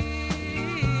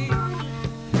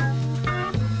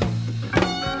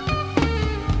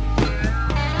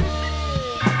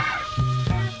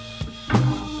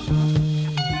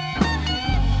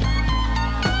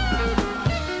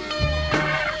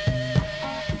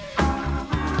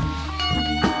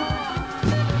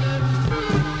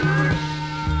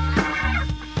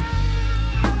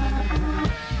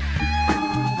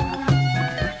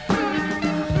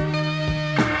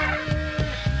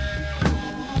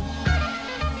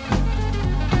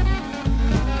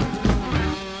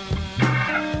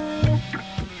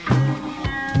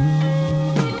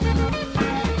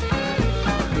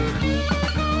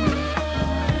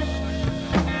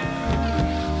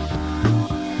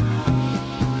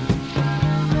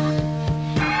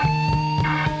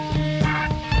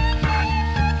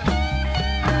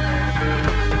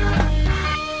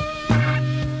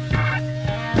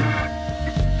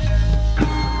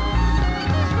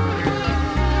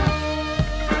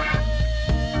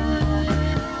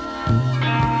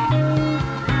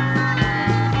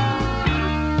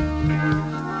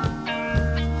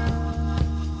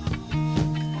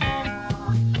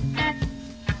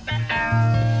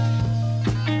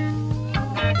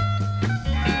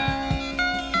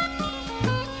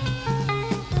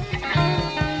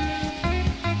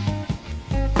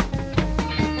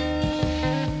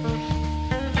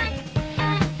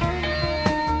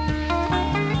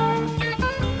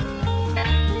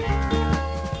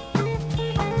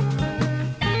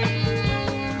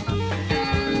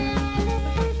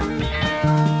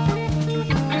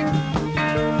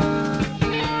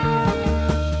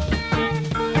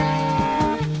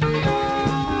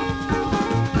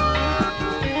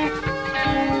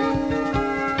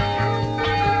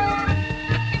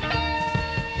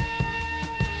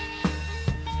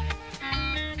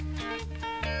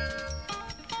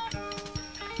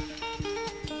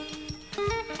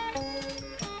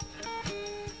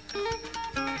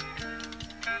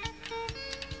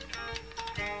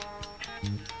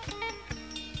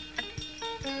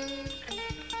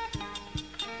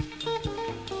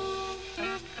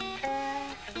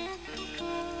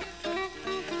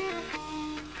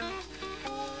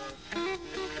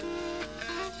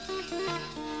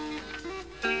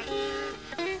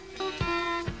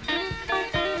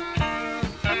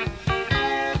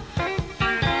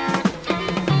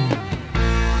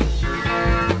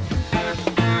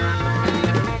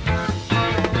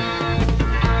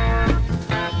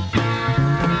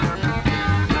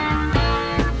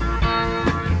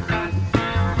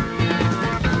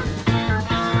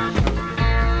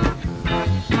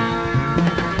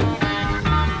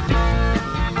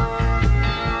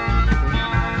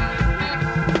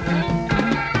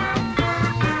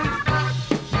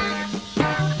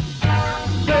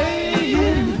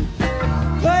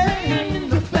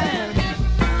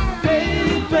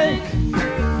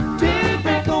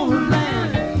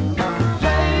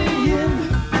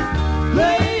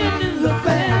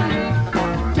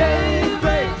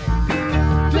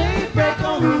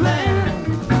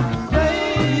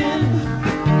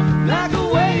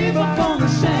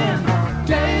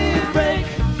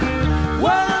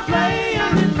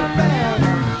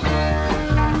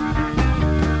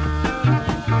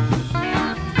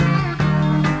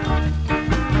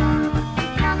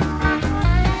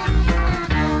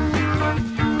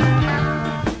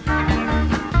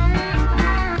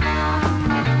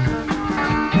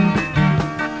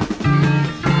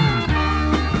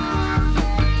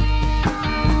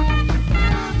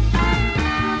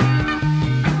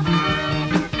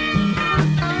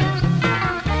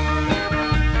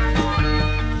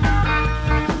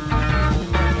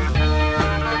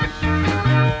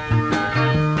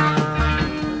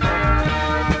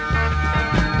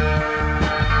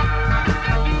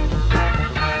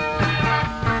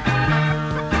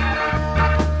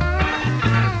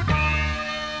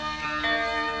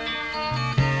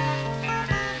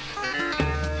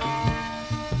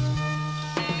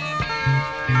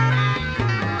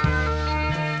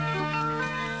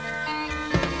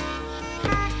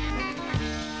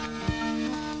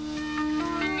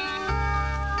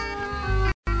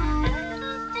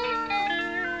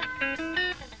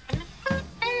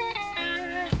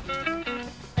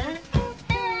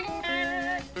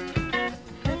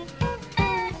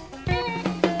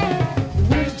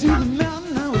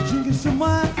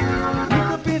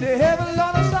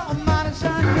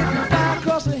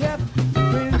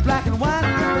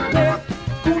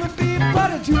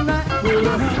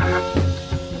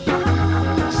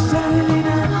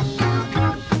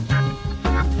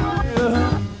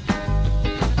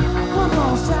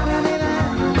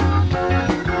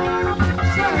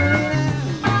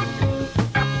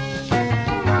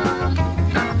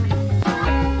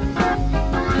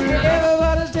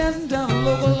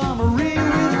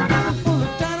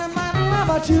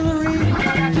 artillery.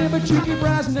 Jim and Cheeky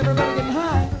brass and everybody getting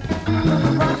high.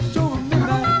 Nothing rockets over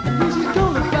midnight. She's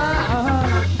gonna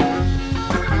fly.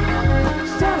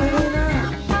 Saturday night.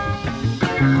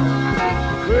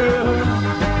 Well,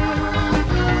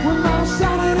 one more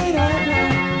Saturday night.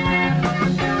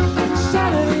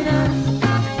 Saturday night.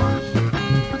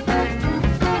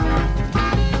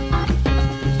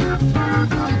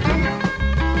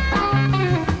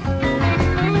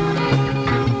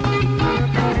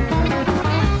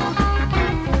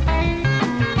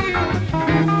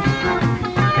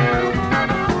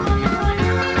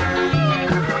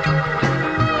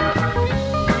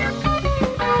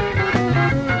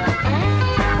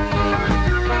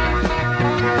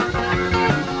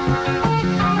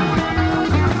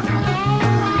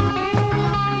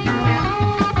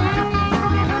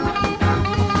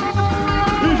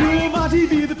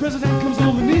 President comes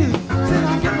on the news, said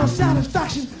I get no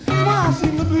satisfaction. That's why I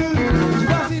sing the blues. That's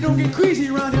why I say don't get crazy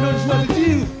around, you know just what to do.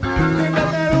 Ain't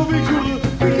got that old big cooler,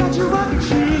 we got your rocking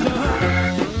shoes.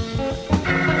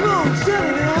 Come on,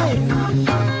 Saturday night.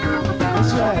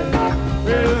 That's right.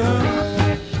 Well,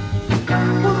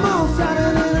 one more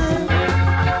Saturday night.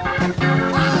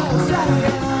 Oh,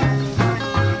 Saturday night.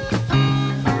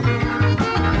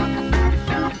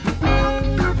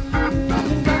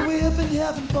 Think I'm way up in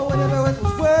heaven for whatever it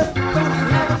was worth. Gonna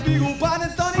have a big old body,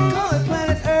 thought he'd call it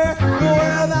planet Earth. Don't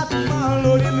worry about tomorrow,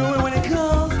 Lord, you know it when it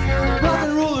comes. Rock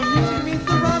and roll and music meets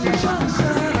the rock and chunk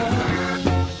sun.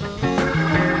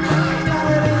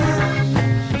 Saturday night.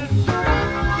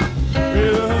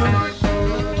 Yeah.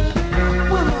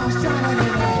 One more Saturday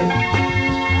night.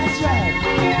 That's right.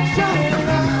 Saturday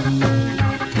night.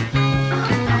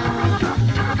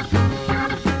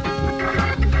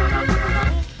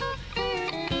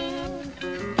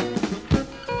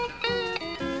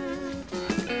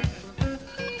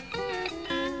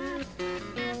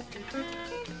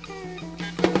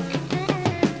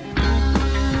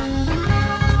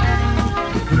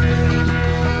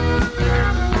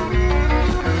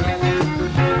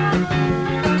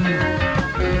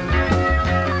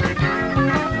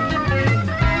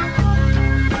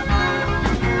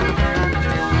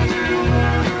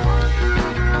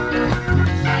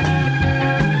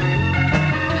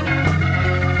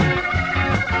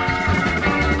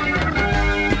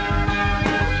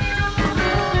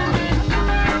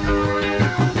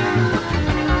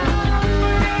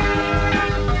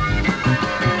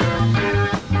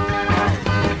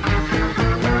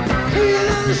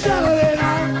 Saturday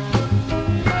night.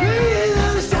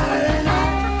 Saturday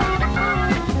night.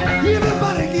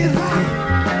 Everybody get high.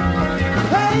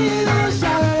 Hey,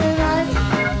 Saturday night.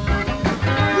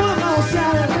 One more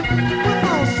Saturday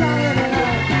night. Saturday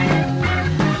night.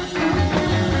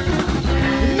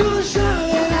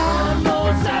 One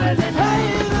more Saturday night.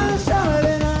 Hey,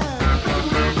 Saturday night.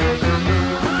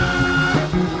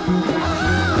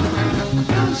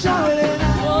 Saturday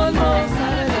night. One more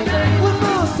Saturday night. One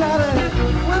more Saturday.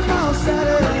 One more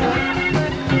Saturday night.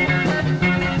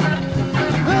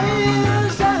 Hey,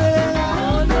 Saturday night.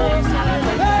 One more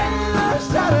Saturday night. Hey,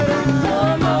 Saturday night.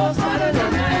 One more Saturday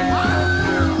night.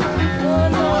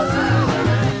 One more Saturday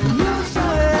night. One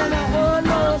Saturday night. One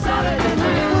more Saturday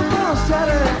night. One more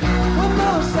Saturday. One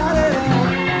more Saturday night.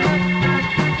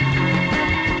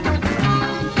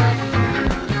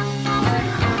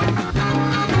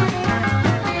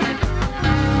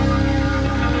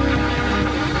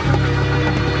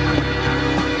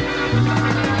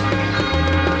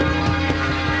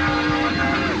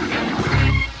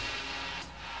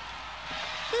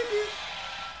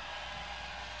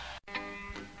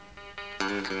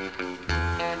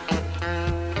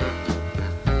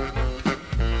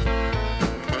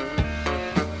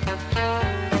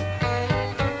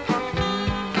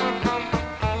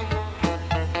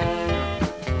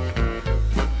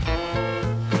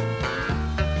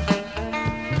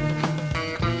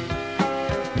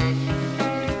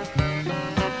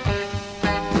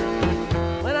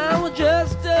 When I was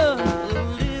just a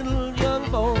little young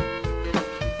boy,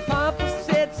 Papa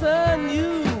said, son,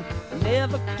 you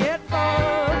never get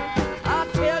far. I'll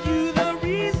tell you the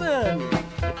reason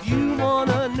if you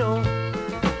wanna know.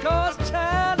 'Cause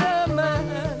child of mine,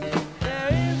 there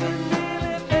isn't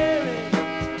really very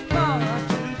far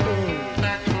to go.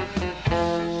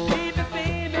 Baby,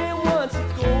 baby, once a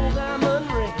gold diamond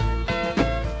ring,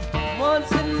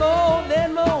 once and more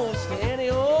than most any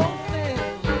old thing.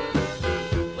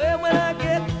 Well, when I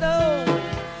get those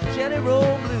Jelly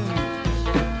Roll blues,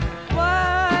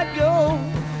 why go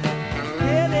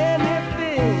get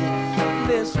anything in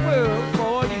this world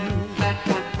for you?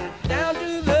 Down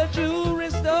to the jewelry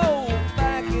store,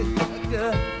 back it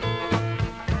up,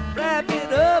 wrap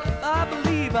it up. I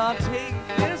believe I'll take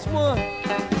this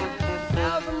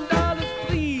 $1,000,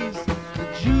 please. The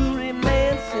jury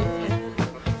man said,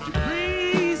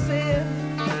 Dupree said,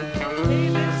 pay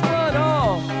this one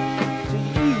off to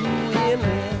you and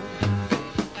them.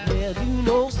 Well, you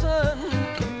know, son,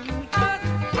 I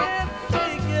can't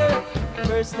figure.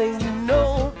 First thing you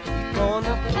know, you're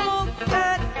gonna pull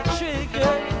that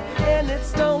trigger, and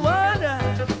it's no wonder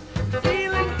the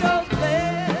feeling goes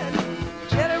bad.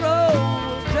 Jet roll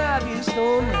will drive you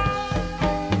stone mad.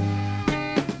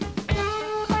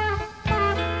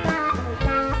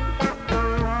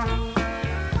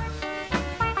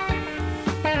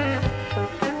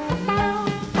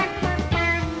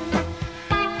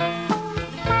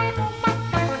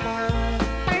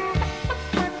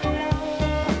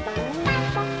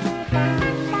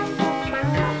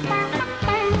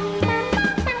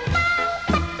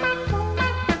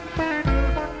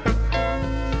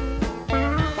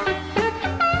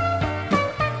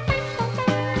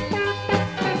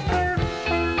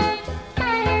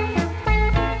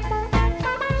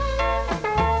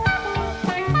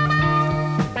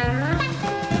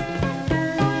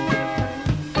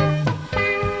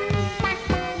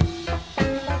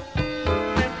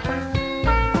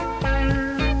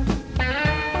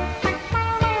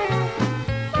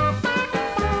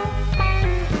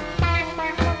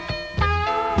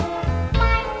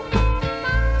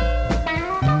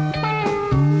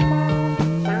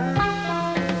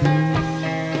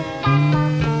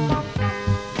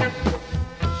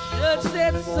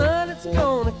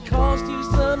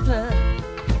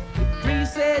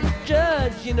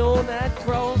 You know, that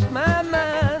crossed my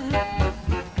mind.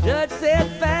 Judge said,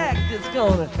 fact, it's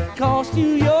gonna cost you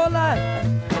your life.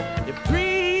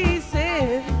 Dupree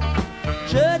said,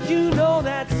 Judge, you know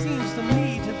that seems to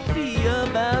me to be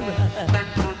about right.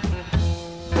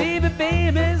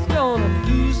 Baby's gonna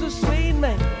lose a sweet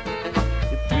man.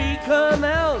 Dupree come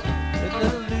out with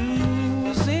a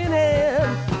losing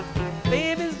hand.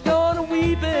 Baby's gonna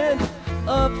weepin'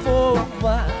 up for a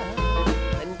while.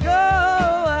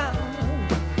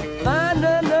 Find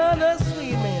another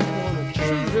sweet man, gonna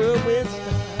treat her with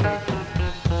style.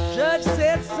 Judge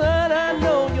said, son, I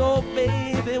know your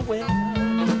baby well,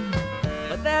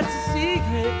 but that's a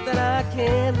secret that I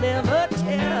can never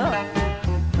tell.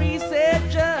 Dupree said,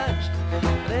 Judge,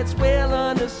 that's well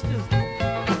understood.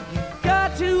 You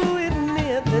got to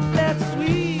admit that that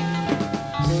sweet,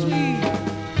 sweet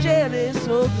jelly's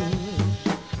so good.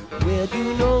 Well,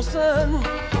 you know, son,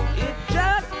 it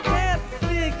just can't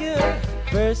figure.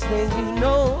 First thing you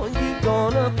know, you're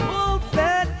gonna pull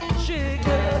that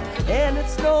trigger, and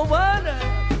it's no wonder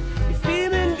your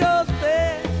feeling goes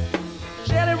bad.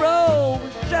 Jelly roll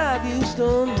will drive you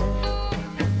stone mad.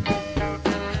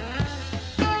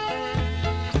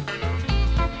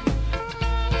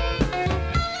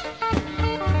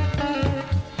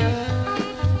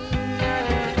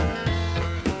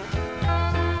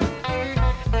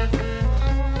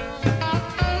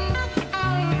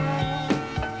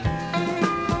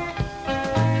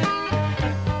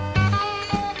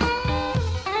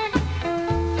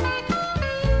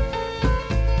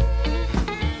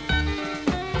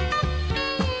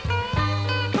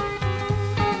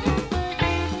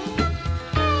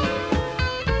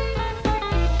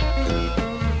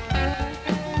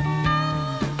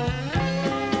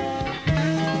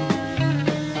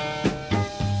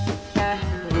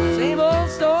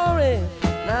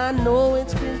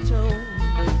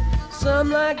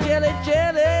 Some like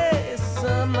jelly,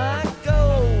 some like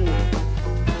gold.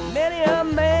 Many a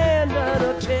man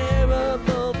done a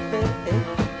terrible thing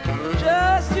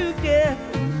just to get,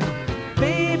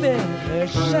 baby, a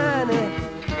shiny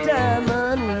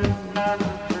diamond ring.